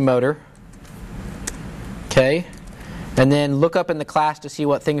DC motor. Okay. And then look up in the class to see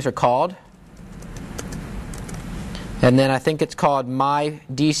what things are called. And then I think it's called My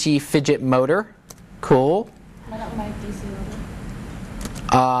DC Fidget Motor. Cool. Why not my DC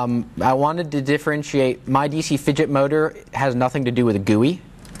motor? I wanted to differentiate. My DC Fidget Motor has nothing to do with a GUI.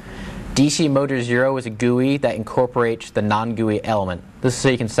 DC Motor 0 is a GUI that incorporates the non-GUI element. This is so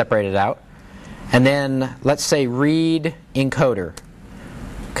you can separate it out. And then let's say read encoder.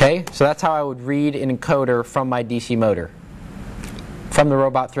 Okay, so that's how I would read an encoder from my DC motor, from the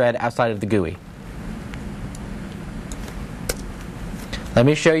robot thread outside of the GUI. Let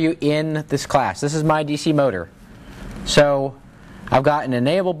me show you in this class. This is my DC motor. So I've got an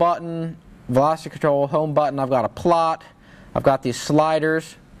enable button, velocity control, home button, I've got a plot, I've got these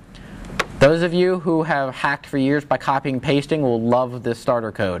sliders. Those of you who have hacked for years by copying and pasting will love this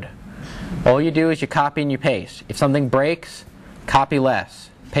starter code. All you do is you copy and you paste. If something breaks, copy less,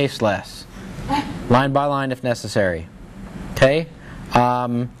 paste less. Line by line if necessary. Okay?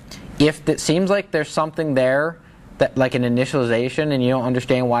 If it seems like there's something there, that, like an initialization, and you don't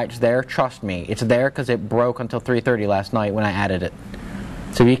understand why it's there, trust me. It's there because it broke until 3:30 last night when I added it.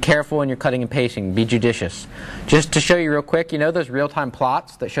 So be careful when you're cutting and pasting. Be judicious. Just to show you real quick, you know those real-time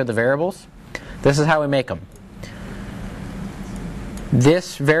plots that show the variables? This is how we make them.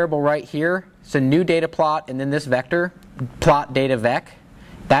 This variable right here, it's a new data plot, and then this vector, plot data vec,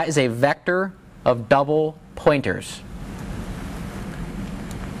 that is a vector of double pointers.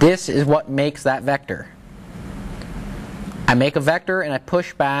 This is what makes that vector. I make a vector and I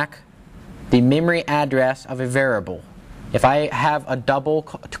push back the memory address of a variable. If I have a double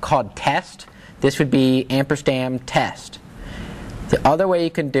called test, this would be ampersand test. The other way you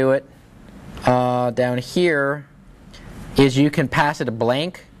can do it down here is you can pass it a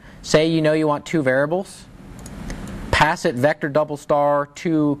blank. Say you know you want two variables. Pass it vector double star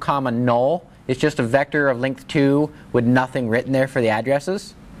 2 comma null. It's just a vector of length 2 with nothing written there for the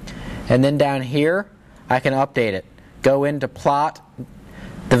addresses. And then down here I can update it. Go into plot.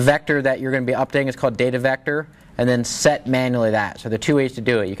 The vector that you're going to be updating is called data vector, and then set manually that. So there are two ways to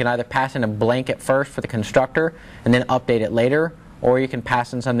do it. You can either pass in a blank at first for the constructor and then update it later, or you can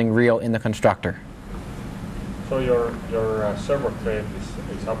pass in something real in the constructor. So your server thread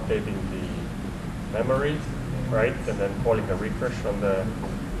is updating the memory, right, and then calling a refresh on the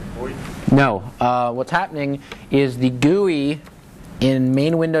GUI? No. What's happening is the GUI in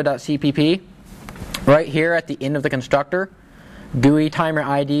mainwindow.cpp, right here at the end of the constructor, GUI timer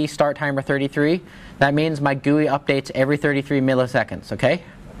ID start timer 33. That means my GUI updates every 33 milliseconds, okay?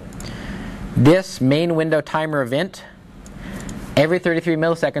 This main window timer event, every 33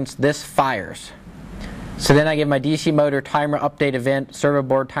 milliseconds, this fires. So then I give my DC motor timer update event, servo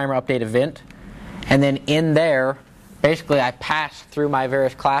board timer update event, and then in there, basically I pass through my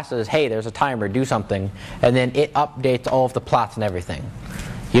various classes, hey, there's a timer, do something, and then it updates all of the plots and everything.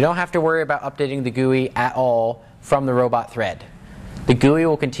 You don't have to worry about updating the GUI at all from the robot thread. The GUI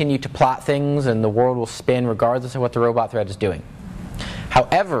will continue to plot things and the world will spin regardless of what the robot thread is doing.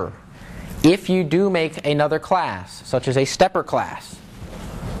 However, if you do make another class, such as a stepper class,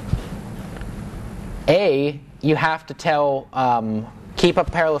 you have to tell, keep a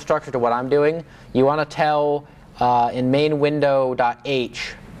parallel structure to what I'm doing. You want to tell in main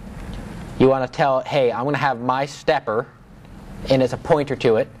window.h, you want to tell, hey, I'm going to have my stepper, and it's a pointer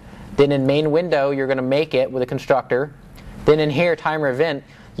to it. Then in main window, you're going to make it with a constructor. Then in here, timer event,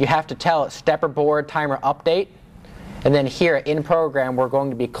 you have to tell it stepper board timer update. And then here in program, we're going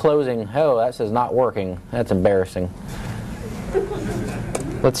to be closing. Oh, that says not working. That's embarrassing.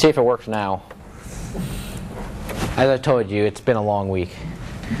 Let's see if it works now. As I told you, it's been a long week.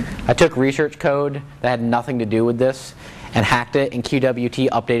 I took research code that had nothing to do with this and hacked it, and QWT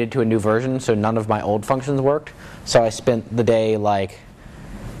updated to a new version, so none of my old functions worked. So I spent the day like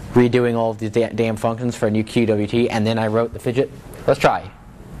redoing all of these damn functions for a new QWT, and then I wrote the fidget. Let's try.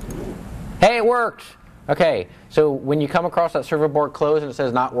 Hey, it worked! Okay, so when you come across that server board closed and it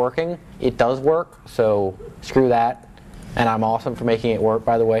says not working, it does work, so screw that. And I'm awesome for making it work,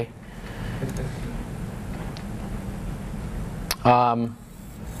 by the way.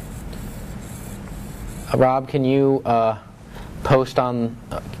 Rob, can you post on...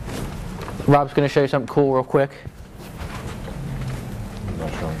 Rob's going to show you something cool real quick.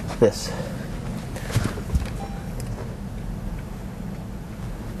 This.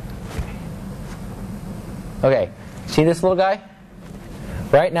 Okay, see this little guy?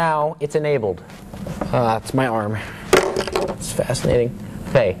 Right now, it's enabled. That's my arm. It's fascinating.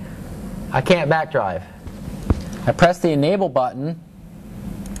 Okay, I can't backdrive. I press the enable button,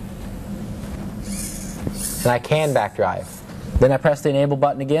 and I can backdrive. Then I press the enable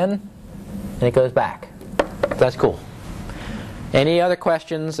button again, and it goes back. That's cool. Any other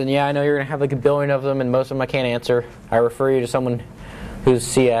questions? And yeah, I know you're going to have like a billion of them, and most of them I can't answer. I refer you to someone who's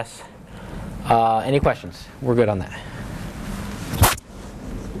CS. Any questions? We're good on that.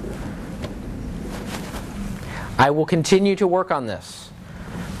 I will continue to work on this.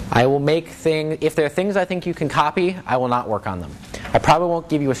 I will make things, if there are things I think you can copy, I will not work on them. I probably won't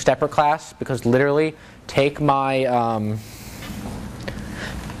give you a stepper class, because literally take my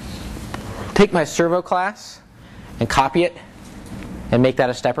servo class and copy it and make that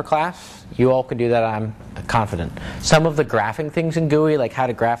a stepper class. You all can do that, I'm confident. Some of the graphing things in GUI, like how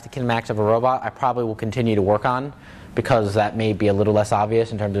to graph the kinematics of a robot, I probably will continue to work on, because that may be a little less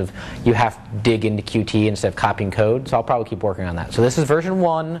obvious in terms of you have to dig into Qt instead of copying code. So I'll probably keep working on that. So this is version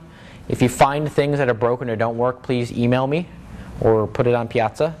 1. If you find things that are broken or don't work, please email me or put it on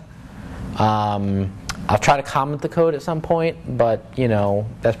Piazza. I'll try to comment the code at some point, but you know,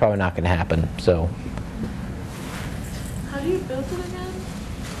 that's probably not going to happen. So How do you build it again?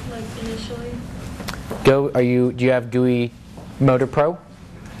 Like initially? Do you have GUI Motor Pro?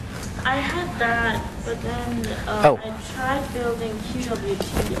 I had that, but then I tried building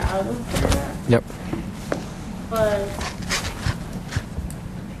QWT out of there. Yep. But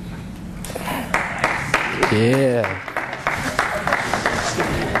yeah.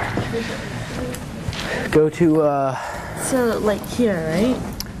 Go to so like here, right?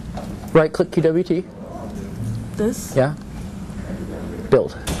 right click QWT. This? Yeah.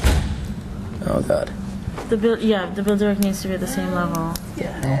 Build. Oh god. The build direct needs to be at the same level.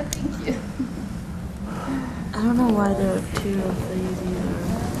 Yeah, thank you. I don't know why there are two of these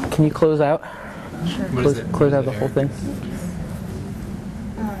either. Can you close out? Sure. Close out the whole thing.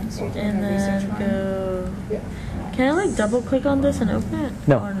 And then go. Can I like double click on this and open it?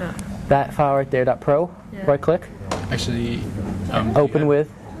 No. Or no? That file right there, .pro. Yeah. Right click. Actually, Open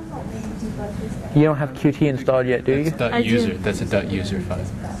with. You don't have Qt installed yet, do you? that's .user. That's a .user file.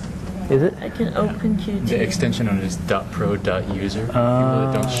 Is it? I can open Qt. The extension on it is .pro.user. People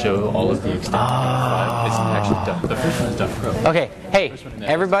that don't show all of the extension file, it's actually the first one is .pro. Okay. Hey,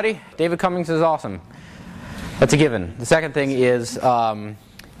 everybody. David Cummings is awesome. That's a given. The second thing is,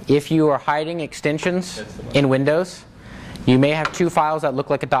 if you are hiding extensions in Windows, you may have two files that look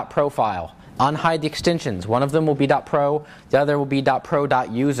like a .pro file. Unhide the extensions. One of them will be .pro. The other will be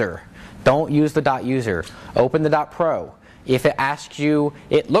 .pro.user. Don't use the .user. Open the .pro. If it asks you,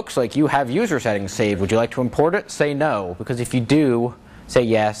 it looks like you have user settings saved, would you like to import it? Say no, because if you do, say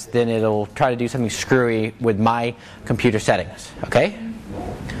yes, then it'll try to do something screwy with my computer settings. Okay?